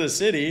went into the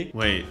city.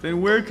 Wait,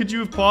 then where could you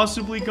have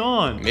possibly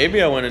gone?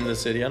 Maybe I went into the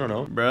city. I don't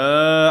know.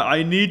 Bruh,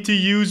 I need to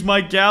use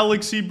my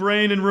galaxy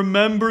brain and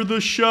remember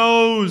the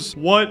shows.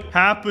 What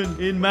happened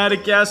in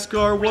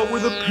Madagascar? What were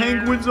the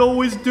penguins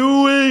always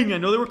doing? I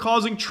know they were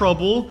causing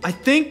trouble. I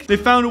think they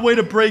found a way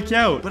to break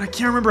out, but I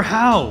can't remember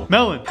how.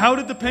 Melon, how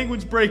did the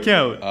penguins break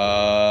out?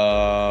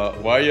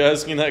 Why are you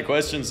asking that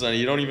question, Sonny?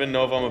 You don't even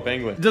know if I'm a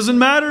penguin. It doesn't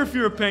matter if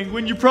you're a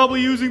penguin. You're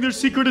probably using their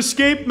secret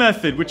escape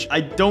method, which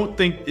I don't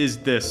think is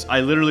this.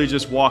 I literally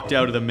just walked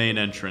out of the main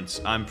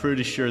entrance. I'm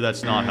pretty sure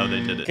that's not how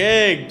they did it.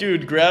 Okay,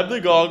 dude, grab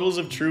the goggles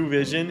of True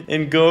Vision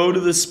and go to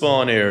the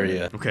spawn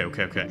area. Okay.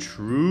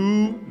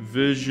 True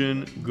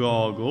Vision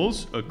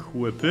goggles.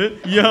 Equip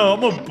it. Yo,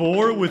 I'm a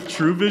boar with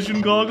True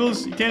Vision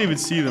goggles. You can't even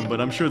see them, but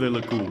I'm sure they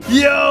look cool.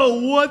 Yo,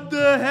 what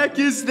the heck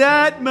is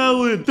that,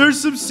 Melon? There's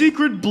some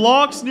secret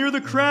blocks near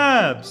the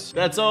crabs.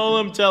 That's all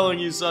I'm telling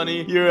you,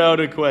 Sonny. You're out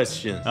of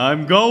questions.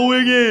 I'm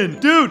going in.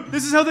 Dude,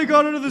 this is how they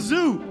got out of the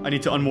zoo. I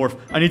need to unmorph.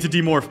 I need to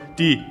demorph.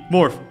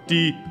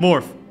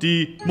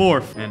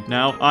 Demorph. And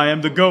now I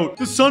am the goat.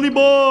 The Sunny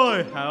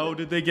Boy. How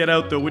did they get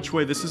out though? Which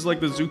way? This is like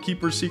the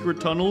zookeeper's secret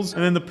tunnels.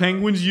 And then the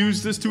penguins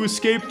used this to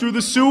escape through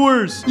the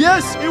sewers.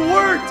 Yes, it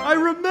worked. I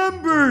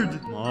remembered.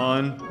 Come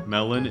on.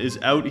 Melon is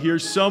out here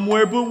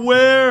somewhere, but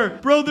where?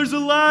 Bro, there's a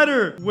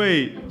ladder.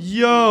 Wait.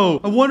 Yo.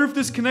 I wonder if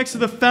this connects to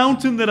the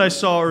fountain that I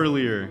saw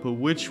earlier. But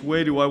which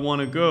way do I want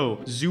to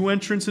go? Zoo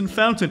entrance and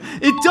fountain.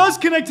 It does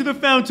connect to the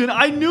fountain.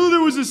 I knew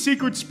there was a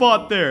secret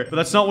spot there. But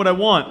that's not what I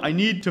want. I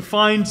need to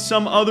find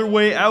some other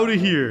way out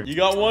of here. You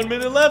got 1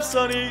 minute left,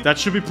 Sonny. That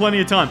should be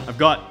plenty of time. I've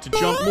got to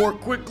jump more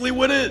quickly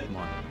with it.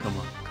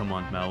 Come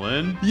on,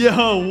 Melon.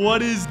 Yo,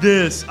 what is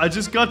this? I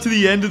just got to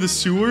the end of the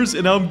sewers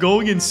and now I'm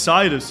going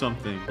inside of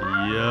something.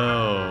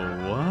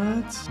 Yo,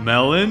 what?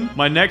 Melon,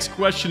 my next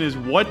question is,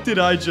 what did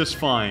I just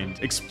find?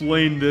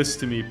 Explain this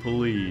to me,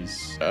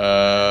 please.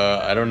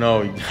 I don't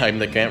know. I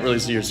can't really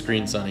see your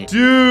screen, Sonny.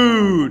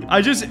 Dude,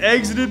 I just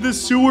exited the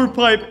sewer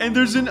pipe and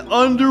there's an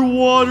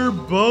underwater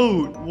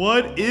boat.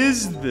 What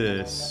is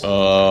this?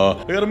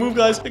 I gotta move,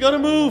 guys. I gotta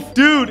move.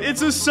 Dude,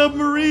 it's a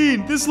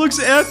submarine. This looks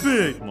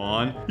epic. Come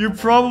on. You're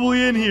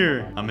probably in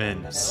here. I'm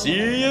in.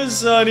 See you,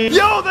 Sonny.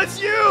 Yo,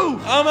 that's you.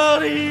 I'm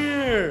out of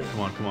here.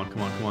 Come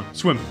on.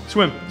 Swim.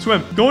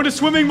 Go into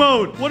swimming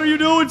mode. What are you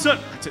doing, son?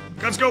 That's it.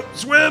 Let's go.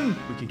 Swim.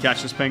 We can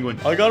catch this penguin.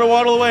 I gotta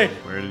waddle away.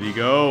 Where did he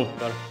go?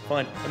 Gotta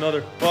find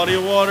another body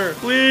of water.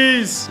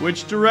 Please.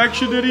 Which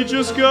direction did he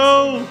just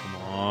go?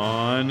 Come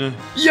on.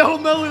 Yo,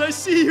 Melon, I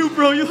see you,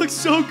 bro. You look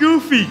so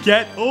goofy.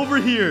 Get over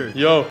here.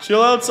 Yo,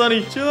 chill out,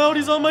 Sonny. Chill out.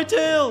 He's on my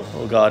tail.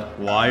 Oh, God.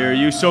 Why are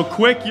you so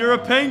quick? You're a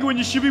penguin.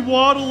 You should be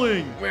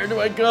waddling. Where do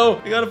I go?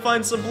 I gotta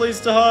find some place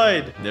to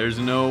hide. There's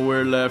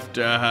nowhere left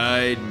to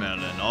hide,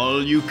 Melon.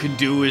 All you can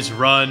do is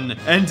run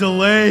and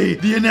delay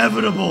the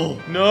inevitable.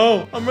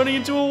 No, I'm running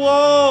into a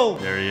wall.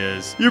 There he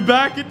is. You're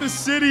back at the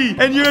city,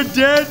 and you're a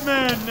dead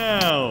man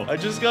now. I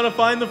just gotta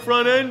find the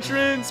front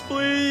entrance,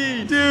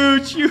 please.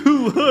 Dude,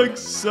 you look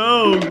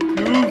so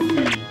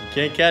goofy.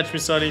 Can't catch me,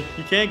 Sonny.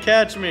 You can't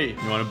catch me.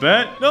 You want to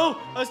bet? No,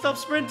 I stopped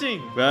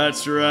sprinting.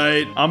 That's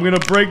right. I'm gonna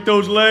break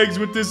those legs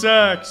with this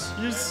axe.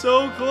 You're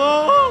so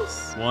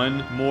close.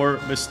 One more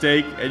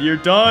mistake, and you're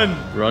done.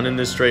 Run in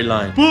this straight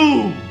line.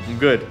 Boom! I'm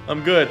good.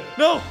 I'm good.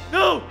 No,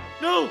 no,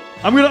 no.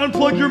 I'm gonna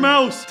unplug your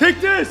mouse.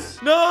 Take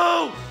this.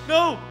 No,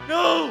 no,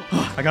 no.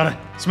 I gotta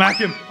smack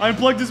him. I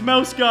unplugged his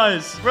mouse,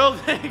 guys. Bro,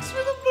 thanks for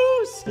the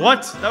boost.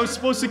 What? That was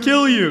supposed to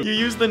kill you. You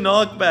used the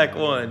knockback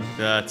one.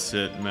 That's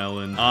it,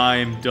 Melon.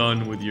 I'm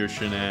done with your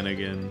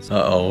shenanigans.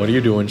 Uh-oh, what are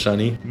you doing,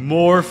 Sonny?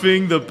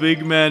 Morphing the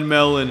big man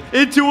Melon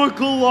into a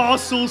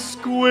colossal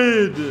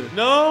squid.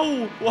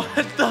 No,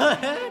 what the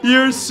heck?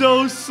 You're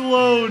so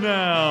slow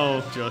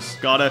now.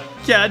 Just gotta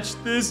catch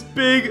this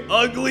big,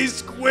 ugly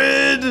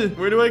squid.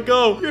 Where do I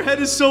go? Your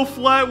head is so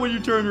flat when you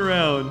turn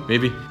around.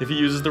 Maybe if he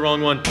uses the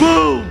wrong one.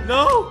 Boom!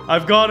 No!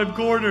 I've got him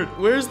cornered.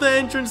 Where's the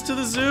entrance to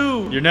the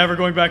zoo? You're never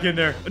going back in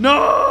there.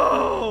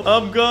 No!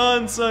 I'm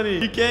gone, Sonny.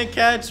 You can't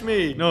catch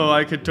me. No,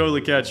 I could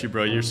totally catch you,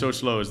 bro. You're so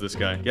slow as this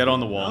guy. Get on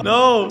the wall.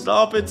 No!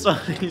 Stop it,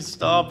 Sonny.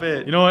 Stop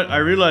it. You know what? I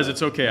realize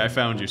it's okay. I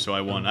found you, so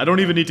I won. I don't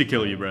even need to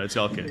kill you, bro. It's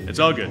okay. It's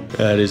all good.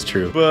 That is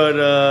true. But,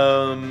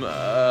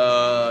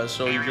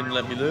 so you can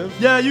let me live?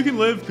 Yeah, you can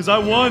live, because I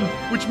won,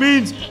 which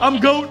means I'm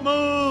GOAT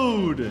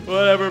mode.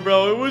 Whatever,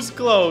 bro. It was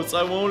close.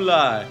 I won't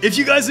lie. If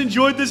you guys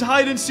enjoyed this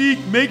hide and seek,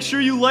 make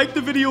sure you like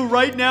the video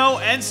right now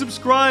and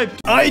subscribe.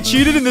 I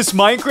cheated in this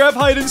Minecraft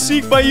hide and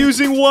seek by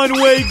using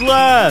one-way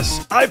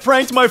glass. I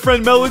pranked my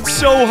friend Melon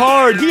so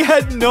hard, he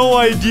had no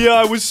idea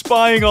I was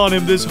spying on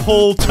him this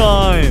whole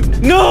time.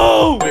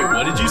 No! Wait,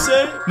 what did you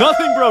say?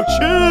 Nothing, bro.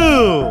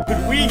 Chill.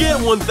 Could we get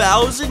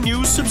 1,000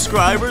 new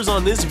subscribers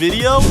on this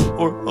video?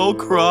 Or I'll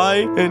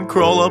cry and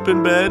crawl up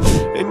in bed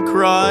and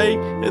cry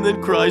and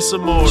then cry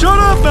some more. Shut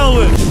up,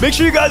 Melon. Make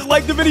sure you guys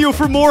like the video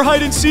for more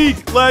hide and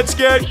seek. Let's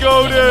get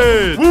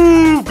goated.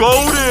 Woo,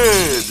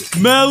 goated.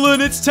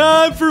 Melon, it's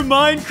time for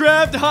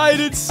Minecraft hide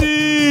and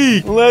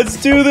seek.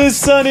 Let's do this,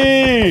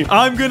 Sonny.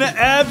 I'm gonna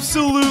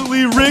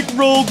absolutely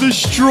rickroll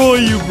destroy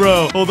you,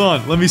 bro. Hold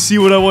on. Let me see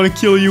what I want to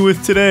kill you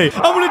with today.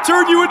 I'm gonna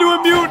turn you into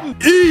a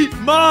mutant. Eat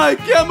my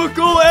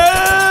chemical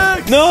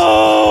egg.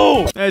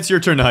 No. It's your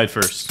turn to hide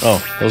first.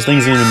 Oh, those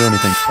things didn't even do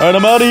anything. All right,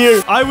 I'm out of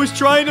here. I was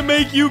trying to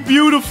make you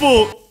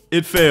beautiful.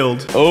 It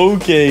failed.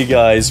 Okay,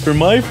 guys, for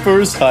my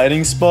first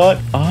hiding spot,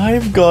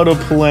 I've got a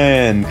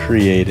plan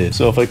created.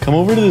 So if I come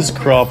over to this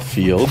crop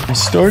field, I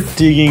start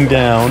digging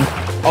down,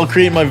 I'll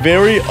create my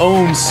very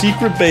own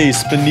secret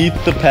base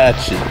beneath the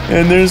patches.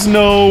 And there's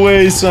no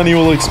way Sonny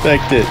will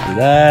expect it.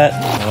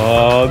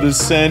 Oh, this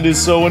sand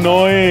is so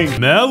annoying.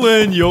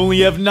 Melon, you only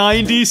have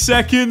 90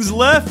 seconds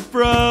left,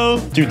 bro.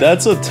 Dude,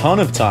 that's a ton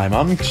of time.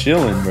 I'm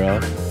chilling,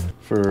 bro.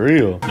 For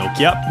real. No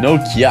cap. No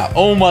cap.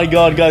 Oh my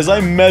god, guys, I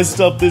messed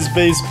up this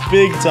base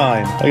big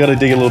time. I gotta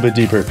dig a little bit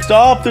deeper.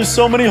 Stop, there's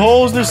so many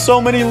holes, there's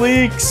so many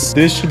leaks.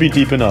 This should be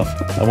deep enough.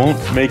 I won't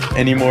make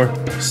any more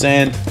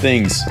sand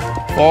things.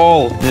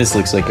 Fall. This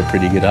looks like a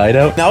pretty good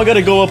hideout. Now I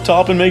gotta go up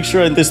top and make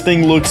sure that this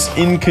thing looks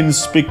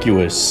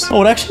inconspicuous.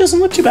 Oh, it actually doesn't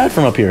look too bad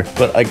from up here.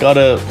 But I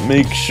gotta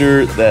make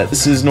sure that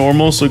this is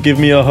normal, so give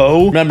me a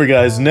hoe. Remember,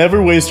 guys,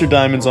 never waste your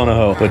diamonds on a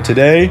hoe. But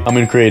today, I'm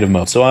in creative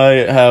mode, so I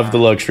have the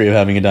luxury of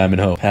having a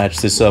diamond hoe. Patch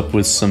this up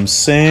with some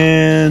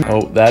sand.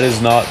 Oh, that is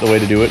not the way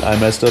to do it. I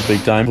messed up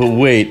big time. But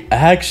wait,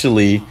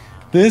 actually,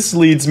 this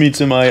leads me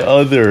to my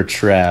other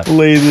trap.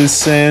 Lay this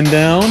sand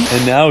down.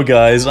 And now,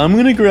 guys, I'm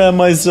gonna grab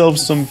myself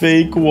some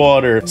fake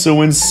water. So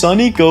when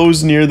Sonny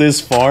goes near this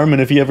farm,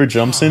 and if he ever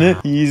jumps in it,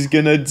 he's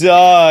gonna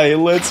die.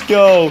 Let's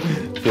go.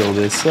 Fill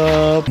this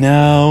up.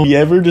 Now, if he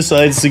ever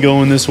decides to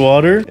go in this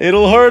water,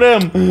 it'll hurt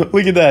him.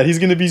 Look at that. He's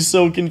gonna be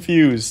so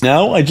confused.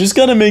 Now, I just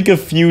gotta make a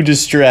few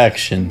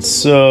distractions.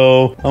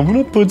 So, I'm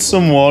gonna put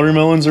some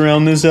watermelons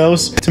around this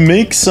house to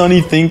make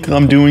Sonny think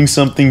I'm doing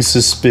something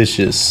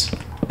suspicious.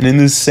 And in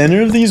the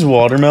center of these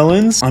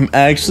watermelons, I'm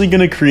actually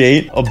gonna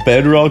create a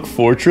bedrock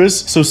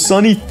fortress. So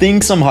Sonny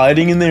thinks I'm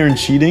hiding in there and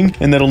cheating,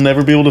 and that he'll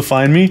never be able to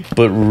find me.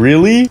 But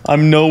really,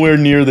 I'm nowhere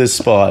near this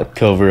spot.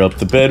 Cover up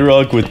the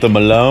bedrock with the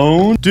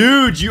Malone.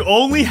 Dude, you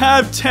only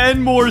have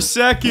 10 more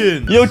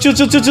seconds. Yo, chill,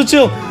 chill, chill, chill,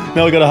 chill.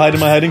 Now I gotta hide in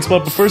my hiding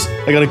spot, but first,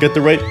 I gotta get the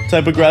right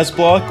type of grass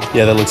block.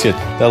 Yeah, that looks good.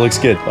 That looks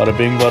good. Bada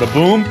bing, bada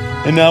boom.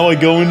 And now I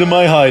go into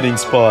my hiding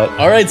spot.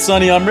 All right,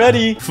 Sonny, I'm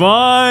ready.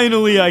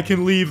 Finally, I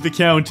can leave the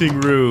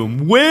counting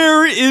room.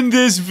 Where in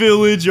this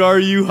village are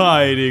you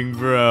hiding,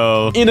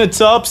 bro? In a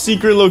top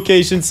secret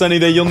location, Sonny,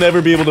 that you'll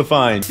never be able to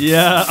find.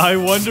 Yeah, I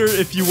wonder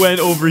if you went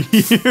over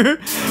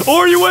here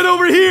or you went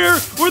over here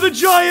where the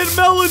giant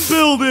melon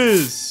build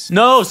is.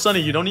 No, Sonny,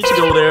 you don't need to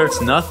go there.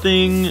 It's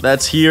nothing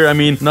that's here. I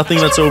mean, nothing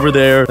that's over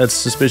there that's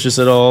suspicious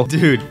at all.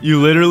 Dude,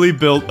 you literally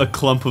built a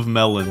clump of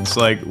melons.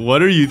 Like,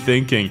 what are you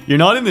thinking? You're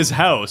not in this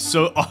house,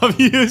 so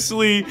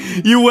obviously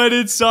you went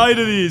inside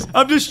of these.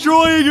 I'm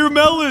destroying your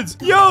melons.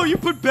 Yo, you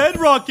put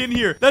bedrock in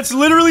here. That's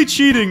literally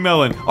cheating,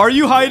 Melon. Are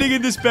you hiding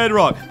in this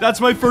bedrock? That's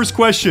my first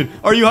question.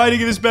 Are you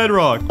hiding in this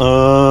bedrock?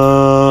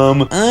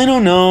 I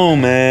don't know,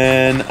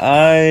 man.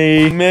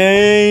 I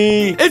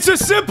may... It's a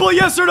simple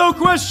yes or no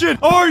question.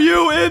 Are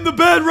you in the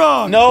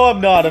bedrock? No,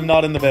 I'm not. I'm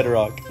not in the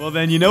bedrock. Well,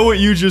 then you know what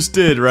you just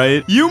did,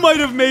 right? You might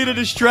have made a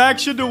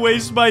distraction to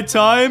waste my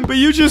time, but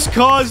you just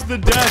caused the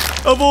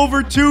death of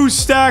over 2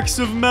 stacks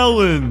of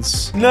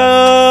melons.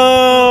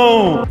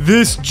 No!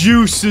 This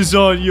juice is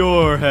on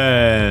your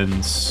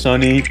hands.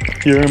 Sonny,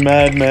 you're a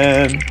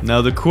madman.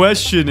 Now the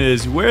question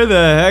is, where the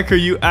heck are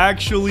you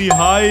actually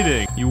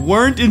hiding? You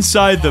weren't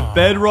inside the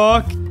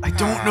bedrock. I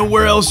don't know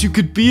where else you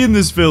could be in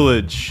this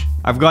village.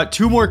 I've got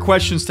 2 more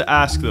questions to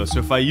ask though, so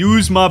if I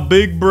use my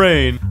big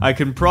brain, I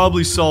can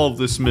probably solve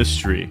this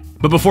mystery.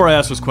 But before I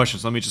ask those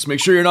questions, let me just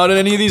make sure you're not in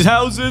any of these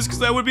houses, because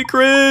that would be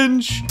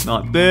cringe.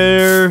 Not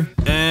there.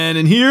 And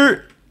in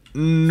here?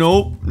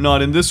 Nope,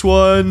 not in this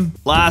one.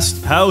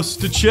 Last house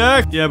to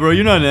check. Yeah, bro,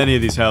 you're not in any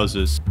of these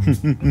houses. Do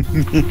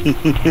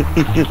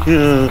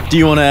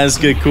you want to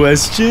ask a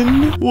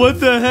question? What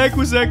the heck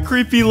was that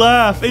creepy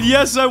laugh? And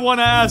yes, I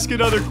want to ask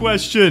another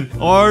question.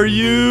 Are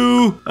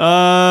you...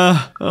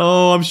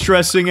 Oh, I'm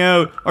stressing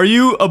out. Are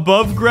you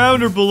above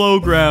ground or below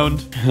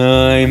ground?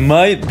 I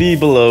might be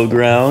below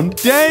ground.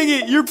 Dang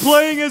it, you're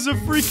playing as a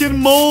freaking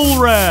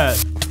mole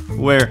rat.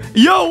 Where?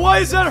 Yo, why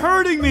is that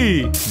hurting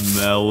me?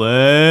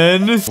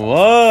 Melon.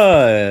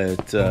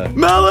 What?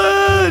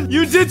 Melon!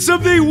 You did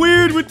something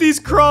weird with these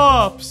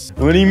crops.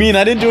 What do you mean?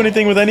 I didn't do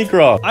anything with any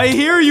crop. I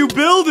hear you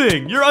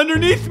building. You're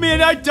underneath me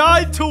and I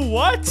died to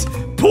what?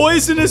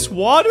 Poisonous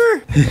water?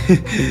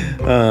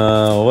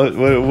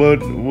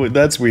 What?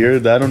 That's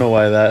weird. I don't know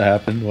why that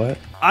happened. What?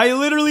 I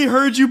literally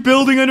heard you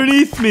building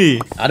underneath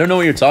me. I don't know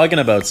what you're talking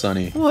about,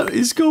 Sonny. What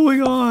is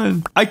going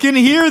on? I can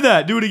hear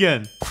that. Do it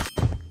again.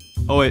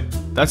 Oh, wait.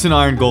 That's an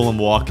iron golem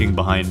walking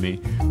behind me.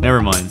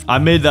 Never mind. I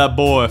made that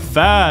boy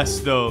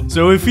fast, though.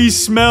 So if he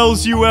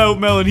smells you out,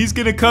 Melon, he's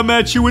gonna come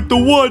at you with the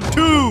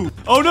 1-2.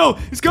 Oh, no.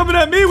 He's coming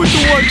at me with the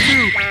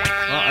 1-2.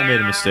 Oh, I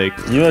made a mistake.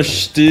 You're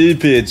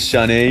stupid,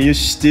 Sonny. You're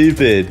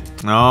stupid.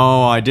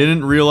 No, I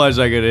didn't realize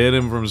I could hit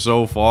him from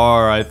so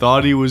far. I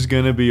thought he was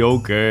gonna be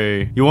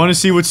okay. You want to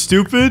see what's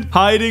stupid?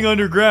 Hiding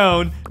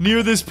underground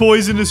near this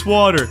poisonous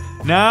water.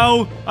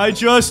 Now, I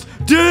just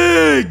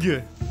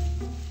dig!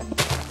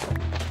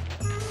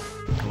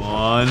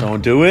 On.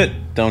 Don't do it.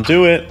 Don't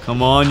do it.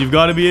 Come on, you've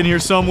got to be in here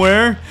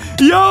somewhere.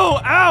 Yo,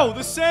 ow,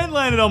 the sand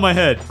landed on my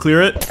head.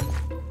 Clear it.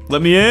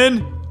 Let me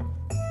in.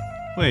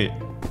 Wait,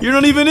 you're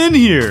not even in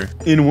here.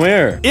 In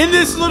where? In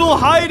this little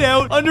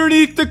hideout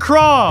underneath the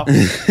crop.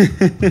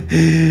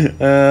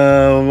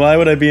 Why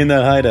would I be in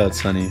that hideout,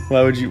 Sonny?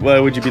 Why would you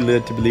be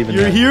led to believe in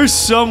that? You're here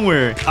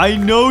somewhere. I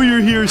know you're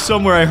here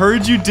somewhere. I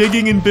heard you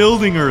digging and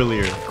building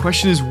earlier. The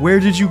question is, where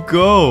did you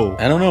go?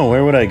 I don't know.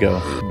 Where would I go?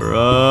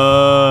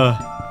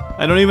 Bruh.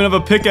 I don't even have a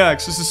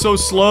pickaxe. This is so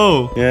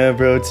slow. Yeah,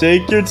 bro.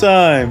 Take your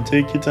time.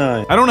 Take your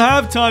time. I don't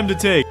have time to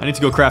take. I need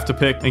to go craft a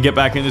pick and get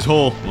back in this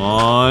hole. Come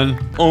on.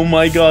 Oh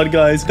my god,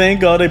 guys. Thank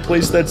god I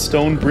placed that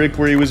stone brick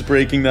where he was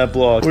breaking that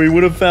block. Or he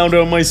would have found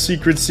out my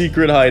secret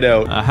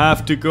hideout. I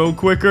have to go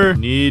quicker.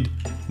 Need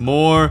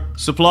more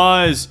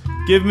supplies.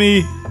 Give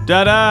me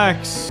that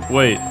axe.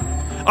 Wait.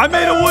 I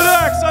made a wood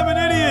axe! I'm an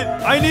idiot!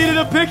 I needed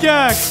a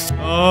pickaxe!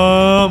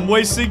 I'm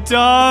wasting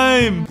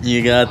time!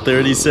 You got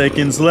 30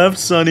 seconds left,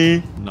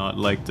 Sonny. Not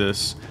like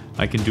this.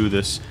 I can do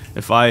this.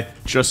 If I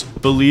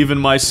just believe in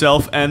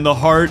myself and the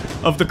heart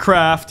of the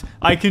craft,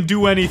 I can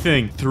do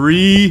anything.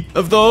 3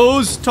 of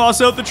those. Toss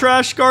out the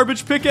trash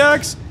garbage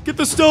pickaxe. Get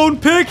the stone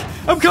pick.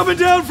 I'm coming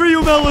down for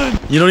you, Melon!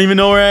 You don't even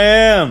know where I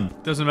am.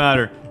 Doesn't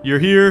matter. You're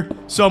here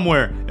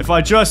somewhere. If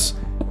I just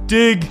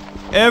dig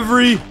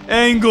every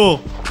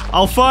angle,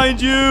 I'll find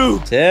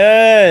you!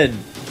 10!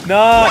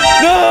 No!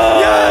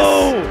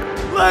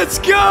 Yes! Let's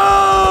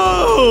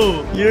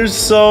go! You're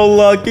so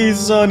lucky,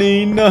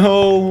 Sonny.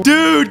 No.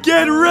 Dude,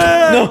 get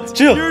red! No,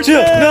 chill, You're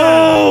chill. dead.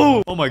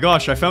 No! Oh my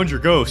gosh, I found your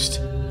ghost.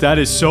 That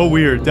is so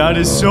weird. That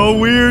is so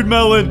weird,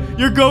 Melon.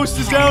 Your ghost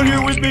is down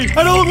here with me.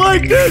 I don't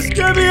like this.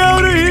 Get me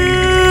out of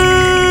here!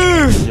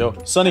 Yo,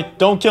 Sonny,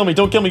 don't kill me.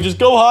 Don't kill me. Just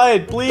go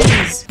hide,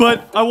 please.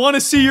 But I want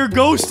to see your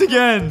ghost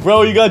again.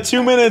 Bro, you got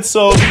 2 minutes,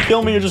 so if you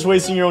kill me, you're just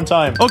wasting your own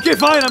time. Okay,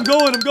 fine. I'm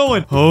going.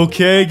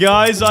 Okay,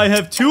 guys. I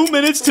have 2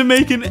 minutes to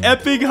make an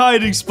epic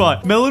hiding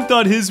spot. Melon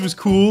thought his was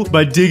cool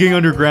by digging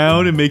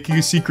underground and making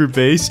a secret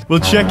base. Well,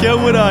 check out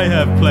what I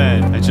have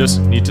planned. I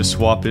just need to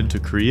swap into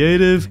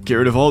creative. Get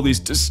rid of all these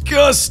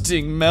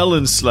disgusting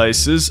melon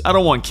slices. I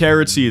don't want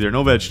carrots either.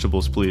 No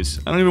vegetables, please.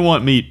 I don't even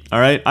want meat, all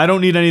right? I don't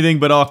need anything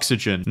but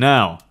oxygen.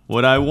 Now,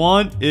 what I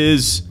want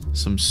is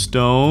some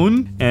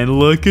stone. And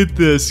look at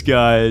this,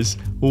 guys.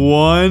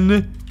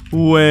 One-way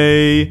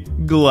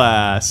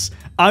glass.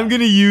 I'm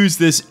gonna use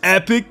this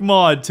epic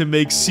mod to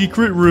make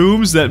secret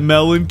rooms that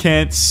Melon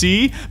can't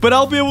see, but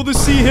I'll be able to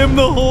see him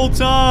the whole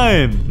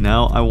time.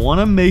 Now, I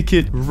want to make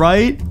it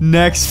right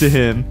next to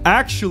him.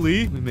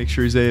 Actually, let me make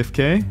sure he's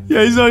AFK.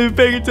 Yeah, he's not even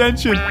paying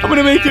attention. I'm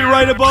gonna make it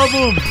right above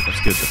him.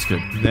 That's good, that's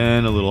good. And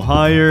then a little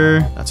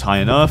higher. That's high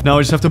enough. Now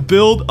I just have to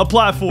build a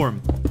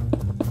platform.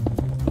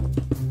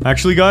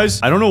 Actually,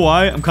 guys, I don't know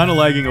why. I'm kind of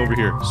lagging over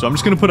here. So I'm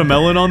just going to put a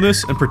melon on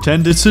this and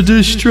pretend it's a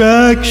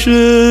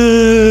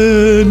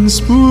distraction.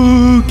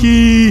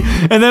 Spooky.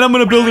 And then I'm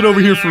going to build it over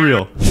here for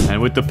real.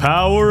 And with the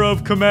power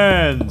of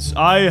commands,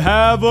 I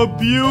have a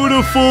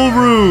beautiful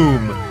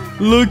room.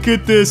 Look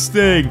at this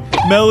thing.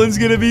 Melon's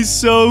going to be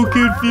so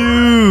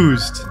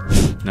confused.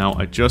 Now,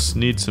 I just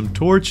need some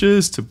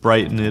torches to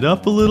brighten it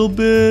up a little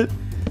bit.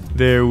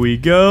 There we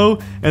go.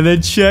 And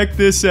then check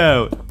this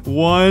out.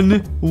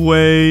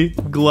 One-way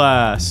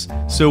glass.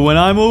 So when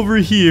I'm over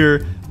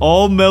here,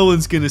 all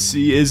Melon's gonna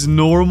see is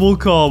normal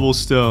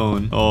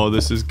cobblestone. Oh,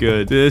 this is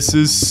good. This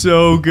is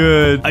so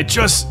good. I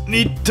just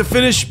need to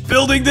finish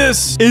building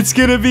this. It's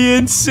gonna be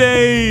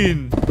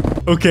insane.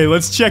 Okay,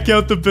 let's check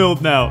out the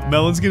build now.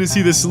 Melon's gonna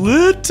see this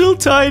little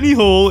tiny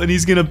hole, and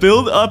he's gonna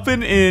build up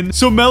and in.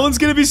 So Melon's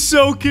gonna be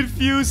so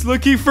confused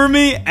looking for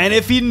me, and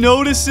if he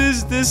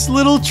notices this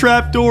little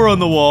trapdoor on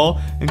the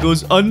wall and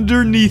goes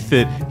underneath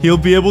it, he'll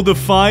be able to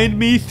find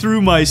me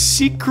through my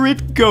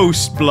secret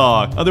ghost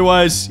block.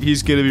 Otherwise,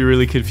 he's gonna be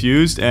really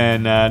confused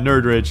and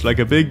nerd rage like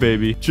a big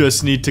baby.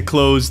 Just need to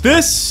close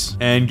this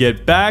and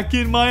get back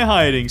in my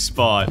hiding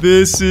spot.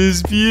 This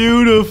is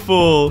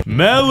beautiful.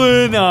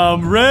 Melon,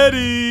 I'm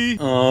ready.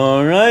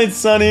 All right,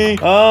 Sonny.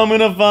 I'm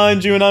gonna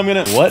find you and I'm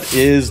gonna... What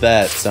is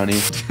that, Sonny?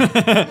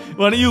 Why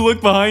don't you look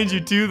behind you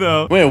too,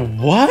 though? Wait,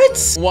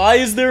 what? Why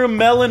is there a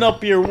melon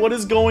up here? What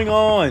is going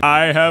on?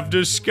 I have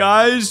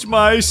disguised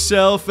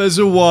myself as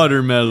a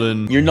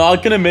watermelon. You're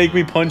not gonna make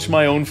me punch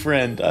my own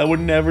friend. I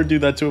would never do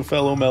that to a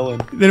fellow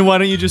melon. Then why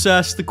don't you just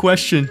ask the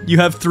question? You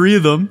have 3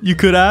 of them. You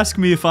could ask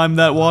me if I'm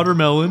that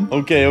watermelon.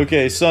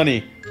 Okay,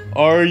 Sonny.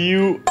 Are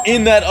you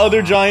in that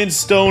other giant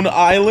stone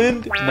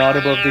island? Not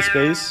above this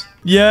base?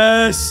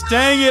 Yes,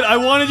 dang it. I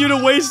wanted you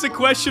to waste the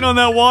question on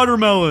that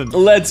watermelon.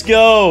 Let's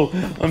go.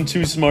 I'm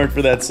too smart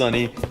for that,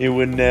 Sonny. It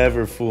would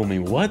never fool me.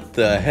 What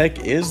the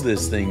heck is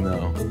this thing,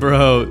 though?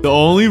 Bro, the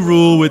only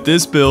rule with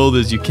this build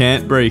is you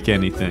can't break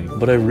anything.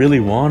 But I really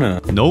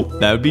wanna. Nope,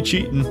 that would be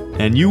cheating.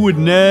 And you would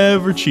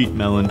never cheat,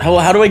 Melon.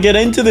 How do I get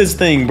into this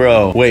thing,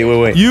 bro?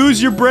 Wait. Use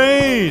your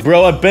brain.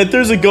 Bro, I bet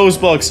there's a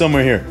ghost box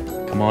somewhere here.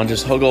 Come on,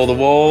 just hug all the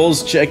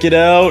walls. Check it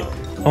out.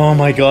 Oh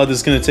my god, this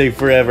is gonna take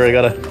forever. I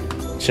gotta...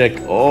 check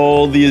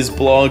all these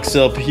blocks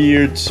up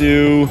here,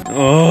 too.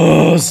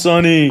 Oh,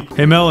 Sonny.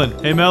 Hey, Melon.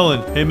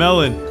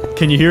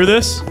 Can you hear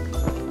this?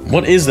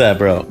 What is that,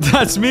 bro?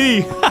 That's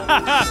me.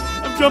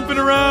 I'm jumping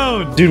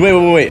around. Dude,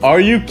 wait. Are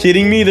you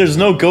kidding me? There's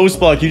no ghost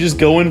block. You just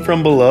go in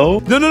from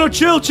below? No.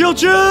 Chill.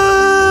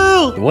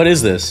 What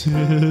is this?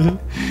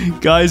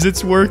 Guys,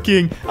 it's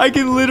working. I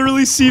can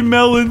literally see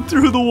Melon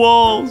through the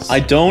walls. I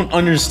don't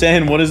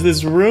understand. What is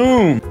this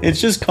room?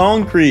 It's just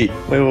concrete.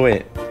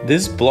 Wait.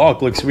 This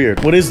block looks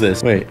weird. What is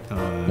this? Wait.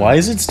 Why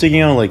is it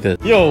sticking out like this?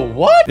 Yo,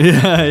 what?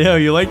 Yeah,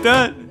 you like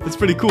that? That's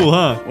pretty cool,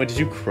 huh? Wait, did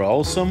you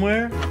crawl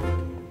somewhere?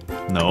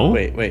 No.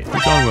 Wait. What are you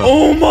talking about?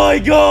 Oh my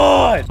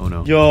god! Oh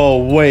no. Yo,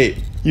 wait.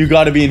 You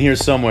gotta be in here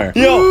somewhere.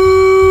 Yo!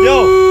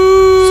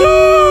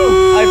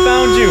 I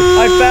found you,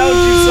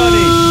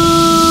 Sonny!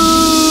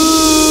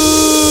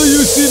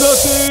 You see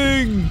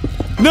nothing!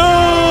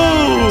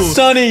 No!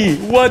 Sonny,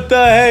 what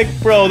the heck,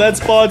 bro? That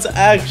spot's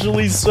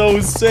actually so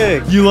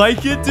sick. You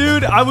like it,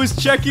 dude? I was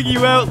checking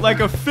you out like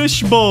a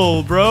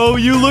fishbowl, bro.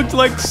 You looked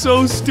like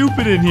so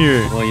stupid in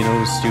here. Well, you know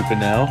who's stupid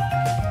now?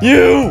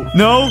 You!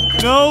 No,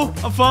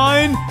 I'm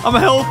fine. I'm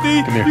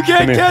healthy. Come here. You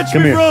can't catch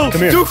me, bro.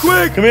 Come here. Too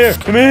quick. Come here.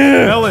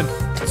 Melon,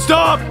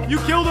 stop! You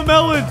killed a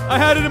melon. I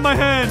had it in my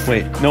hand.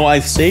 Wait, no, I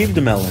saved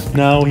a melon.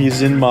 Now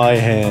he's in my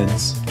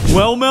hands.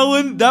 Well,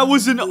 Melon, that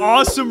was an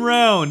awesome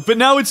round. But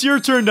now it's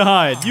your turn to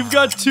hide. You've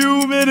got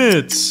 2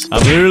 minutes.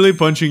 I'm literally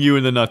punching you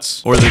in the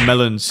nuts. Or the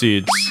melon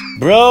seeds.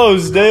 Bro,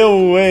 stay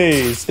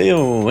away. Stay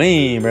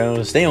away,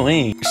 bro. Stay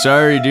away.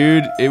 Sorry,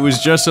 dude. It was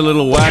just a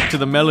little whack to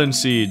the melon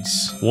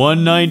seeds.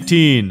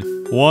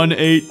 119.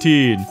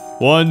 118.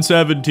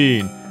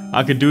 117.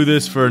 I could do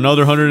this for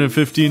another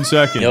 115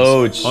 seconds.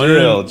 Yo,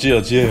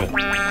 chill.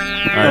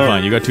 Alright,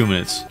 fine. You got 2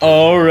 minutes.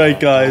 Alright,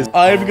 guys.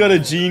 I've got a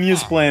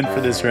genius plan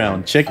for this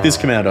round. Check this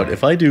command out.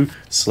 If I do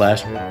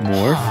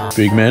 /morph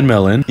Big Man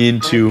Melon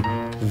into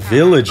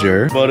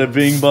villager, bada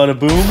bing, bada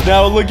boom.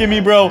 Now look at me,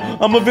 bro.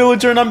 I'm a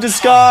villager and I'm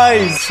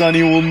disguised.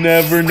 Sonny will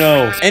never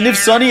know. And if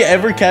Sonny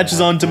ever catches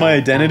on to my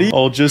identity,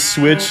 I'll just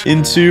switch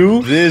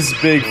into this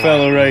big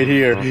fella right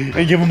here and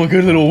give him a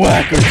good little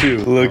whack or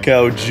 2. Look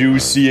how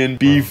juicy and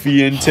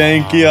beefy and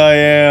tanky I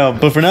am.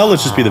 But for now,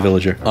 let's just be the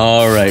villager.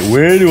 Alright,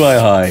 where do I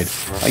hide?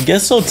 I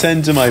guess I'll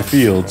tend to my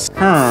fields.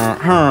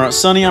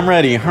 Sonny, I'm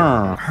ready.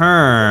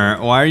 Why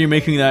are you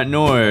making that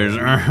noise?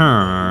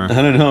 I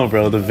don't know,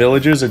 bro. The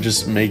villagers are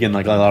just making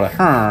like a lot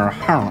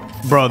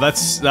of... Bro,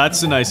 that's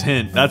a nice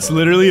hint. That's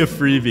literally a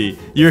freebie.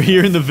 You're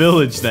here in the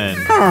village then.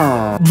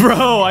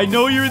 Bro, I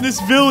know you're in this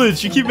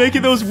village. You keep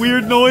making those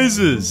weird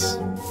noises.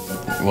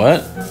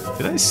 What?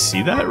 Did I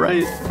see that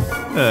right?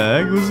 What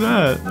the heck was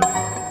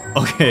that?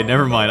 Okay,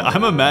 never mind.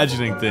 I'm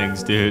imagining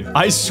things, dude.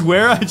 I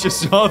swear I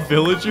just saw a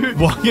villager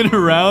walking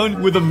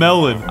around with a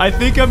melon. I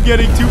think I'm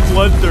getting too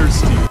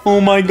bloodthirsty. Oh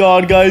my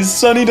god, guys.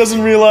 Sunny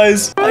doesn't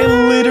realize I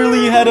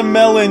literally had a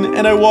melon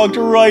and I walked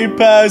right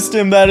past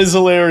him. That is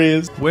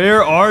hilarious.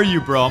 Where are you,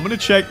 bro? I'm gonna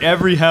check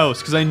every house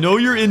because I know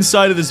you're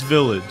inside of this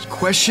village.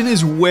 Question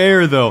is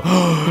where, though?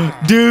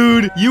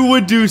 Dude, you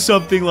would do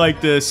something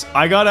like this.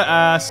 I gotta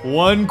ask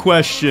one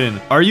question.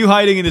 Are you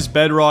hiding in this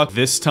bedrock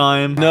this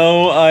time?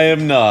 No, I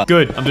am not.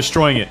 Good. I'm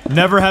destroying it.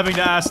 Never having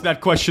to ask that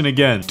question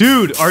again.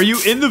 Dude, are you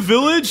in the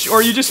village or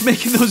are you just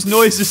making those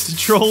noises to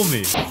troll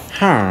me?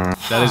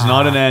 That is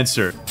not an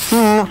answer.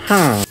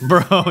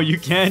 Bro, you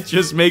can't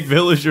just make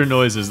villager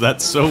noises.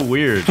 That's so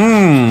weird.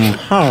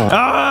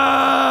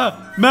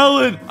 Ah!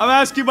 Melon, I'm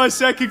asking my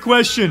second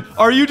question.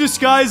 Are you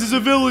disguised as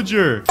a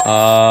villager?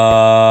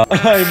 I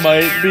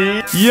might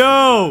be.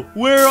 Yo,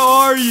 where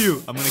are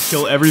you? I'm gonna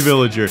kill every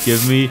villager.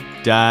 Give me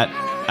that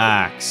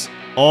axe.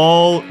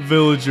 All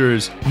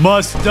villagers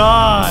must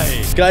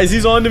die. Guys,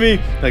 he's on to me.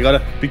 I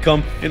gotta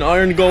become an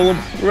iron golem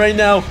right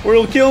now or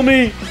he'll kill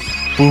me.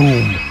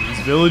 Boom. These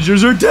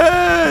villagers are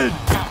dead.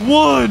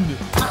 1,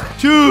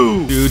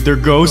 2. Dude, their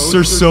ghosts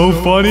are so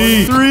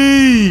funny.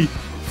 3,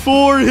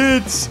 4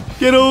 hits.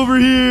 Get over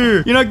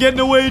here. You're not getting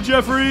away,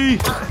 Jeffrey.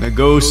 The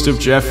ghost of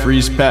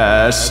Jeffrey's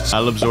past.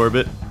 I'll absorb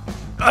it.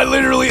 I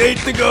literally ate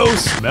the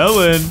ghost.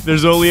 Melon,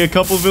 there's only a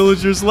couple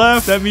villagers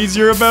left. That means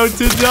you're about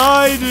to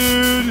die,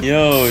 dude.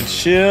 Yo,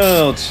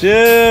 chill,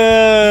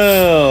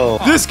 chill.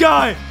 This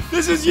guy,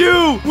 this is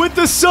you with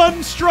the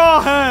sun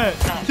straw hat.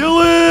 Kill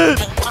it.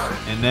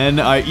 And then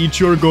I eat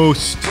your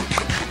ghost.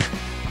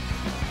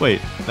 Wait,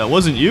 that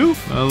wasn't you?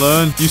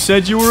 Melon, you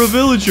said you were a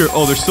villager.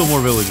 Oh, there's still more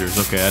villagers.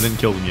 Okay, I didn't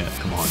kill them yet.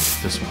 Come on,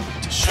 this one.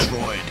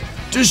 Destroyed.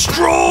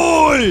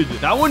 Destroyed!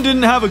 That one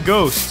didn't have a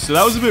ghost, so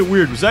that was a bit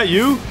weird. Was that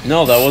you?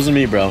 No, that wasn't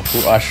me, bro.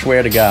 I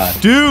swear to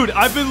God. Dude,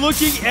 I've been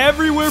looking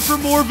everywhere for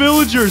more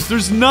villagers.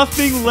 There's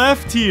nothing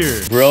left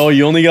here. Bro,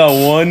 you only got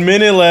 1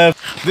 minute left.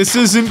 This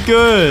isn't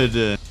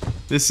good.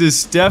 This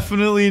is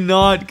definitely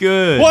not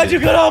good. Why'd you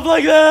cut off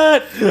like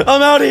that?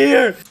 I'm out of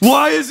here.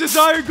 Why is this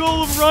iron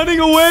golem running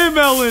away,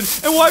 Melon?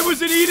 And why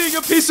was it eating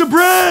a piece of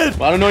bread?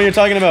 I don't know what you're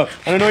talking about.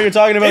 I don't know what you're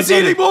talking about. It's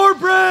eating more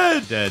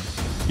bread. Dead.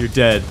 You're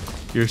dead.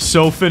 You're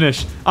so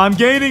finished. I'm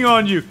gaining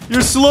on you.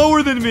 You're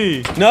slower than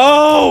me.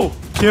 No!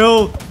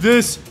 Kill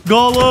this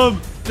golem.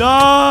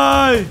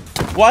 Die.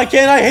 Why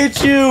can't I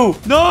hit you?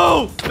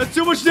 No! That's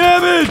too much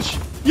damage.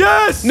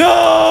 Yes!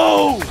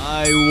 No!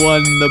 I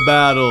won the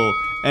battle.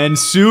 And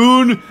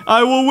soon,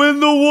 I will win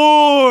the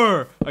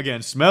war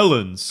against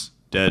melons.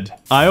 Dead.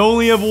 I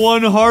only have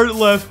 1 heart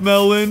left,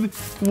 Melon.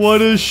 What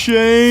a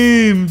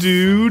shame,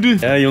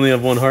 dude. Yeah, you only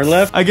have 1 heart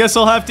left? I guess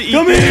I'll have to eat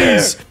Come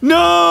these. Here!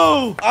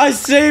 No! I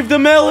saved the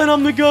melon.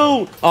 I'm the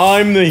goat.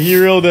 I'm the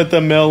hero that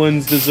the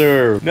melons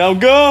deserve. Now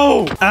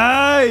go!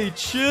 Aye,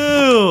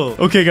 chill.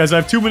 Okay, guys, I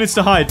have 2 minutes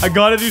to hide. I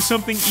gotta do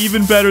something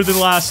even better than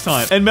last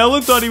time. And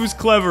Melon thought he was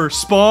clever,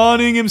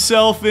 spawning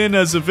himself in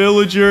as a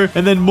villager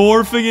and then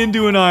morphing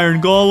into an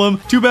iron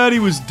golem. Too bad he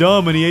was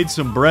dumb and he ate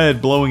some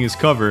bread, blowing his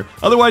cover.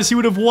 Otherwise, he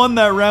would have won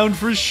that round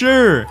for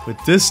sure. But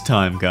this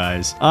time,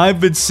 guys, I've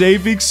been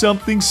saving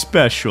something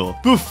special.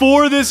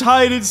 Before this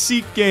hide and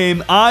seek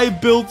game, I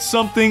built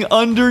something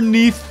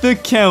underneath the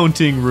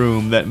counting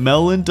room that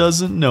Melon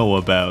doesn't know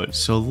about.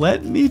 So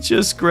let me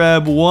just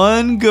grab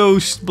 1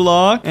 ghost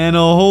block and a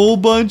whole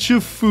bunch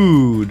of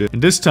food.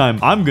 And this time,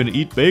 I'm gonna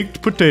eat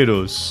baked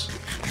potatoes.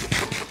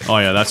 Oh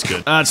yeah, that's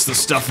good. That's the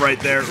stuff right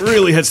there.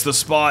 Really hits the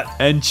spot.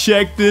 And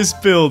check this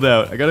build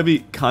out. I gotta be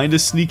kind of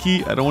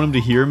sneaky. I don't want him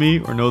to hear me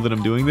or know that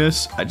I'm doing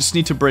this. I just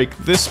need to break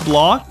this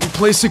block and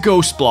place a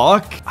ghost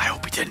block. I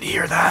hope he didn't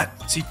hear that.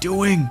 What's he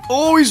doing?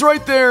 Oh, he's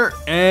right there.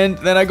 And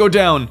then I go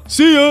down.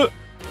 See ya.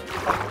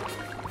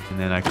 And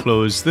then I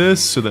close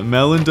this so that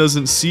Melon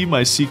doesn't see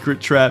my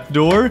secret trap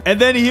door. And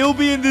then he'll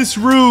be in this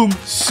room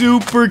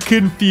super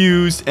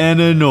confused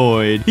and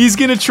annoyed. He's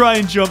gonna try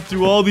and jump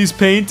through all these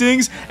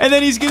paintings and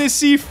then he's gonna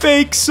see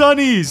fake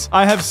sunnies.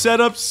 I have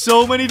set up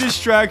so many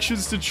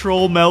distractions to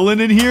troll Melon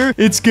in here.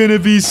 It's gonna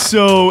be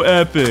so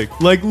epic.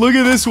 Like, look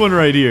at this one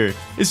right here.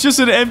 It's just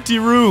an empty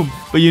room,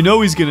 but you know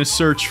he's gonna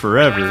search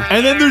forever.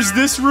 And then there's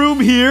this room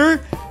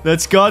here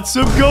that's got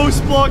some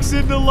ghost blocks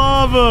in the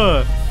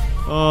lava.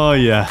 Oh,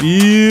 yeah.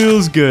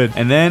 Feels good.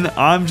 And then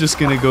I'm just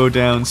gonna go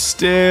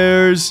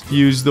downstairs,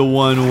 use the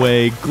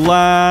one-way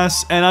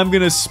glass, and I'm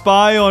gonna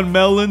spy on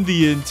Melon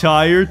the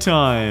entire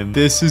time.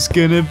 This is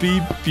gonna be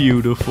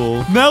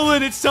beautiful.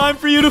 Melon, it's time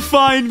for you to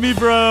find me,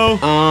 bro.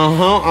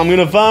 I'm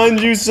gonna find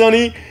you,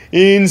 Sonny.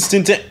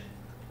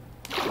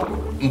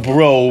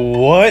 Bro,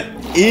 what?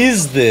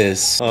 is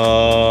this?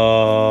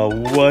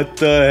 What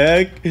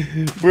the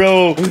heck?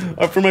 Bro,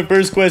 for my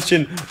first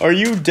question, are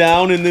you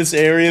down in this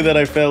area that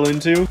I fell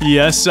into?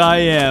 Yes, I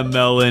am,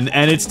 Melon.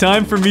 And it's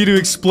time for me to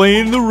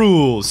explain the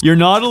rules. You're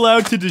not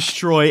allowed to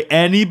destroy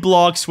any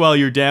blocks while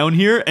you're down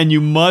here, and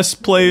you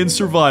must play in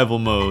survival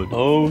mode.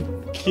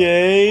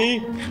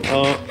 Okay.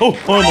 Oh,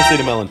 I almost ate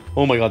a melon.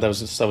 Oh my god, that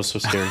was so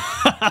scary.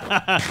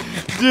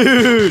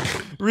 Dude,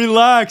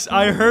 relax.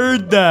 I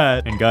heard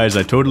that. And guys,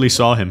 I totally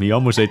saw him. He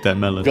almost ate that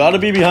melon. Gotta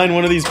be behind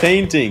one of these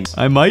paintings.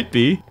 I might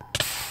be.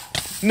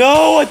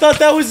 No, I thought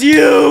that was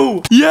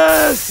you!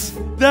 Yes!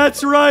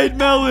 That's right,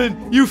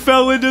 Melon! You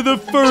fell into the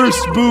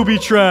first booby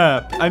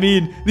trap! I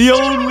mean, the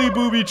only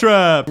booby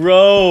trap!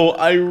 Bro,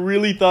 I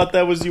really thought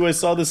that was you. I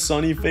saw the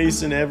sunny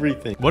face and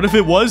everything. What if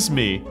it was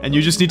me, and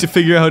you just need to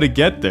figure out how to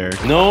get there?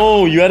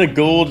 No, you had a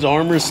gold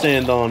armor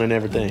stand on and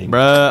everything.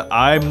 Bruh,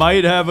 I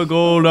might have a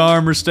gold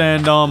armor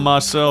stand on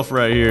myself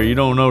right here. You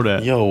don't know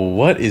that. Yo,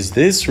 what is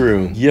this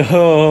room?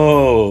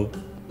 Yo!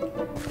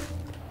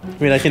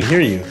 Wait, I can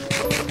hear you.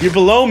 You're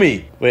below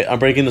me. Wait, I'm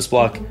breaking this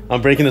block.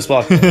 I'm breaking this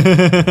block.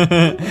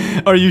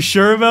 Are you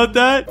sure about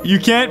that? You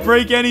can't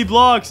break any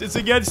blocks. It's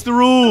against the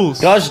rules.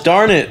 Gosh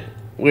darn it.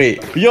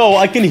 Wait. Yo,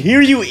 I can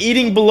hear you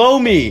eating below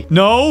me.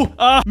 No.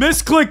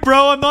 Misclick,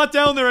 bro. I'm not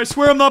down there. I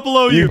swear I'm not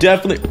below you. You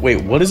definitely...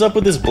 Wait, what is up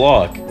with this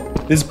block?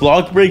 This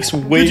block breaks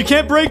way... Dude, you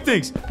can't break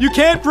things. You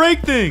can't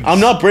break things. I'm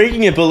not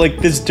breaking it, but like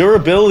this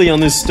durability on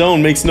this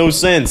stone makes no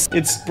sense.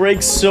 It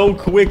breaks so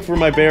quick for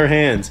my bare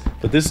hands,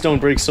 but this stone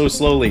breaks so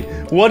slowly.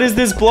 What is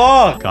this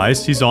block?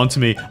 Guys, he's on to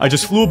me. I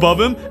just flew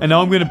above him, and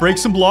now I'm gonna break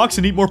some blocks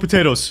and eat more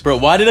potatoes. Bro,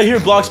 why did I hear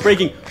blocks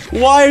breaking?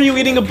 Why are you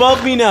eating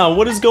above me now?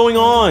 What is going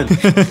on?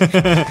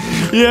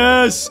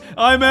 Yes,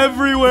 I'm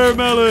everywhere,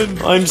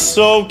 Melon. I'm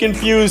so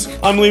confused.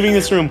 I'm leaving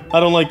this room. I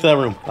don't like that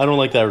room. I don't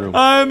like that room.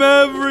 I'm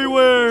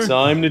everywhere.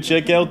 Time to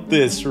check out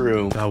this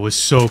room. That was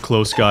so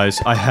close, guys.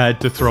 I had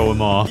to throw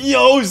him off.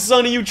 Yo,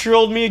 Sonny, you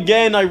trolled me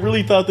again. I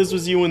really thought this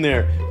was you in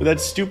there with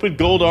that stupid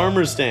gold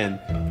armor stand.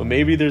 But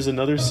maybe there's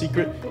another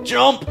secret.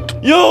 Jump!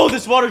 Yo,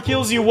 this water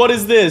kills you. What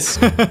is this?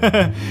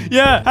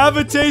 Yeah, have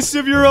a taste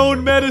of your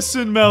own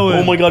medicine, Melon.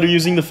 Oh my god, you're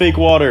using the fake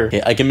water.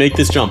 Okay, I can make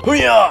this jump.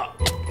 Hoo-yah!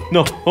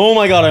 No. Oh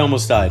my god, I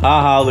almost died.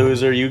 Haha,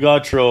 loser. You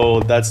got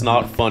trolled. That's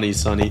not funny,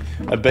 Sonny.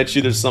 I bet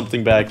you there's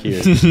something back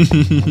here.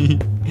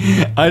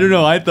 I don't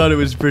know. I thought it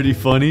was pretty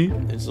funny.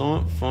 It's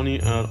not funny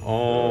at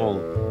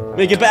all.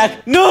 Make it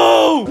back.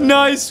 No!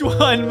 Nice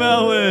one,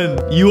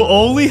 Melon. You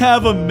only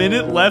have a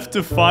minute left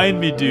to find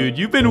me, dude.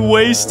 You've been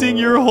wasting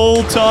your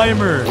whole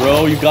timer.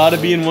 Bro, you gotta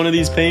be in one of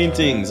these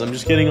paintings. I'm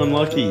just getting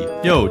unlucky.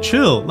 Yo,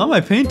 chill. Not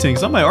my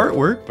paintings, not my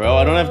artwork. Bro,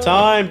 I don't have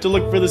time to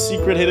look for the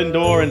secret hidden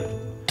door and...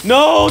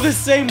 No, the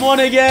same one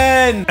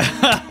again!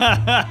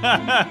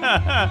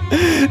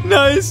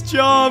 Nice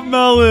job,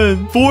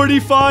 Melon.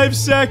 45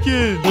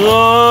 seconds.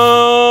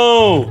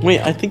 No! Wait,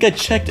 I think I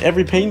checked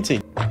every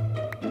painting.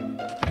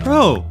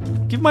 Bro,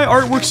 give my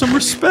artwork some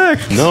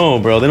respect. No,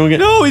 bro, they don't get...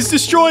 No, he's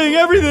destroying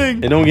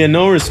everything. They don't get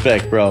no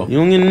respect, bro. You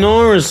don't get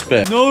no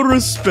respect. No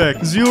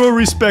respect. 0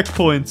 respect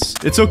points.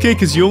 It's okay,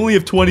 because you only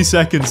have 20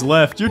 seconds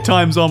left. Your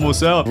time's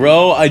almost up.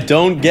 Bro, I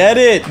don't get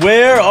it.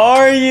 Where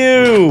are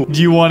you? Do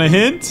you want a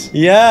hint?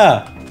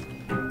 Yeah.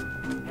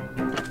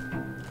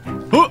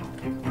 Huh.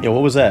 Yeah,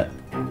 what was that?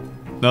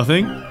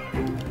 Nothing.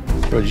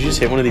 Bro, did you just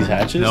hit one of these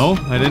hatches? No,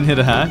 I didn't hit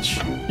a hatch.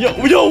 Yo,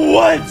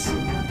 what?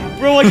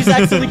 Bro, I just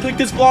accidentally clicked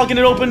this block and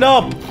it opened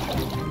up.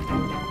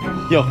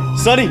 Yo,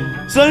 Sonny,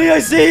 I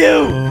see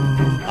you.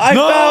 I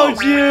found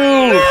you.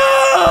 No!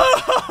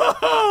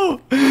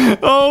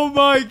 Oh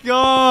my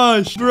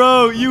gosh.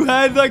 Bro, you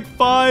had like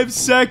 5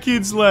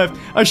 seconds left.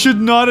 I should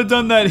not have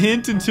done that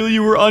hint until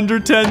you were under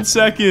 10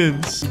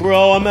 seconds.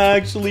 Bro, I'm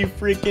actually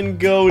freaking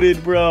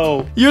goated,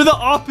 bro. You're the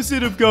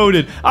opposite of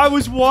goated. I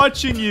was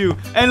watching you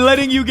and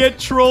letting you get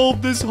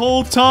trolled this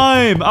whole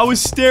time. I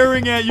was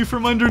staring at you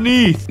from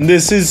underneath.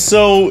 This is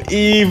so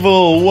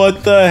evil.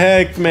 What the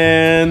heck,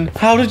 man?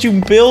 How did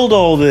you build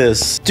all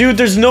this? Dude,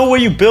 there's no way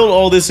you built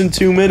all this in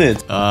 2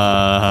 minutes.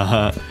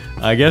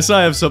 I guess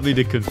I have something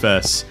to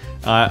confess.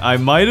 I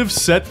might have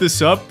set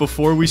this up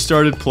before we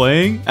started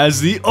playing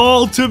as the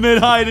ultimate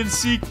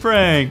hide-and-seek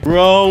prank.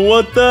 Bro,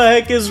 what the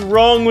heck is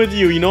wrong with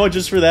you? You know what,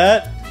 just for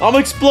that, I'm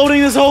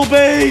exploding this whole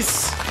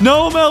base.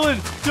 No, Melon,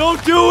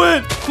 don't do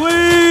it,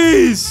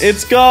 please.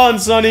 It's gone,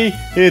 Sonny.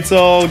 It's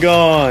all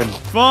gone.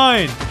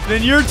 Fine,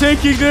 then you're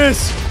taking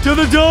this to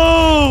the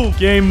dome.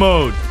 Game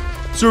mode,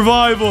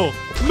 survival.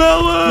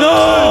 Melon!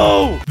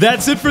 No!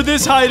 That's it for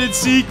this hide and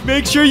seek.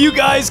 Make sure you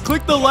guys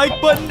click the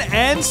like button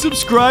and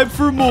subscribe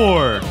for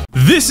more.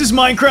 This is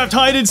Minecraft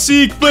hide and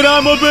seek, but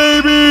I'm a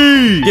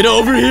baby. Get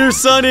over here,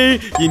 Sonny.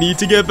 You need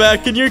to get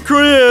back in your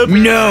crib.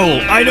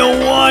 No, I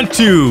don't want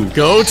to.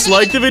 Goats,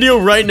 like the video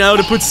right now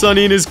to put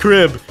Sonny in his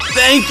crib.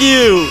 Thank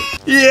you.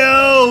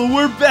 Yo,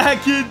 we're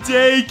back in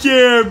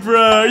daycare,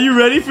 bro. You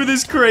ready for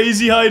this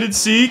crazy hide and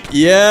seek?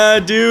 Yeah,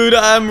 dude,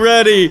 I'm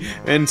ready.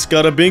 And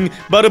scada bing,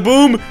 bada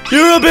boom,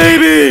 you're a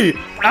baby.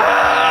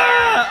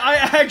 Ah! I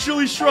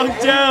actually shrunk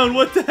down.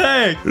 What the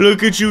heck?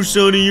 Look at you,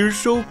 Sonny. You're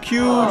so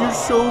cute. You're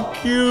so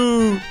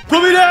cute.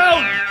 Put me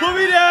down. Put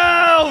me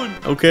down.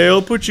 Okay,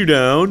 I'll put you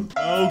down.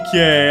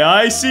 Okay,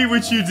 I see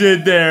what you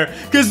did there.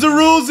 Because the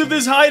rules of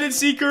this hide and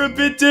seek are a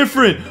bit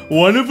different.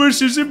 One of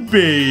us is a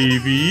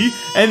baby,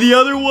 and the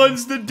other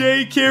one's the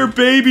daycare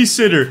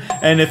babysitter.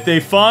 And if they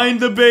find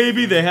the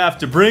baby, they have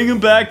to bring him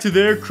back to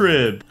their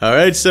crib. All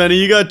right, Sonny,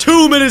 you got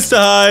 2 minutes to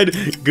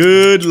hide.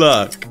 Good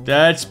luck.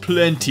 That's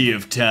plenty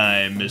of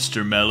time,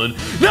 Mr. Melon.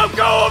 Now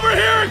go over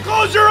here and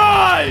close your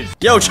eyes!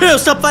 Yo, chill.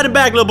 Stop fighting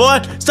back, little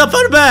boy. Stop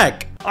fighting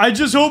back. I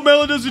just hope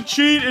Melon doesn't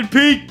cheat and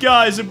peek,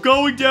 guys. I'm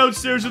going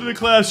downstairs into the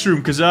classroom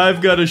because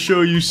I've got to show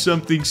you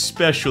something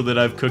special that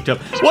I've cooked up.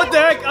 What the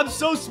heck? I'm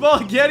so small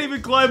I can't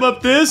even climb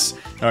up this.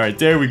 All right,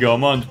 there we go.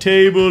 I'm on the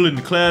table in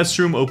the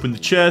classroom. Open the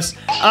chest.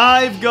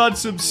 I've got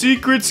some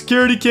secret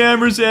security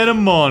cameras and a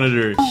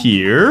monitor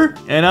here.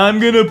 And I'm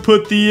going to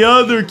put the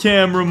other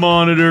camera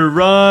monitor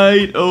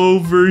right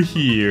over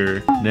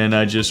here. Then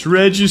I just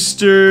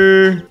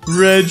register.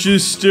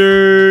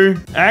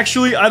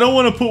 Actually, I don't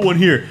want to put one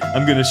here.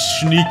 I'm going to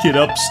sneak it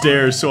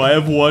upstairs so I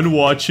have one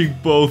watching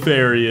both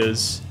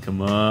areas.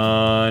 Come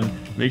on.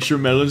 Make sure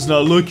Melon's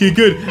not looking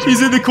good.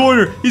 He's in the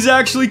corner. He's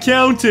actually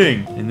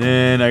counting. And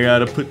then I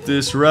gotta put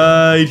this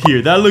right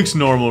here. That looks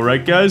normal,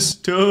 right, guys?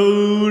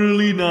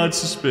 Totally not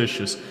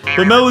suspicious.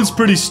 But Melon's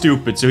pretty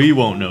stupid, so he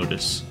won't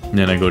notice. And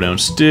then I go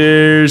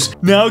downstairs.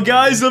 Now,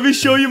 guys, let me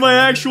show you my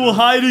actual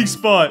hiding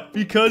spot.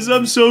 Because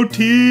I'm so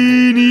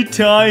teeny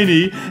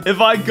tiny,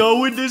 if I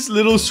go in this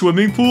little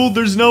swimming pool,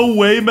 there's no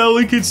way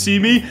Melon can see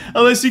me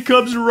unless he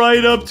comes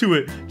right up to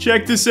it.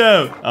 Check this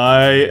out.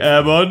 I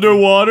am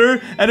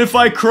underwater, and if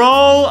I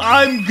crawl,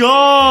 I'm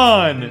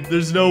gone.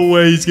 There's no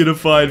way he's gonna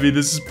find me.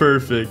 This is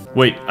perfect.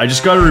 Wait, I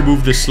just gotta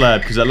remove this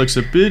slab because that looks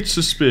a bit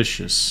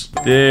suspicious.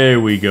 There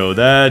we go.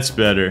 That's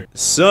better.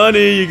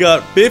 Sonny, you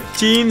got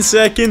 15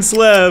 seconds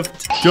left.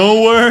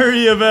 Don't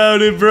worry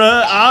about it,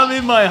 bruh. I'm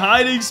in my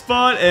hiding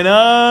spot and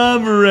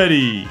I'm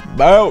ready.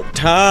 About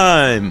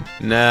time.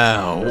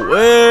 Now,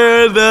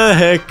 where the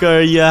heck are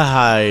you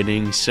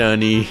hiding,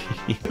 Sonny?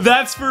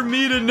 That's for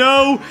me to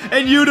know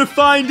and you to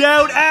find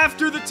out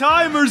after the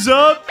timer's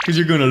up. Because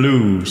you're gonna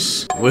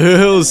lose.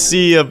 We'll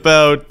see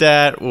about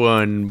that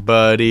one,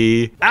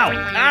 buddy. Ow,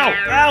 ow,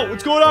 ow.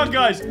 What's going on,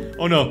 guys?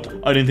 Oh no,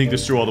 I didn't think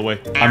this through all the way.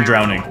 I'm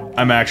drowning.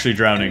 I'm actually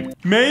drowning.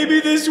 Maybe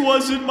this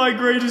wasn't my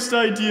greatest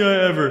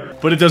idea ever.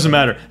 But it doesn't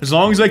matter. As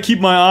long as I keep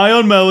my eye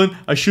on Melon,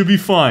 I should be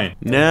fine.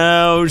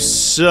 Now,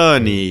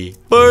 Sonny,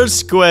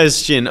 first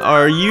question,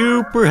 are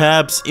you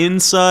perhaps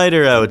inside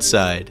or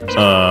outside?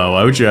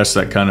 Why would you ask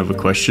that kind of a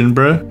question,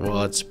 bruh?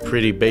 Well, it's a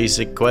pretty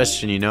basic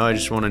question, you know, I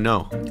just want to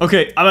know.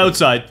 Okay, I'm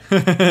outside.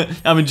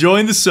 I'm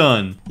enjoying the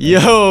sun.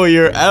 Yo,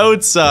 you're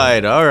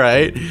outside,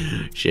 alright.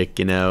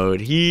 Checking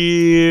out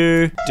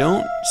here.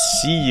 Don't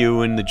see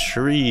you in the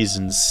trees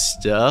and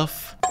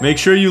stuff. Make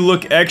sure you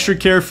look extra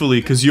carefully,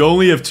 because you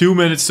only have 2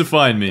 minutes to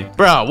find me.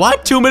 Bro,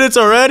 what? 2 minutes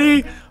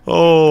already?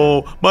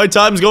 Oh, my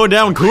time's going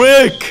down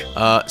quick.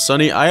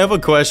 Sonny, I have a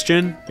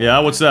question. Yeah,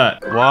 what's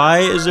that? Why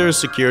is there a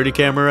security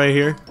camera right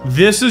here?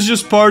 This is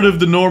just part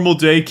of the normal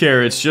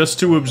daycare. It's just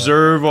to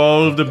observe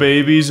all of the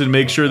babies and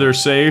make sure they're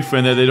safe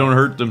and that they don't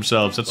hurt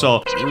themselves. That's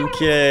all.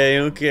 Okay,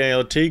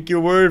 I'll take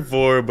your word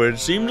for it, but it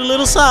seemed a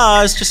little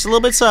sus, just a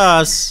little bit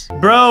sus.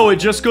 Bro, it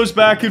just goes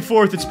back and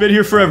forth. It's been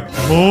here forever.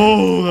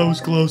 Oh, that was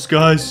close,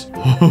 guys.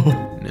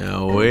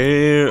 Now,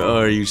 where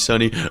are you,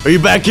 Sonny? Are you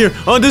back here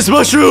on this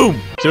mushroom?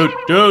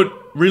 Dude,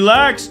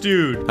 relax,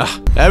 dude.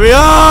 Hurry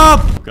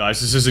up! Guys,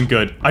 this isn't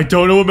good. I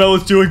don't know what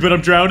Melon's doing, but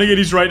I'm drowning and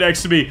he's right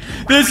next to me.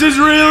 This is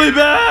really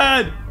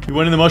bad. He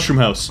went in the mushroom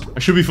house. I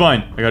should be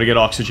fine. I gotta get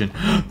oxygen.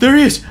 There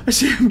he is. I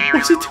see him.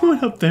 What's he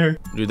doing up there?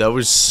 Dude, that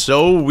was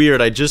so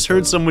weird. I just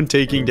heard someone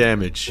taking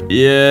damage.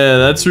 Yeah,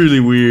 that's really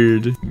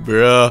weird.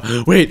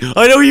 Bruh. Wait,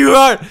 I know who you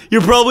are.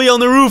 You're probably on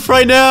the roof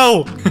right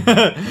now.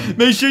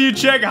 Make sure you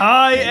check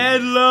high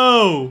and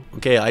low.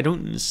 Okay, I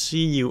don't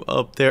see you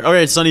up there. All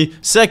right, Sonny.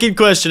 Second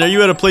question. Are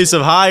you at a place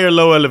of high or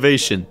low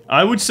elevation?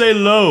 I would say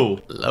low.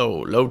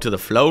 Low to the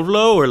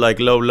flow or like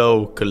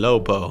low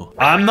calopo?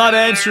 I'm not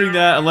answering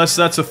that unless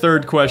that's a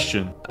third question.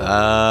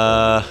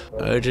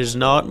 It is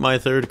not my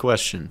third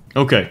question.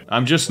 Okay,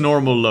 I'm just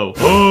normal low.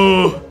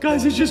 Oh,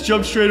 guys, it just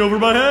jumped straight over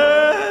my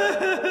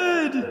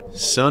head.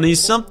 Sonny,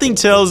 something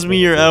tells me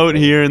you're out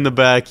here in the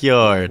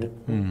backyard.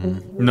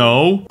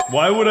 No,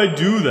 why would I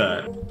do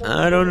that?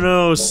 I don't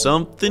know,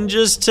 something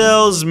just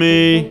tells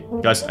me.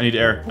 Guys, I need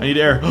air. I need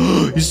air.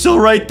 He's still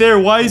right there.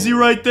 Why is he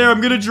right there?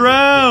 I'm gonna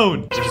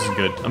drown. This isn't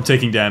good. I'm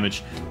taking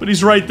damage. But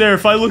he's right there.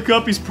 If I look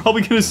up, he's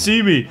probably gonna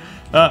see me.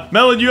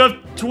 Melon, you have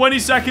 20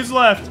 seconds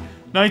left.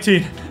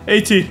 19,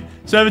 18,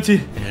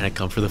 17. And I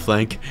come for the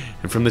flank.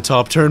 And from the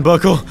top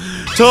turnbuckle.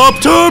 Top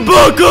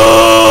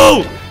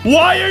turnbuckle!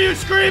 Why are you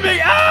screaming?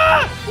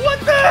 Ah! What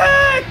the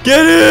heck?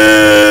 Get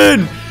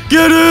in!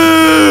 Get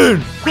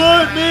in!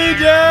 Put me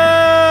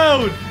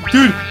down!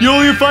 Dude, you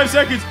only have 5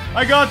 seconds.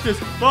 I got this.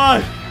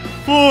 5,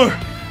 4,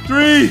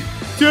 3,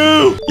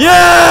 2.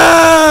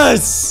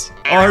 Yes!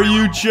 Are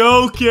you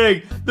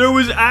joking? There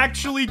was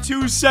actually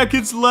 2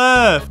 seconds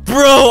left.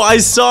 Bro, I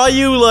saw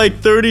you like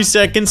 30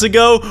 seconds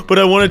ago, but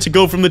I wanted to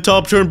go from the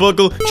top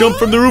turnbuckle, jump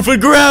from the roof,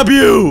 and grab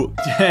you.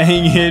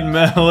 Dang it,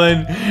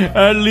 Melon.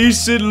 At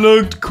least it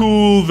looked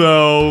cool,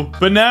 though.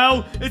 But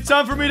now, it's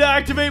time for me to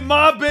activate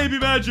my baby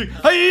magic.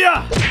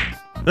 Hiya!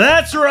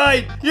 That's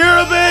right, you're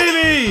a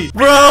baby!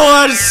 Bro,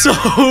 that's so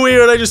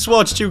weird. I just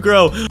watched you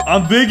grow.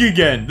 I'm big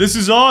again. This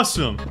is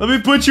awesome. Let me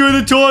put you in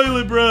the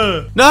toilet,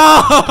 bruh.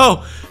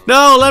 No!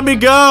 No, let me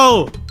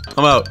go!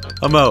 I'm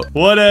out.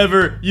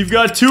 Whatever. You've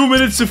got 2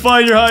 minutes to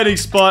find your hiding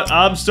spot.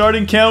 I'm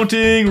starting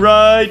counting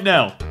right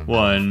now.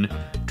 1,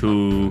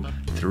 2,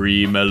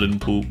 3 melon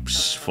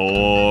poops,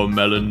 4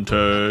 melon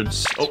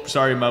turds. Oh,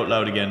 sorry, I'm out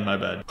loud again. My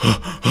bad.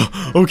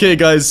 Okay,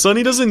 guys,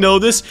 Sunny doesn't know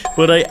this,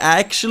 but I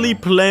actually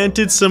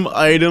planted some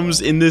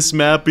items in this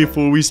map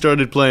before we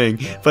started playing.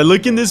 If I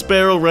look in this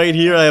barrel right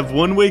here, I have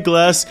one-way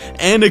glass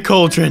and a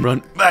cauldron.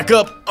 Run back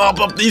up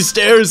these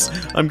stairs.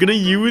 I'm gonna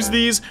use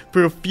these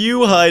for a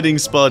few hiding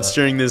spots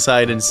during this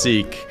hide and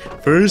seek.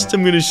 First,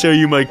 I'm gonna show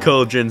you my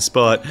cauldron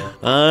spot.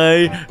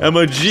 I am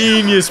a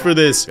genius for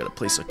this. Gotta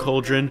place a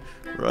cauldron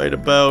right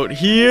about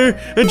here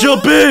and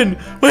jump in.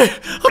 Wait,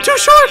 I'm too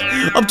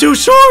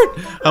short.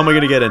 How am I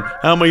gonna get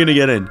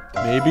in?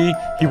 Maybe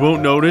he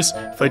won't notice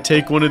if I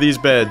take one of these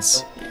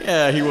beds.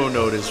 Yeah, he won't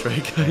notice,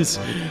 right, guys?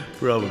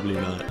 Probably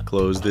not.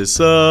 Close this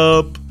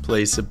up,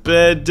 place a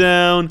bed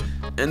down,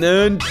 and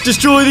then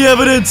destroy the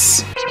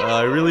evidence.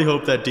 I really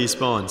hope that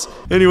despawns.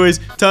 Anyways,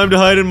 time to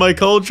hide in my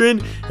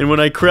cauldron, and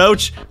when I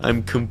crouch,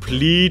 I'm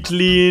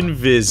completely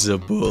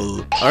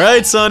invisible.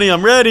 Alright, Sonny,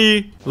 I'm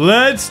ready.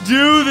 Let's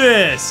do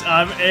this.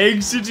 I'm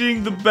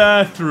exiting the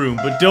bathroom,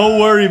 but don't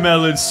worry,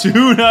 Melon.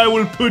 Soon I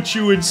will put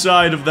you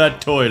inside of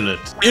that toilet.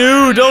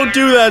 Ew, don't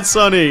do that,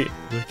 Sonny.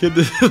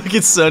 Look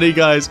at Sonny,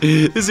 guys.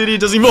 This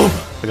idiot doesn't even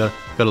move. I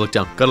gotta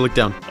look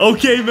down.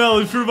 Okay,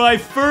 Melon, for my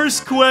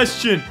first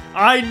question,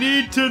 I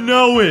need to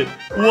know it.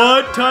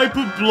 What type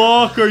of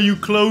block are you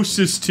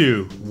closest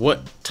to?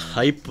 What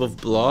type of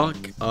block?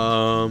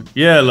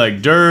 Yeah,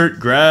 like dirt,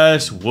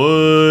 grass,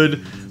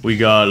 wood. We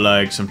got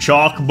like some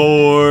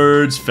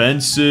chalkboards,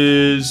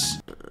 fences.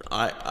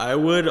 I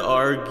would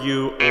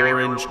argue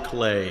orange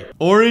clay.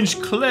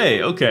 Orange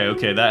clay.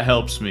 Okay, that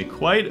helps me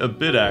quite a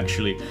bit,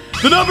 actually.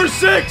 The number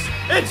 6!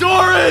 It's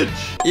orange!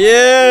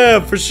 Yeah,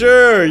 for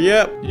sure,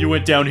 yep. You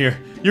went down here.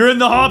 You're in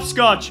the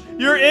hopscotch!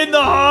 You're in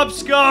the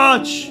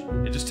hopscotch!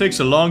 It just takes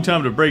a long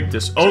time to break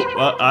this. Oh,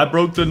 I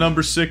broke the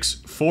number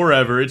 6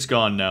 forever. It's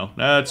gone now.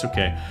 That's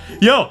okay.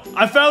 Yo,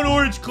 I found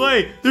orange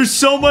clay. There's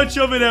so much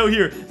of it out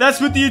here.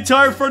 That's what the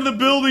entire front of the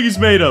building is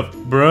made of.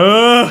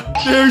 Bruh,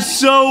 there's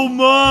so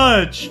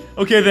much.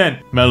 Okay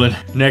then, Melon,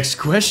 next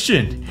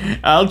question.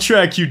 I'll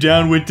track you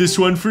down with this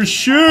one for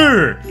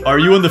sure. Are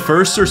you on the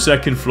 1st or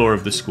 2nd floor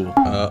of the school?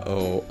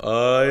 Uh-oh,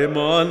 I'm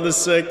on the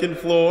 2nd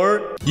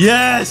floor.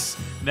 Yes!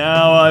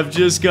 Now I've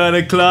just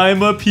gotta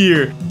climb up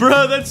here.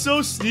 Bruh, that's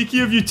so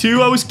sneaky of you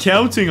too. I was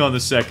counting on the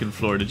 2nd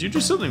floor. Did you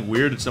do something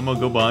weird? Did someone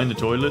go behind the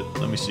toilet?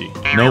 Let me see.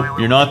 Nope,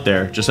 you're not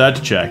there. Just had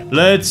to check.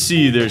 Let's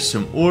see. There's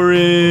some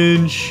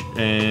orange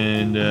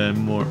and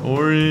more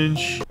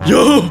orange.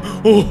 Yo!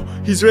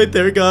 Oh, he's right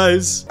there,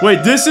 guys.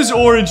 Wait, this is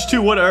orange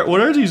too. What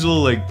are these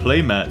little like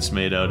play mats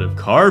made out of?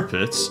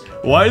 Carpets?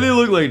 Why do they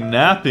look like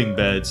napping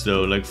beds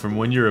though? Like from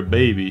when you're a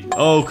baby?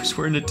 Oh, because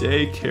we're in a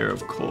daycare,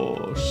 of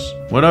course.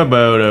 What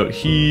about out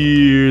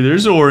here?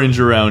 There's orange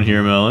around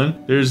here,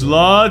 Melon. There's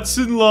lots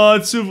and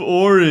lots of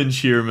orange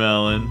here,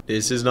 Melon.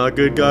 This is not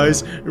good,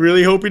 guys. I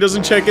really hope he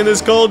doesn't check in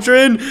this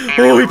cauldron.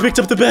 Oh, he picked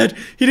up the bed.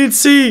 He didn't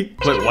see.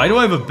 Wait, why do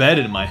I have a bed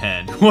in my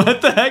hand?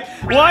 What the heck?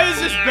 Why is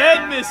this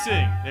bed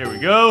missing? There we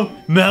go.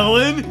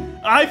 Melon,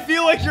 I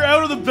feel like you're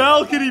out on the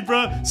balcony,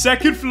 bruh.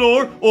 2nd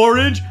floor,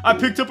 orange. I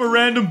picked up a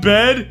random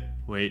bed.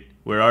 Wait,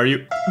 where are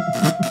you?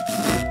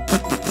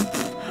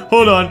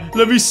 Hold on,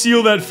 let me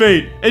seal that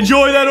fate.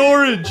 Enjoy that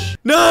orange.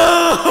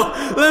 No!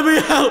 Let me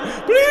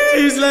out!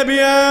 Please let me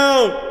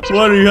out!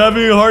 What, are you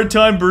having a hard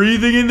time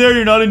breathing in there?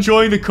 You're not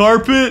enjoying the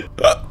carpet?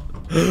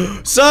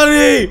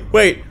 Sonny!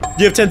 Wait,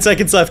 you have 10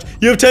 seconds left.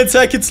 You have 10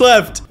 seconds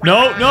left.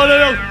 No.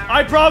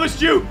 I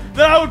promised you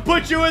that I would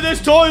put you in this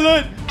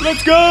toilet.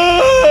 Let's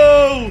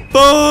go!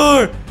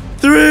 4,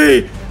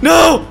 3,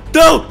 no,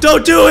 don't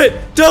do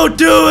it! Don't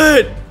do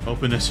it!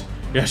 Open this.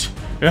 Yes,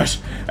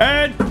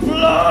 and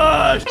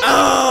flush!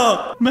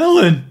 Ah!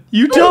 Melon,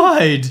 you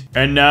died!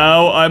 And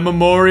now I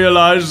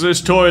memorialize this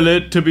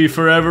toilet to be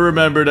forever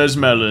remembered as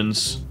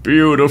Melon's.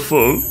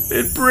 Beautiful.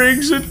 It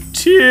brings a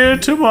tear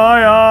to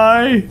my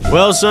eye.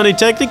 Well, Sonny,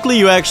 technically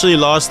you actually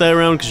lost that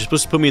round because you're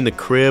supposed to put me in the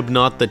crib,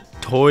 not the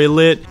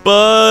toilet.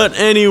 But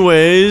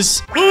anyways...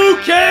 Who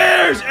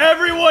cares?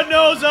 Everyone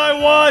knows I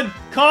won!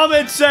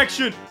 Comment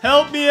section.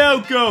 Help me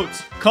out,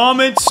 goats.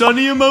 Comment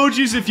sunny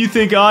emojis if you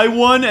think I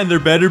won, and there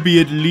better be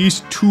at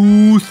least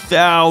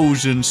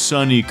 2,000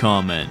 sunny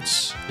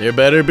comments. There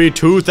better be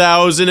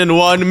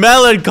 2,001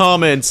 melon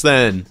comments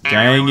then.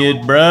 Dang it,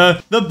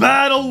 bruh. The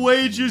battle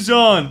wages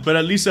on. But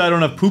at least I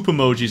don't have poop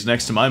emojis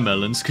next to my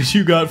melons, because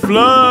you got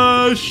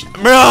flushed.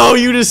 Bro,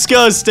 you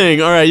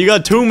disgusting. All right, you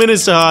got 2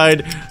 minutes to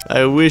hide.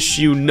 I wish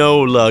you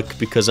no luck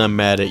because I'm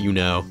mad at you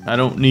now. I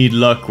don't need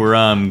luck where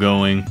I'm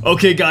going.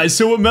 Okay, guys,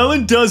 so what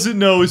Melon doesn't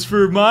know is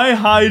for my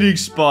hiding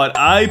spot,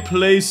 I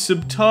placed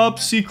some top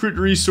secret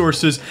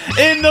resources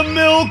in the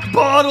milk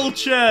bottle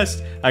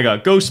chest. I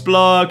got ghost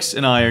blocks,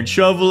 an iron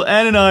shovel,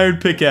 and an iron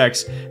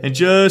pickaxe. And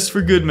just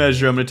for good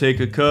measure, I'm gonna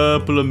take a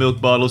couple of milk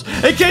bottles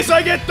in case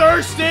I get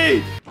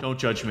thirsty. Don't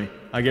judge me.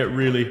 I get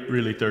really,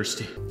 really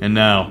thirsty. And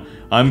now,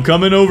 I'm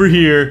coming over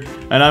here,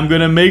 and I'm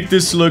gonna make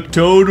this look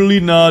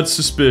totally not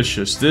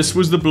suspicious. This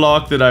was the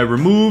block that I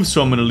removed,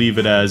 so I'm gonna leave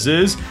it as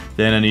is.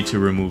 Then I need to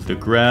remove the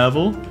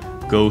gravel.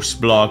 Ghost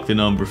block the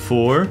number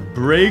 4,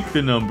 break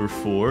the number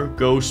 4,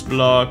 ghost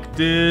block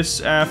this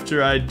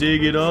after I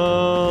dig it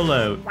all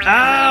out.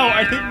 Ow!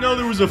 I didn't know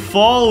there was a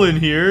fall in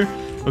here.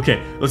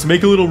 Okay, let's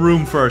make a little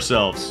room for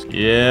ourselves.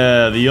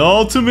 Yeah, the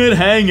ultimate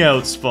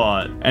hangout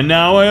spot. And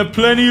now I have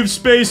plenty of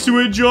space to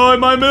enjoy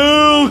my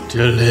milk.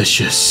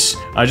 Delicious.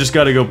 I just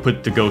gotta go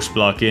put the ghost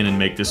block in and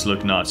make this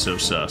look not so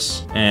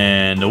sus.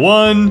 And a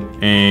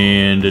 1,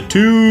 and a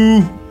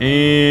 2,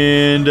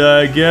 and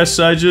I guess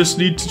I just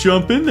need to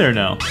jump in there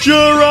now.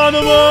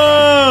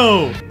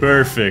 Geronimo!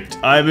 Perfect.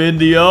 I'm in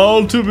the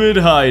ultimate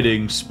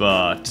hiding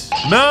spot.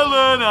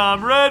 Melon,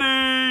 I'm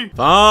ready.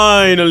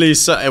 Finally,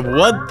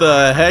 what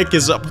the heck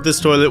is up with this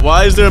toilet?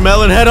 Why is there a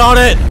melon head on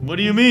it? What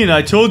do you mean?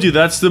 I told you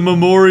that's the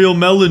memorial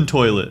melon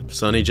toilet.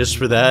 Sonny, just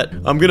for that,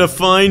 I'm gonna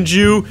find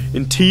you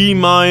in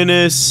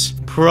T-minus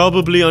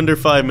probably under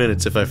 5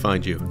 minutes if I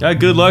find you. Yeah,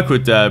 good luck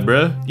with that,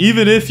 bruh.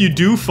 Even if you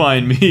do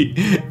find me,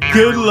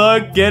 good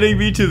luck getting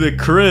me to the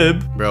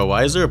crib. Bro,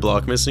 why is there a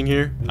block missing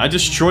here? I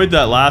destroyed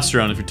that last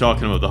round if you're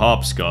talking about the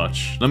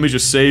hopscotch. Let me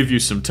just save you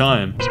some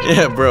time.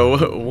 Yeah,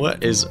 bro,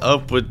 what is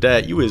up with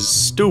that? You is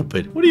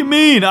stupid. What do you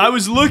mean? I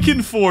was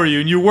looking for you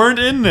and you weren't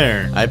in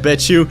there. I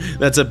bet you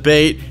that's a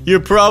bait. You're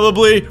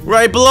probably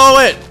right below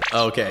it.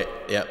 Okay,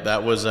 yeah,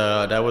 that was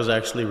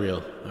actually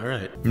real. All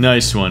right.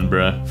 Nice one,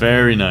 bruh.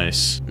 Very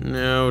nice.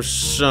 Now,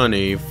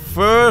 Sonny,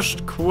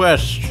 first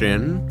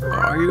question.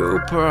 Are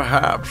you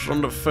perhaps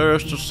on the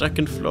first or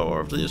second floor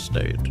of the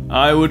estate?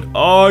 I would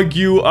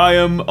argue I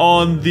am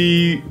on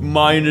the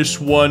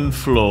 -1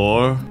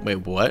 floor.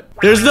 Wait, what?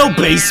 There's no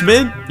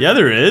basement? Yeah,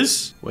 there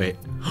is. Wait.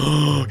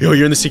 Yo,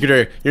 you're in the secret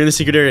area. You're in the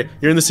secret area.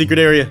 You're in the secret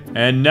area.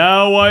 And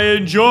now I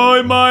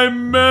enjoy my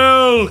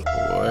milk.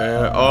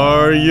 Where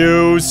are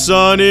you,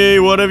 Sonny?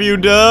 What have you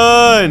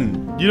done?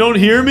 You don't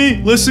hear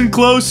me? Listen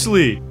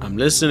closely. I'm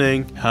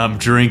listening. I'm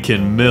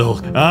drinking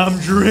milk. I'm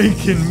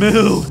drinking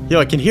milk. Yo,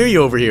 I can hear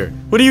you over here.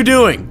 What are you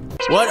doing?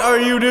 What are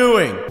you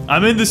doing?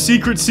 I'm in the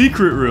secret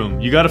room.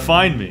 You gotta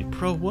find me.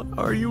 Bro, what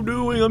are you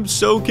doing? I'm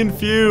so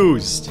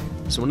confused.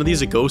 Is one of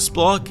these a ghost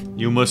block?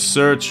 You must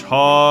search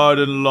hard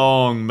and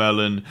long,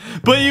 Melon.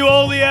 But you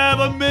only have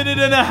 1.5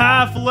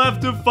 minutes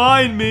left to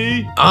find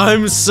me.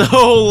 I'm so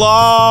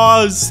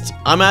lost.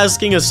 I'm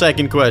asking a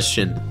second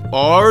question.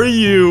 Are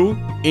you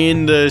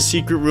in the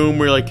secret room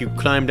where, like, you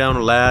climb down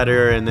a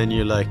ladder and then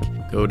you, like,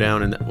 go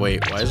down and... Wait,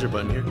 why is there a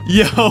button here?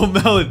 Yo,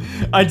 Melon,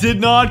 I did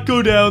not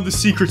go down the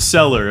secret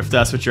cellar, if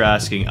that's what you're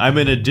asking. I'm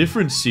in a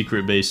different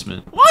secret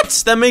basement.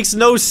 What? That makes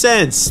no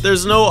sense.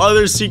 There's no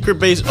other secret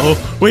base. Oh,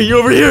 wait, you're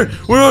over here.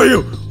 Where are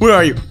you? Where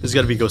are you? There's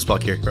gotta be a ghost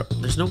block here, bro.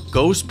 There's no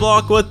ghost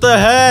block? What the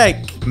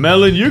heck?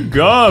 Melon, you're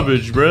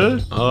garbage,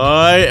 bruh.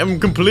 I am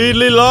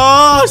completely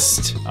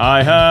lost.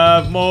 I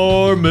have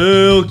more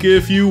milk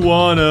if you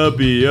wanna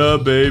be a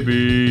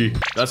baby.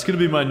 That's gonna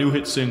be my new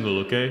hit single,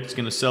 okay? It's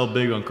gonna sell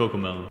big on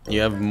Cocomelon.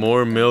 You have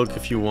more milk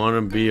if you want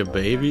to be a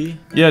baby?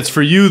 Yeah, it's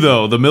for you,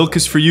 though. The milk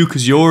is for you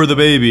because you're the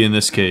baby in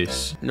this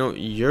case. No,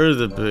 you're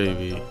the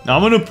baby.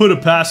 I'm gonna put a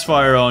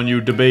pacifier on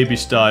you, the baby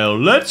style.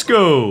 Let's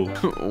go!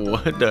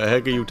 What the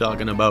heck are you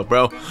talking about,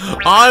 bro?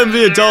 I'm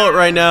the adult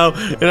right now,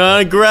 and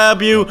I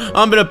grab you,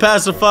 I'm gonna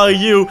pacify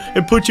you,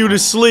 and put you to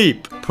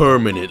sleep.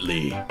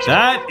 Permanently.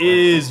 That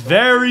is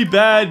very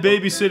bad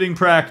babysitting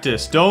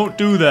practice. Don't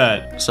do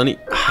that. Sonny,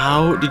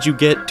 how did you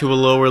get to a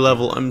lower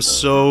level? I'm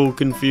so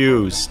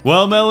confused.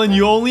 Well, Melon,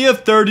 you only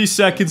have 30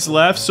 seconds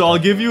left, so I'll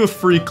give you a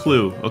free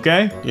clue,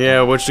 okay?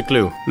 Yeah, what's the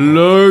clue?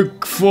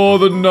 Look for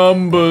the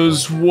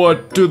numbers.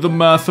 What do the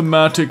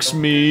mathematics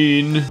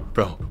mean?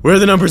 Bro, where are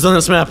the numbers on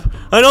this map?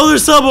 I know they're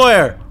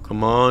somewhere!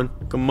 Come on,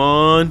 come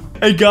on.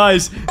 Hey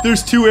guys,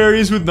 there's 2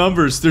 areas with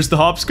numbers. There's the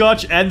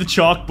hopscotch and the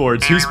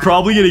chalkboards. Who's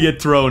probably gonna get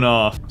thrown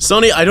off?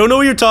 Sonny, I don't know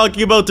what you're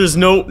talking about. There's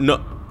no...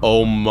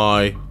 Oh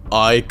my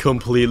I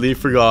completely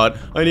forgot.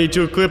 I need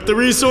to equip the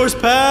resource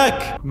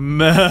pack.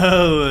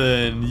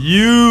 Melon,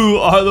 you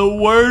are the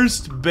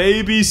worst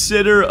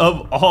babysitter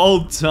of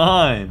all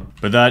time.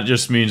 But that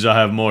just means I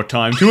have more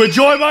time to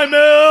enjoy my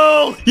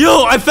meal!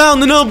 Yo, I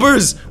found the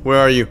numbers! Where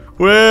are you?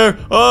 Where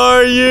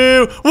are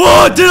you?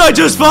 What did I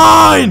just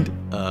find?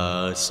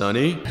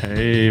 Sonny?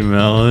 Hey,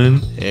 Melon.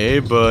 Hey,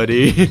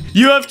 buddy.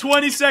 You have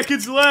 20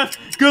 seconds left.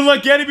 Good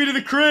luck getting me to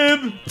the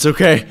crib. It's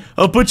okay.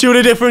 I'll put you in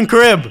a different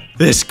crib.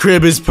 This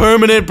crib is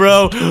permanent,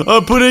 bro.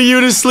 I'm putting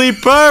you to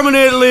sleep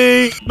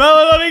permanently.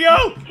 Melon, let me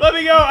go. Let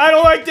me go. I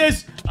don't like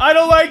this. I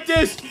don't like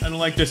this. I don't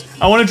like this.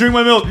 I want to drink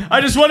my milk.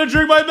 I just want to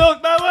drink my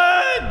milk,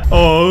 Melon.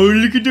 Oh,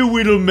 look at the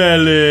little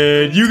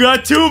Melon. You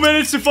got 2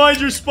 minutes to find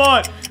your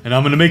spot. And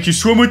I'm going to make you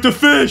swim with the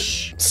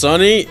fish.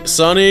 Sonny,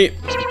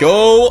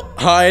 go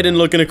hide and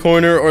look in a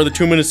corner or the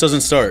 2 minutes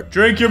doesn't start.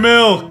 Drink your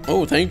milk.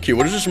 Oh, thank you.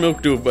 What does this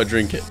milk do if I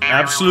drink it?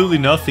 Absolutely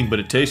nothing, but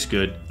it tastes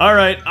good. All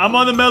right, I'm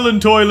on the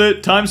melon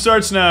toilet. Time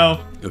starts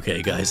now.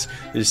 Okay, guys,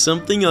 there's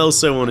something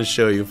else I want to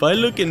show you. If I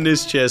look in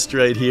this chest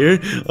right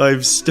here,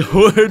 I've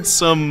stored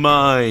some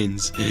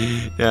mines.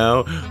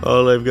 Now,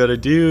 all I've got to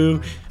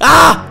do...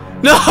 Ah!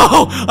 No!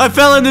 I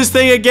fell in this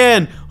thing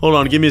again! Hold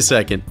on, give me a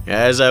second.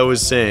 As I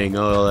was saying,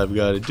 all I've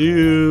got to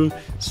do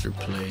is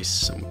replace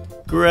some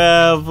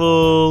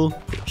gravel,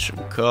 put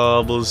some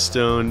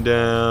cobblestone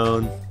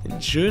down,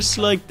 and just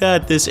like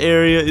that, this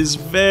area is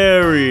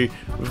very,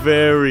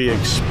 very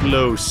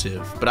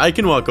explosive. But I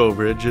can walk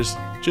over it, just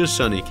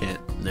Sonny can't.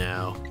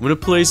 Now, I'm gonna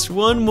place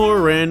one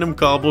more random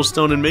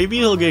cobblestone and maybe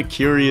he'll get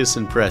curious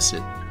and press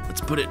it. Let's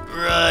put it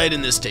right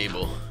in this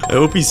table. I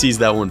hope he sees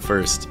that one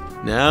first.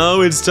 Now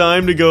it's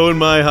time to go in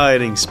my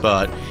hiding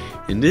spot.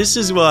 And this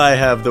is why I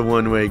have the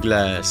one-way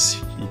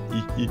glass.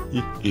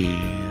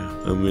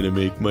 I'm gonna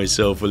make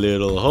myself a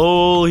little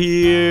hole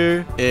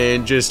here.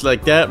 And just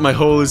like that, my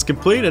hole is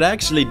complete. It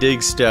actually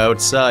digs to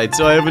outside,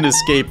 so I have an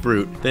escape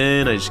route.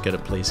 Then I just gotta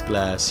place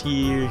glass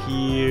here,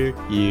 here,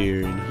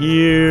 here, and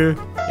here.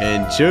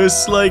 And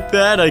just like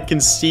that, I can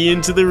see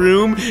into the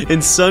room,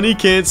 and Sonny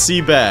can't see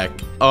back.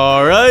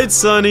 Alright,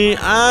 Sonny,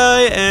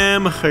 I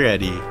am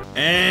ready.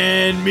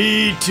 And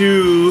me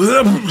too.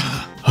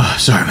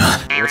 Sorry, man.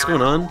 What's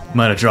going on?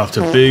 Might have dropped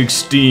a big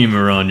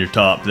steamer on your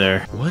top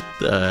there. What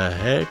the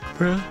heck,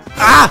 bro?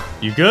 Ah!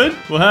 You good?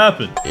 What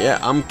happened? Yeah,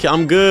 I'm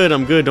good.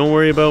 I'm good. Don't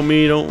worry about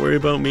me. Don't worry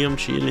about me. I'm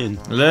chilling.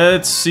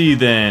 Let's see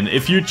then.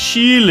 If you're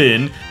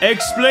chilling,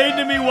 explain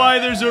to me why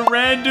there's a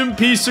random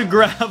piece of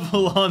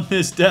gravel on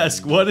this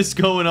desk. What is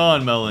going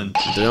on, Melon?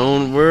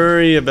 Don't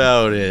worry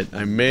about it.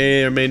 I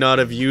may or may not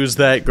have used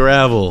that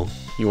gravel.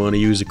 You want to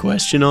use a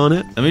question on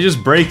it? Let me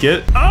just break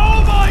it.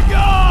 Oh my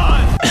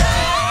god!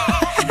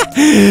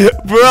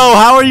 Bro,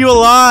 how are you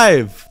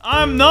alive?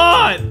 I'm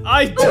not!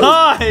 I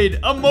died!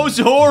 A most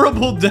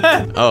horrible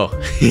death! Oh.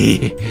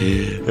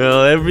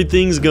 Well,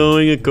 everything's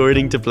going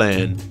according to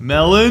plan.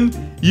 Melon,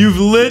 you've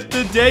lit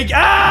the day.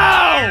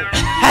 Ow!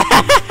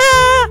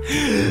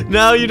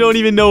 Now you don't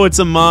even know what's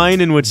a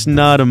mine and what's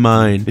not a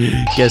mine.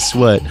 Guess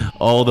what?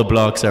 All the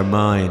blocks are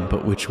mine,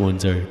 but which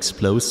ones are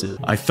explosive?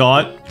 I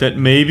thought that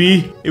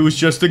maybe it was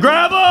just the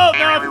gravel!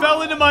 Now I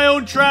fell into my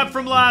own trap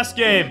from last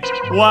game.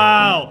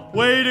 Wow.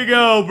 Way to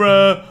go,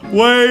 bruh.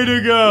 Way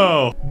to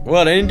go.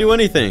 What? I didn't do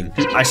anything.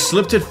 Dude, I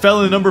slipped and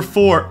fell in number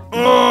 4.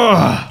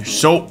 Ugh. You're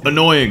so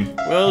annoying.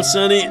 Well,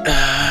 Sonny,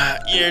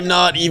 you're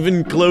not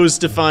even close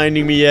to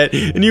finding me yet,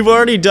 and you've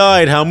already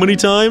died how many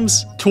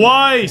times?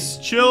 Twice.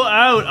 Chill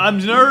out. I'm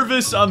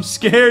nervous. I'm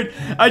scared.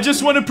 I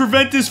just want to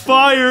prevent this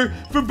fire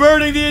from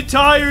burning the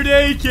entire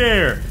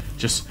daycare.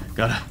 Just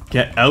gotta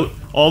get out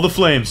all the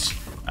flames.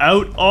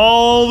 Out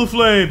all the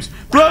flames.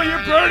 Bro,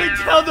 you're burning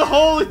down the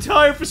whole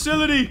entire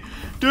facility.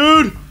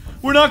 Dude,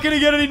 we're not gonna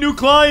get any new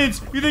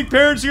clients. You think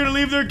parents are gonna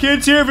leave their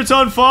kids here if it's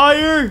on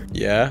fire?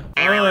 Yeah.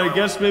 Well, I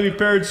guess maybe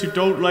parents who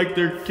don't like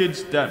their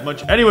kids that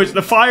much. Anyways,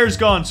 the fire's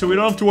gone, so we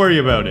don't have to worry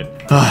about it.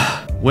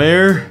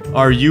 Where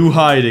are you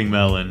hiding,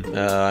 Melon?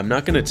 I'm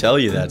not gonna tell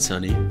you that,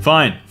 Sonny.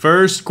 Fine.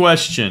 First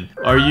question.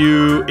 Are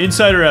you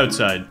inside or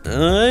outside?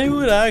 I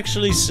would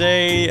actually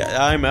say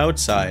I'm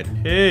outside.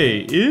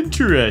 Hey,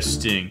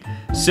 interesting.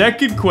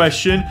 Second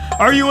question.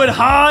 Are you at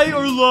high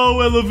or low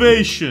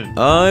elevation?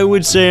 I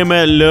would say I'm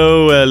at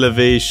low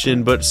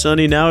elevation, but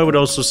Sonny, now I would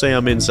also say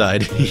I'm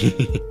inside.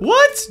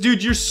 What?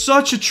 Dude, you're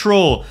such a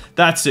troll.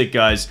 That's it,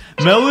 guys.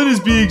 Melon is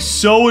being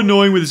so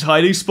annoying with his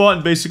hiding spot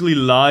and basically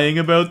lying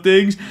about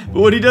things, but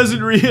what he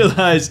doesn't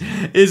realize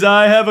is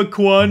I have a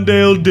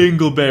Quandale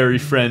Dingleberry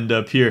friend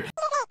up here.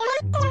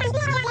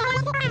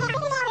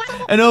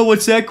 And oh,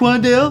 what's that,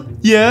 Quandale?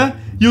 Yeah?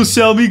 You'll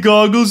sell me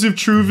goggles of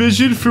True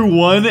Vision for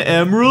 1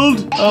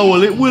 emerald? Oh,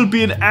 well, it will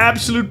be an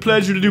absolute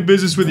pleasure to do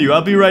business with you.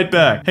 I'll be right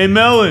back. Hey,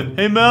 Melon.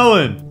 Hey,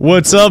 Melon.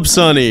 What's up,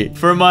 Sonny?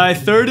 For my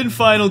third and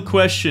final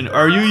question,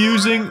 are you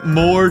using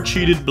more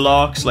cheated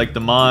blocks like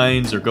the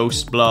mines or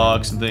ghost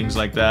blocks and things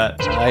like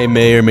that? I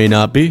may or may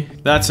not be.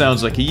 That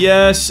sounds like a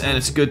yes, and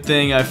it's a good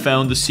thing I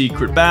found the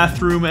secret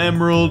bathroom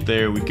emerald.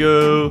 There we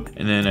go.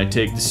 And then I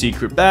take the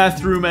secret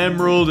bathroom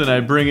emerald and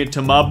I bring it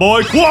to my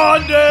boy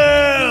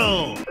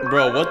Quandale!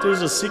 Bro, what?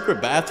 There's a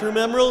secret bathroom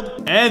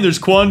emerald? And there's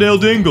Quandale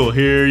Dingle.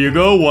 Here you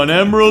go, 1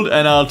 emerald,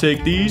 and I'll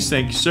take these.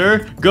 Thank you,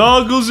 sir.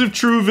 Goggles of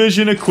true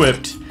vision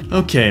equipped.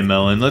 Okay,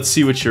 Melon, let's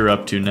see what you're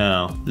up to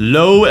now.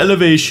 Low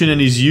elevation, and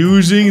he's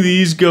using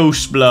these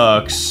ghost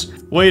blocks.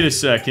 Wait a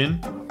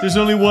second. There's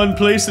only one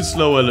place that's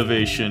low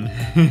elevation.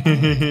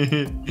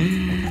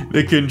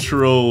 The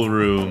control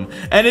room.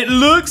 And it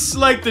looks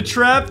like the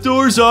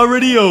trapdoor's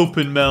already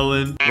open,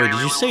 Melon. Wait, did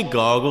you say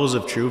goggles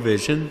of true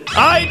vision?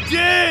 I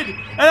did!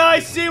 And I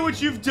see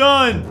what you've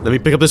done! Let me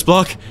pick up this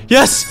block.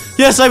 Yes!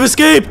 Yes, I've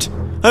escaped!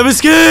 I've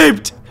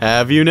escaped!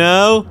 Have you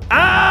now?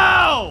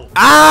 Ow!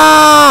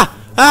 Ah!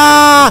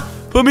 Ah!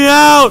 Put me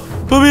out!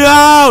 Put me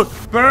out!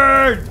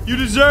 Burn! You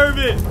deserve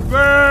it!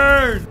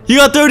 Burn! You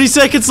got 30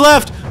 seconds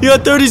left! You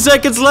got 30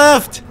 seconds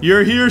left!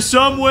 You're here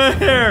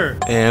somewhere!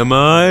 Am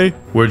I?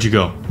 Where'd you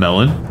go,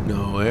 Melon?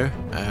 Nowhere.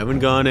 I haven't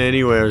gone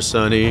anywhere,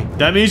 Sonny.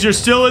 That means you're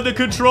still in the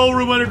control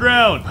room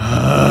underground.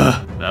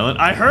 Melon,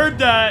 I heard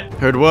that!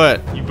 Heard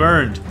what? You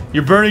burned.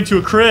 You're burning to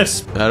a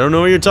crisp. I don't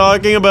know what you're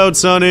talking about,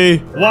 Sonny.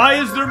 Why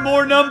is there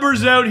more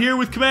numbers out here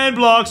with command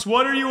blocks?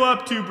 What are you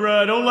up to,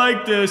 bruh? I don't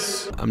like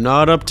this. I'm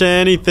not up to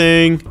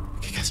anything.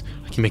 Okay, guys,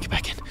 I can make it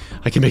back in.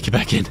 I can make it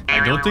back in.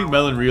 I don't think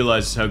Melon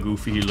realizes how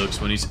goofy he looks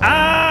when he's—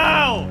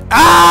 Ow!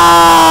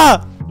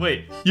 Ah!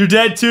 Wait, you're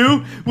dead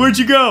too? Where'd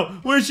you go?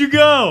 Where'd you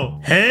go?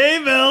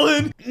 Hey,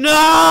 Melon!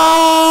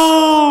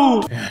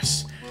 No!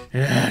 Yes.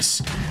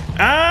 Yes.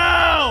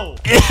 Ow!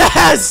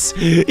 Yes!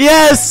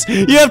 Yes!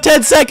 You have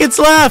 10 seconds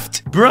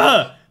left!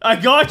 Bruh, I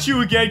got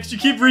you again because you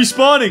keep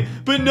respawning,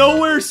 but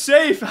nowhere's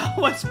safe. How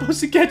am I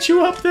supposed to get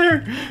you up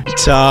there?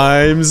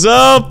 Time's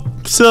up,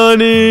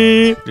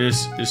 Sonny!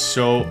 This is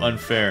so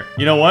unfair.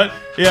 You know what?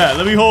 Yeah,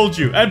 let me hold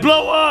you and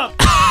blow up!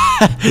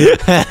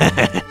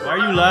 Why are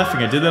you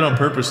laughing? I did that on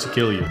purpose to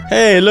kill you.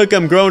 Hey, look,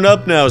 I'm grown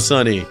up now,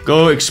 Sonny.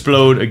 Go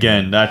explode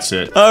again. That's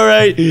it.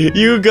 Alright,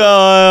 you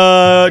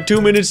got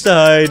 2 minutes to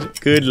hide.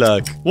 Good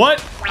luck.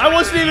 What? I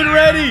wasn't even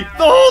ready.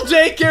 The whole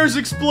daycare's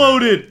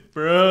exploded.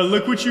 Bruh,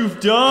 look what you've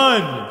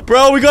done.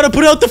 Bro, we gotta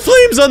put out the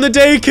flames on the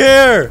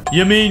daycare.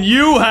 You mean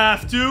you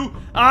have to?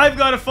 I've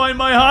got to find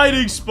my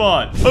hiding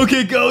spot.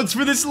 Okay, goats,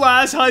 for this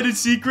last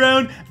hide-and-seek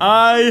round,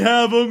 I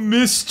have a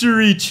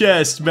mystery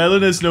chest.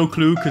 Melon has no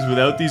clue, because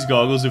without these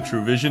goggles of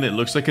true vision, it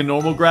looks like a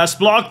normal grass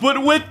block,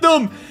 but with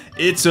them,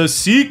 it's a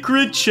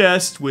secret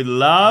chest with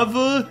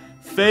lava,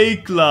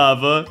 fake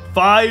lava,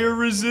 fire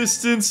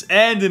resistance,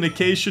 and an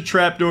acacia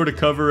trapdoor to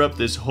cover up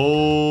this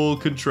whole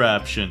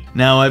contraption.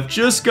 Now, I've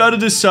just got to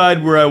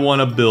decide where I want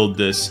to build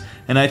this.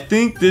 And I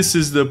think this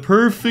is the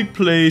perfect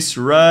place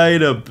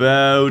right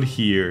about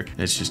here.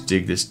 Let's just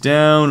dig this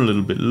down a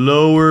little bit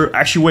lower.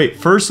 Actually, wait.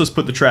 First, let's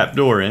put the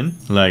trapdoor in.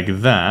 Like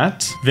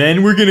that.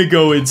 Then we're going to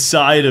go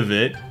inside of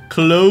it.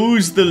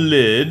 Close the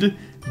lid.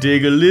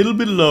 Dig a little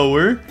bit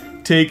lower.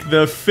 Take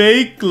the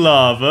fake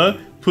lava.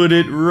 Put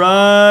it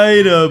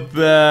right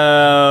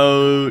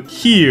about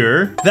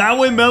here. That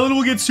way Melon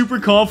will get super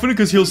confident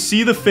because he'll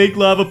see the fake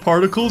lava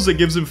particles that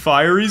gives him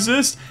fire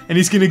resist, and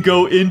he's gonna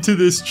go into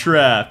this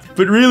trap.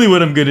 But really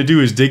what I'm gonna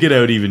do is dig it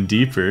out even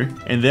deeper,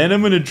 and then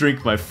I'm gonna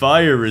drink my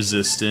fire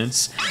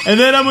resistance, and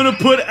then I'm gonna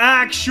put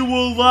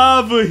actual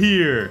lava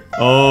here.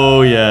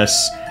 Oh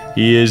yes.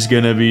 He is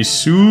gonna be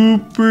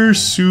super,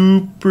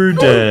 super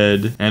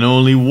dead. And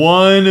only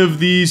one of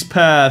these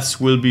paths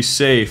will be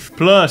safe.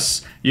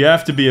 Plus, you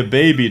have to be a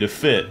baby to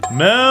fit.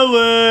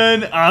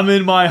 Melon, I'm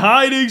in my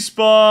hiding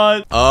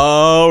spot.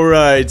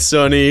 Alright,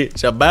 Sonny.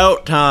 It's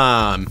about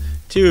time.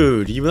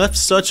 Dude, you left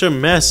such a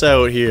mess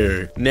out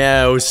here.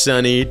 Now,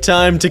 Sonny,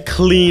 time to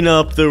clean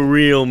up the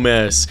real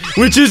mess,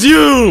 which is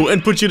you,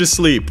 and put you to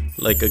sleep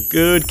like a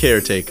good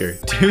caretaker.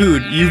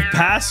 Dude, you've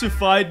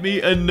pacified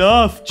me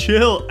enough.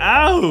 Chill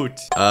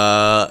out.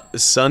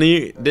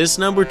 Sonny, this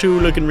number 2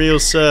 looking real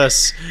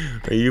sus.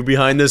 Are you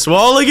behind this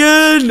wall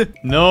again?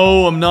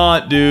 No, I'm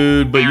not,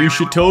 dude, but you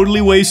should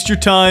totally waste your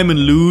time and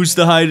lose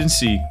the hide and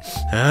seek.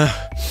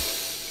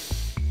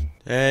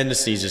 And the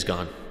sneeze is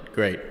gone.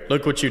 Great.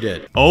 Look what you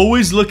did.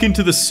 Always look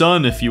into the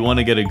sun if you want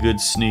to get a good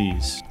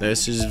sneeze.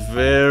 This is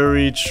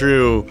very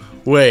true.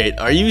 Wait,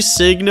 are you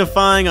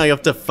signifying I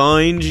have to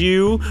find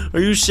you? Are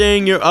you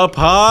saying you're up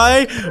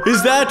high?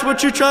 Is that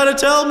what you're trying to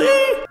tell me?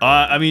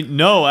 I mean,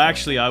 no,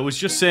 actually, I was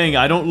just saying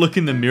I don't look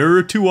in the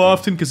mirror too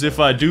often, because if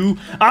I do,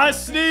 I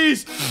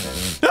sneeze!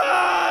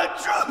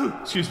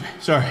 Excuse me,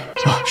 sorry.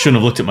 Oh, shouldn't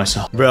have looked at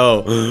myself.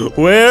 Bro,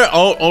 where?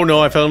 Oh no,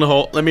 I fell in a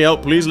hole. Let me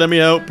out, please, let me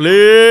out,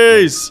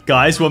 please!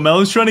 Guys, while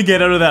Melon's trying to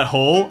get out of that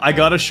hole, I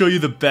gotta show you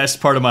the best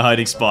part of my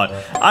hiding spot.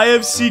 I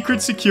have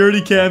secret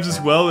security cams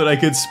as well that I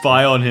could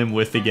spy on him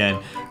with again.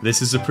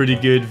 This is a pretty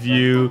good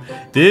view.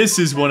 This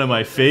is one of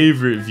my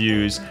favorite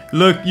views.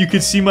 Look, you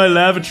can see my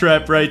lava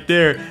trap right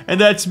there,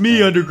 and that's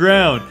me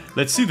underground.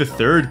 Let's see the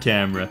third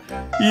camera.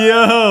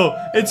 Yo,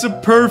 it's a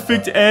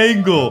perfect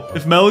angle.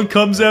 If Melon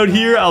comes out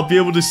here, I'll be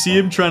able to see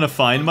him trying to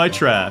find my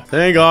trap.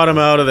 Thank God I'm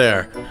out of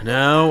there.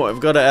 Now, I've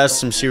got to ask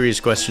some serious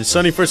questions.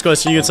 Sonny, first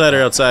question, you inside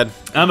or outside?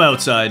 I'm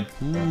outside.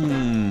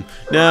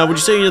 Now, would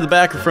you say you're in the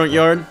back or front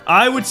yard?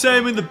 I would say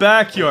I'm in the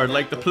backyard,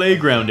 like the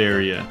playground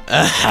area.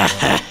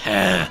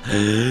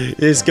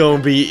 It's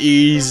gonna be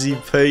easy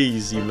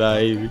peasy,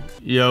 baby.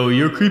 Yo,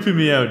 you're creeping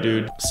me out,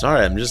 dude.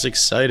 Sorry, I'm just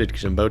excited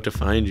because I'm about to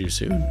find you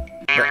soon.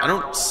 I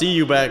don't see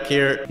you back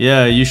here.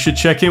 Yeah, you should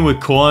check in with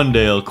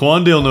Quandale.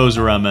 Quandale knows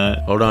where I'm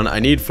at. Hold on, I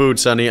need food,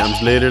 Sonny.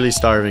 I'm literally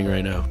starving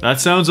right now.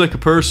 That sounds like a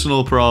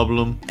personal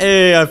problem.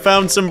 Hey, I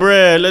found some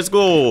bread. Let's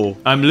go.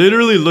 I'm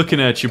literally looking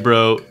at you,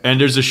 bro,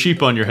 and there's a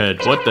sheep on your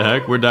head. What the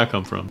heck? Where'd that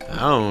come from? I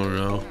don't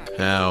know.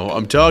 Now,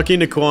 I'm talking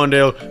to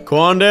Quandale.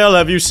 Quandale,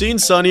 have you seen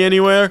Sonny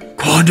anywhere?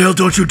 Quandale,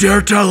 don't you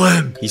dare tell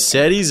him! He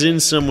said he's in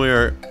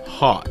somewhere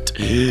hot.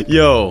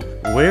 Yo,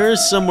 where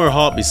is somewhere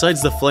hot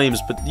besides the flames?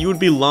 But you would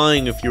be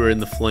lying if you were in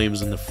the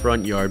flames in the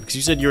front yard because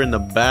you said you're in the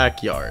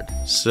backyard.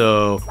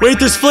 So, wait,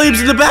 there's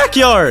flames in the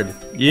backyard!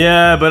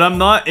 Yeah, but I'm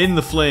not in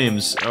the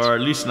flames, or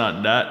at least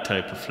not that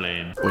type of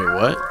flame. Wait,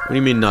 what? What do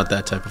you mean not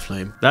that type of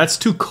flame? That's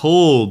too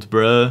cold,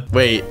 bruh.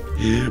 Wait,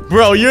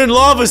 bro, you're in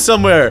lava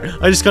somewhere.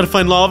 I just gotta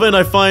find lava and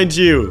I find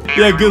you.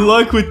 Yeah, good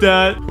luck with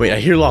that. Wait, I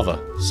hear lava.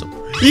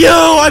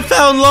 Yo, I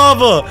found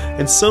lava!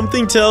 And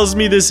something tells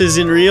me this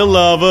isn't real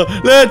lava.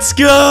 Let's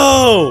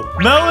go!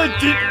 Melon,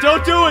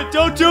 don't do it!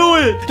 Don't do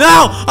it!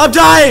 No! I'm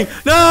dying!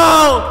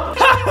 No!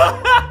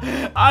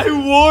 I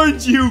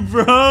warned you,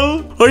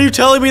 bro! Are you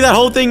telling me that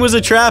whole thing was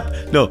a trap?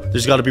 No,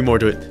 there's gotta be more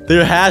to it.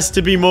 There has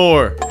to be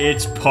more.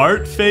 It's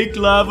part fake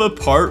lava,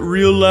 part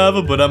real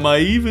lava, but am I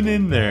even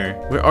in there?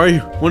 Where are you?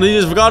 One of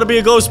these has gotta be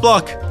a ghost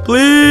block.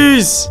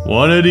 Please!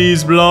 One of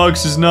these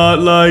blocks is not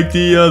like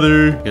the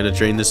other. Gonna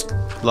drain this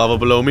lava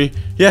below me.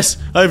 Yes,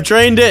 I've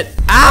drained it.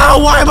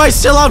 Ow, why am I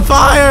still on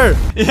fire?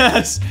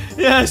 Yes,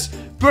 yes,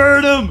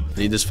 burn him. I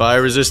need this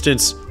fire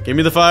resistance. Give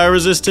me the fire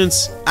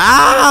resistance.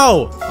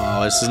 Ow!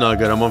 Oh, this is not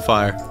good. I'm on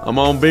fire. I'm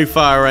on big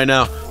fire right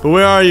now. But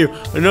where are you?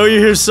 I know you're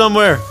here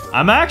somewhere.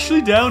 I'm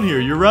actually down here.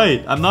 You're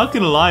right. I'm not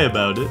gonna lie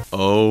about it.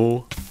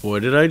 Oh,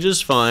 what did I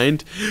just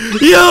find?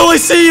 Yo, I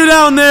see you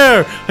down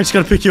there. I just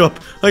gotta pick you up.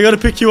 I gotta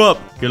pick you up.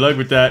 Good luck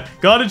with that.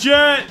 Got a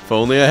jet. If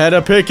only I had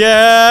a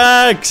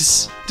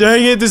pickaxe.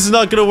 Dang it, this is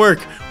not gonna work.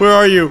 Where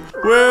are you?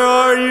 Where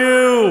are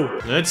you?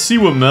 Let's see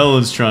what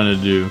Melon's trying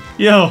to do.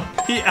 Yo,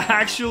 he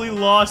actually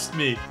lost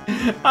me.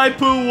 I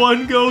put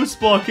one ghost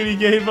block and he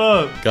gave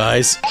up.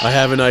 Guys, I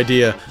have an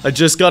idea. I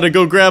just gotta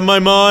go grab my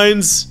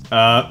mines.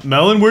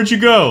 Melon, where'd you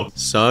go?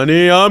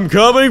 Sonny, I'm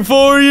coming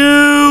for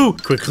you.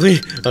 Quickly,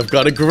 I've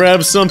gotta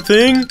grab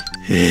something.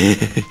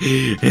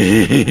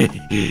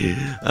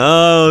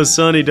 Oh,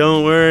 Sonny,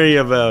 don't worry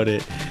about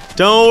it.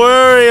 Don't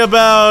worry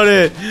about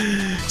it.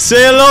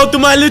 Say hello to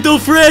my little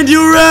friend,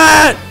 you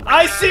rat!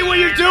 I see what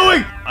you're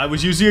doing! I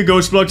was using a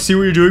ghost block to see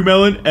what you're doing,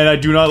 Melon, and I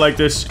do not like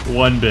this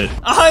one bit.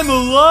 I'm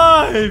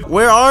alive!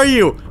 Where are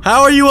you?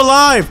 How are you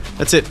alive?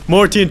 That's it.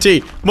 More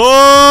TNT.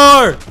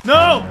 More!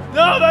 No!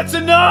 No, that's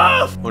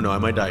enough! Oh no, I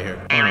might die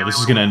here. Oh no, this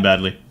is gonna end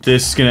badly.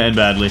 This is gonna end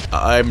badly.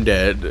 I'm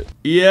dead.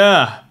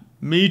 Yeah,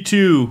 me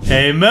too.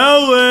 Hey,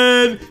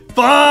 Melon!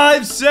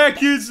 5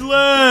 seconds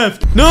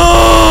left!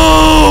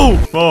 No!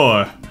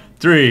 4,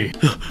 3.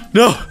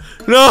 No!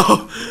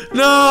 No!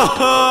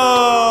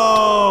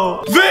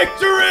 No!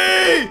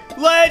 Victory!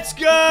 Let's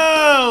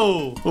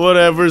go!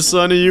 Whatever,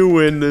 Sonny, you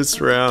win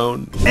this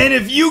round. And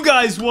if you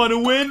guys want to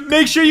win,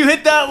 make sure you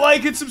hit that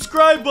like and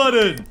subscribe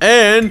button.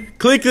 And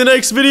click the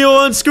next video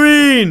on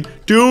screen.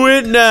 Do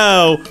it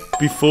now,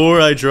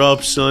 before I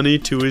drop Sonny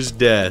to his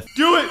death.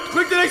 Do it!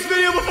 Click the next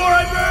video before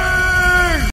I burn!